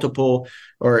had multiple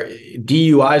or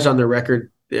DUIs on their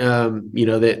record,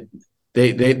 that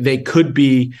they could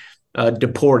be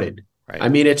deported. Right. I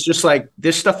mean, it's just like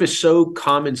this stuff is so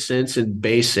common sense and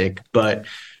basic, but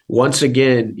once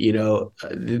again,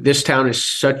 this town is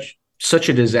such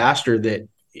a disaster that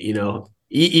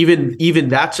even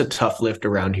that's a tough lift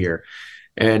around here,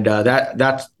 and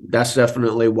that's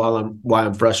definitely why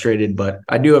I'm frustrated. But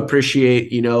I do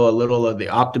appreciate a little of the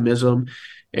optimism.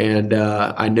 And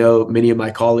I know many of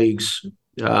my colleagues,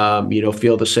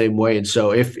 feel the same way. And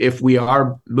so if we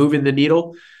are moving the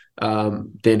needle,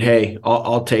 then hey,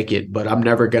 I'll take it. But I'm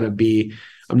never going to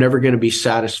be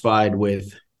satisfied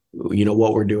with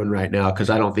what we're doing right now, because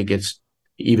I don't think it's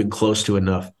even close to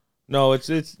enough. No, it's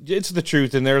the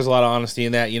truth, and there's a lot of honesty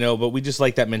in that, but we just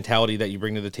like that mentality that you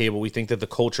bring to the table. We think that the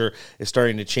culture is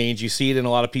starting to change. You see it in a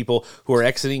lot of people who are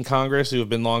exiting Congress, who have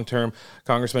been long-term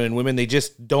congressmen and women. They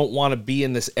just don't want to be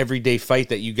in this everyday fight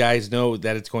that you guys know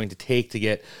that it's going to take to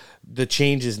get the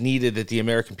changes needed that the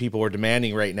American people are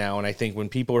demanding right now. And I think when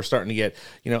people are starting to get,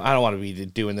 I don't want to be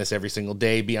doing this every single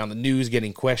day, be on the news,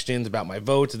 getting questions about my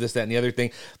votes, this, that, and the other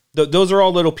thing. Those are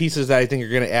all little pieces that I think are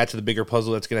going to add to the bigger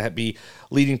puzzle that's going to be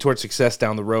leading towards success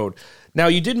down the road. Now,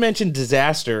 you did mention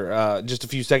disaster just a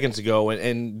few seconds ago.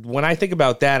 And when I think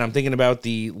about that, I'm thinking about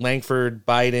the Lankford,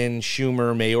 Biden,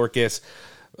 Schumer, Mayorkas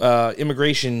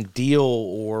immigration deal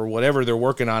or whatever they're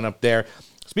working on up there.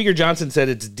 Speaker Johnson said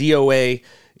it's DOA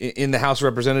in the House of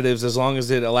Representatives as long as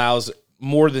it allows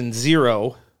more than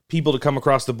 0 people to come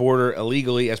across the border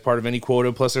illegally as part of any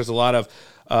quota. Plus, there's a lot of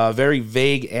very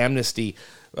vague amnesty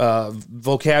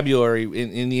vocabulary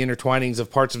in the intertwinings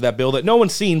of parts of that bill that no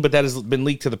one's seen, but that has been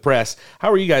leaked to the press. How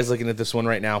are you guys looking at this one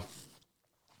right now?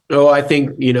 Oh, I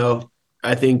think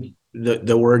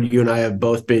the word you and I have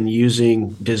both been using,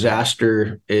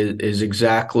 disaster, is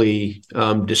exactly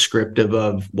descriptive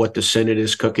of what the Senate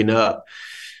is cooking up.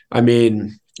 I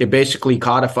mean, it basically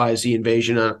codifies the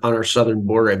invasion on our southern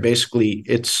border.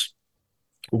 It's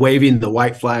waving the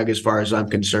white flag as far as I'm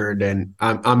concerned. And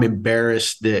I'm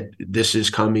embarrassed that this is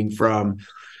coming from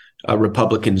a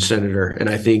Republican senator. And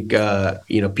I think,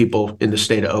 people in the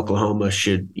state of Oklahoma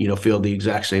should, feel the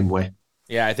exact same way.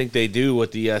 Yeah, I think they do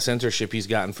with the censorship he's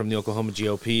gotten from the Oklahoma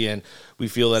GOP. And we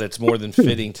feel that it's more than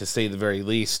fitting, to say the very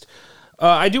least.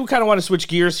 I do kind of want to switch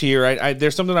gears here.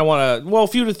 There's something I want to, a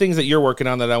few of the things that you're working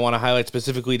on that I want to highlight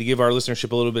specifically to give our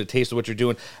listenership a little bit of taste of what you're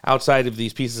doing outside of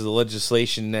these pieces of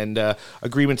legislation and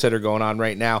agreements that are going on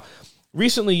right now.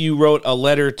 Recently, you wrote a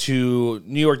letter to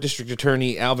New York District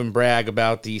Attorney Alvin Bragg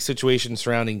about the situation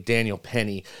surrounding Daniel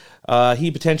Penny.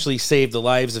 He potentially saved the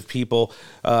lives of people,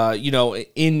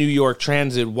 in New York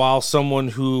Transit while someone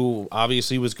who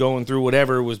obviously was going through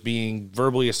whatever was being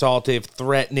verbally assaultive,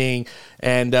 threatening,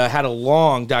 and had a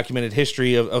long documented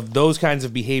history of those kinds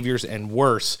of behaviors and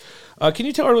worse. Can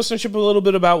you tell our listenership a little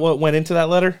bit about what went into that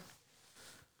letter?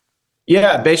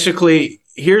 Yeah, basically,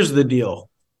 here's the deal.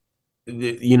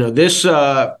 The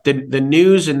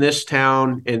news in this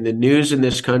town and the news in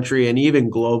this country and even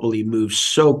globally moves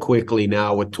so quickly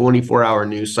now with 24-hour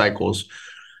news cycles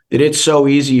that it's so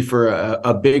easy for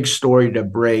a big story to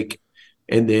break.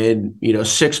 And then,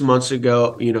 6 months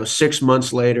ago, 6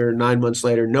 months later, 9 months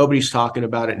later, nobody's talking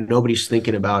about it and nobody's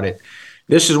thinking about it.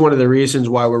 This is one of the reasons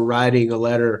why we're writing a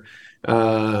letter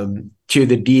to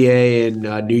the DA in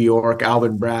New York,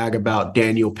 Alvin Bragg, about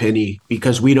Daniel Penny,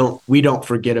 because we don't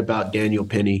forget about Daniel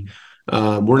Penny.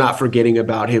 We're not forgetting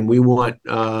about him. We want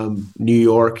New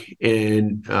York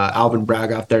and Alvin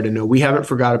Bragg out there to know we haven't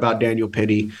forgot about Daniel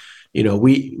Penny.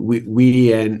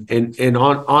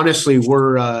 Honestly,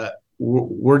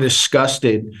 we're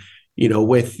disgusted,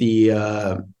 with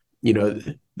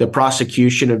the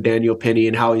prosecution of Daniel Penny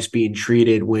and how he's being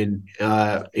treated when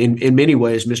in many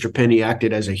ways, Mr. Penny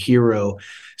acted as a hero,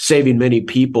 saving many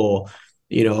people,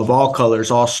 of all colors,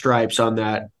 all stripes on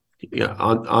that,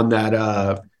 on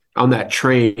that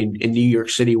train in New York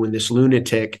City when this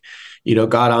lunatic,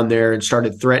 got on there and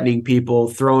started threatening people,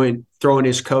 throwing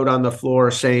his coat on the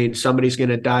floor, saying somebody's going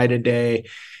to die today.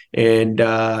 And,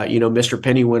 Mr.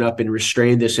 Penny went up and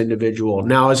restrained this individual.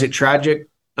 Now, is it tragic?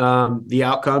 The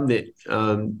outcome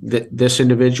that this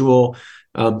individual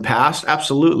passed?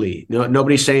 Absolutely.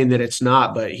 Nobody's saying that it's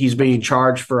not, but he's being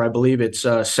charged for, I believe it's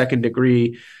second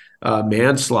degree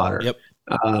manslaughter. Yep.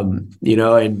 And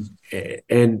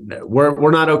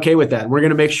we're not okay with that. We're going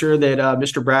to make sure that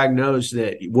Mr. Bragg knows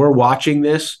that we're watching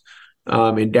this.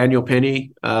 And Daniel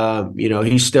Penny,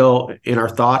 he's still in our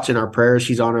thoughts and our prayers.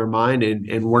 He's on our mind,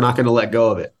 and we're not going to let go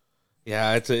of it.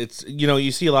 Yeah, it's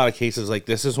you see a lot of cases like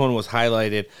this. This one was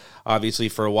highlighted, obviously,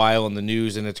 for a while in the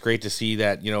news, and it's great to see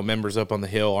that, members up on the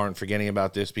Hill aren't forgetting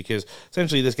about this, because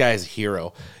essentially this guy is a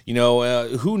hero.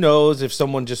 Who knows if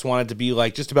someone just wanted to be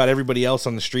like just about everybody else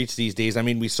on the streets these days. I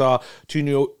mean, we saw 2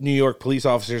 New York police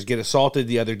officers get assaulted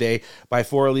the other day by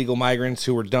 4 illegal migrants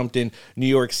who were dumped in New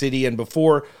York City, and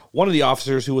before one of the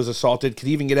officers who was assaulted could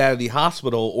even get out of the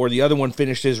hospital, or the other one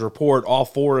finished his report, all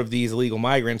 4 of these illegal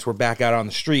migrants were back out on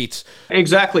the streets.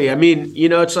 Exactly. I mean,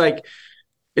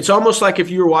 it's almost like if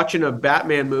you were watching a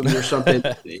Batman movie or something,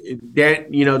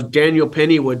 Daniel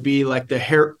Penny would be like the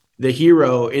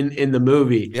hero in the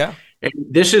movie. Yeah. And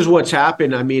this is what's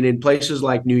happened. I mean, in places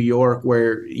like New York,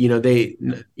 where, they,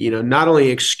 not only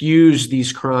excuse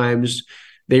these crimes,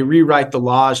 they rewrite the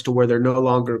laws to where they're no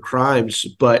longer crimes,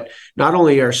 but not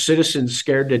only are citizens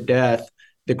scared to death,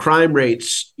 the crime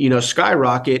rates,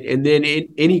 skyrocket. And then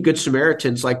any good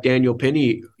Samaritans like Daniel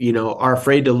Penny, are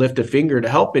afraid to lift a finger to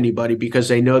help anybody, because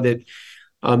they know that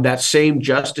that same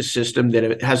justice system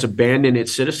that has abandoned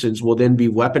its citizens will then be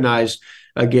weaponized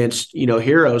against,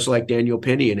 heroes like Daniel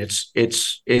Penny. And it's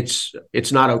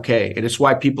not okay. And it's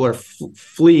why people are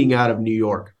fleeing out of New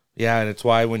York. Yeah. And it's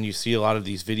why when you see a lot of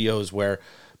these videos where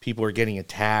people are getting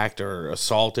attacked or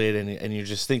assaulted, and you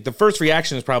just think the first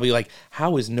reaction is probably like,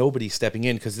 how is nobody stepping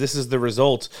in? Because this is the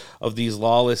result of these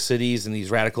lawless cities and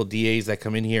these radical DAs that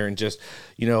come in here and just,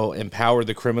 empower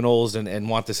the criminals and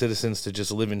want the citizens to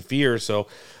just live in fear. So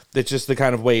that's just the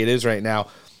kind of way it is right now.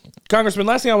 Congressman,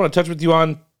 last thing I want to touch with you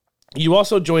on, you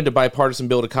also joined a bipartisan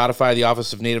bill to codify the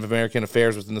Office of Native American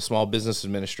Affairs within the Small Business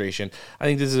Administration. I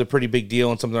think this is a pretty big deal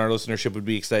and something our listenership would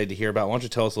be excited to hear about. Why don't you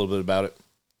tell us a little bit about it?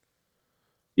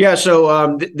 Yeah,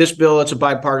 so this bill, it's a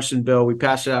bipartisan bill. We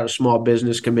passed it out of Small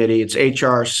Business Committee. It's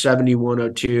H.R.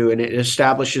 7102, and it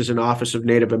establishes an Office of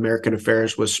Native American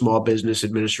Affairs with Small Business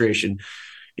Administration.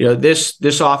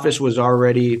 This office was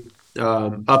already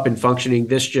up and functioning.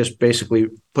 This just basically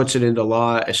puts it into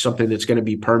law as something that's going to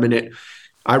be permanent.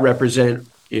 I represent,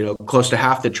 close to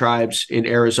half the tribes in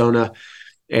Arizona.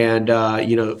 And,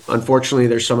 unfortunately,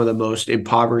 there's some of the most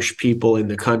impoverished people in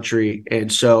the country.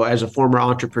 And so as a former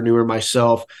entrepreneur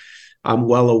myself, I'm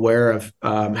well aware of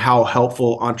how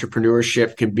helpful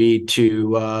entrepreneurship can be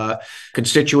to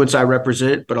constituents I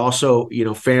represent, but also,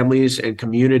 families and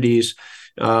communities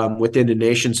within the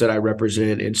nations that I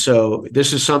represent. And so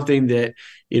this is something that,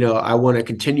 I want to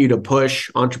continue to push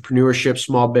entrepreneurship,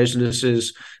 small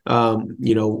businesses,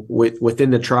 within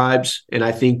the tribes. And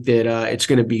I think that it's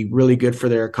going to be really good for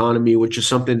their economy, which is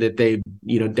something that they,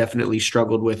 definitely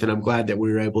struggled with. And I'm glad that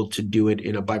we were able to do it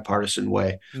in a bipartisan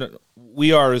way. No,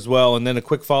 we are as well. And then a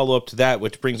quick follow-up to that,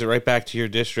 which brings it right back to your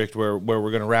district where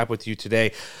we're going to wrap with you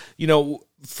today.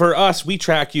 For us, we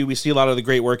track you. We see a lot of the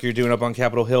great work you're doing up on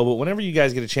Capitol Hill. But whenever you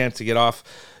guys get a chance to get off,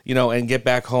 and get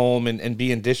back home and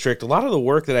be in district, a lot of the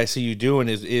work that I see you doing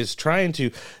is trying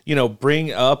to,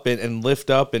 bring up and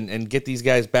lift up and get these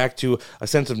guys back to a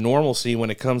sense of normalcy when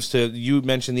it comes to, you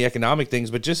mentioned the economic things,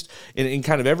 but just in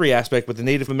kind of every aspect with the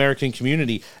Native American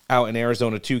community out in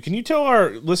Arizona too. Can you tell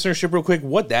our listenership real quick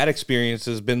what that experience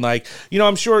has been like?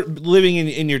 I'm sure living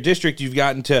in your district, you've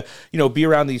gotten to, be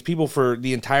around these people for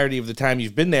the entirety of the time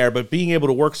you've been there, but being able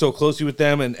to work so closely with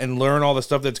them and learn all the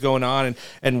stuff that's going on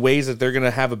and ways that they're going to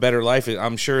have a better life,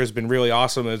 I'm sure has been really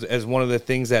awesome as one of the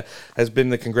things that has been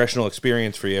the congressional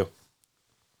experience for you.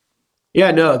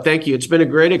 Yeah, no, thank you. It's been a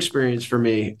great experience for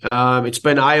me. It's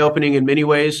been eye-opening in many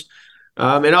ways.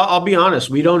 And I'll be honest,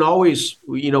 we don't always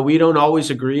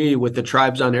agree with the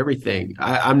tribes on everything.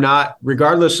 I'm not,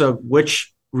 regardless of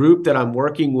which group that I'm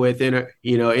working with in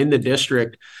the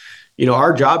district,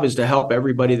 our job is to help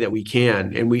everybody that we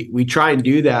can. And we try and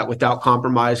do that without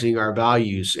compromising our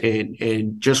values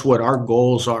and just what our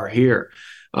goals are here.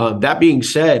 That being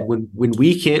said,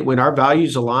 when our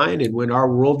values align and when our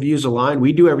worldviews align,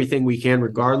 we do everything we can,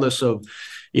 regardless of,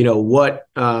 what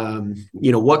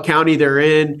county they're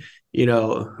in,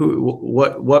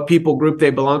 what people group they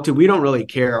belong to. We don't really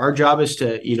care. Our job is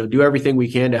to, do everything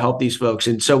we can to help these folks.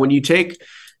 And so when you take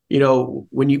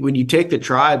when you take the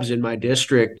tribes in my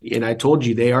district, and I told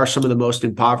you they are some of the most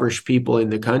impoverished people in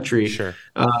the country, sure.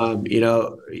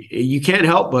 You can't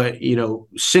help but,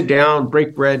 sit down,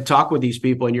 break bread, talk with these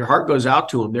people, and your heart goes out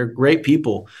to them. They're great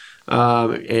people.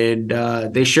 And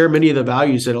they share many of the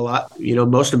values that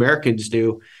most Americans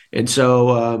do. And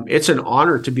so it's an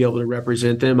honor to be able to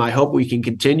represent them. I hope we can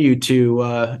continue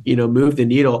to, move the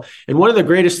needle. And one of the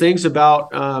greatest things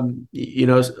about,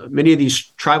 many of these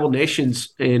tribal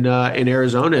nations in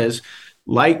Arizona is,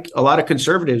 like a lot of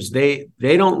conservatives, they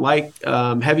don't like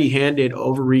heavy-handed,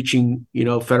 overreaching,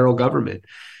 federal government.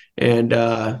 And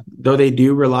though they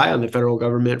do rely on the federal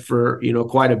government for,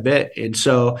 quite a bit. And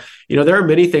so, there are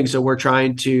many things that we're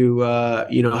trying to,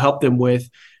 help them with.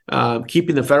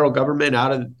 Keeping the federal government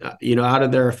out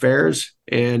of their affairs,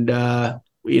 and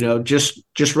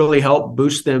just really help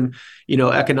boost them,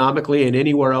 economically and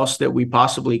anywhere else that we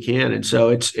possibly can. And so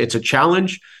it's a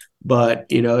challenge, but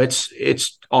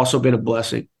it's also been a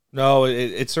blessing. No,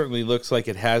 it certainly looks like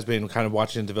it has been, kind of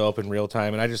watching it develop in real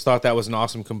time. And I just thought that was an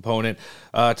awesome component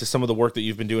to some of the work that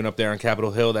you've been doing up there on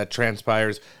Capitol Hill that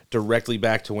transpires directly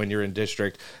back to when you're in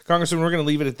district. Congressman, we're going to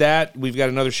leave it at that. We've got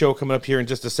another show coming up here in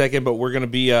just a second, but we're going to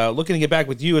be looking to get back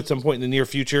with you at some point in the near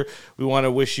future. We want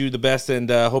to wish you the best and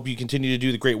hope you continue to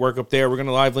do the great work up there. We're going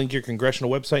to live link your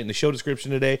congressional website in the show description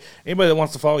today. Anybody that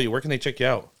wants to follow you, where can they check you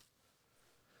out?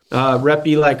 Rep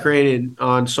Eli Crane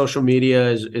on social media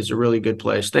is a really good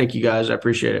place. Thank you, guys. I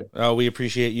appreciate it. We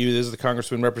appreciate you. This is the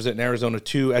Congressman representing Arizona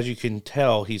 2. As you can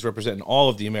tell, he's representing all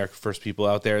of the America First people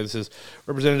out there. This is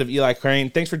Representative Eli Crane.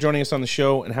 Thanks for joining us on the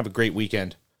show, and have a great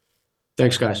weekend.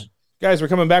 Thanks, guys. Guys, we're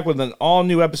coming back with an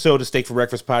all-new episode of Steak for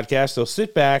Breakfast podcast, so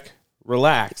sit back,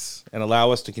 relax, and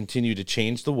allow us to continue to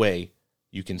change the way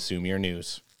you consume your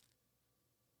news.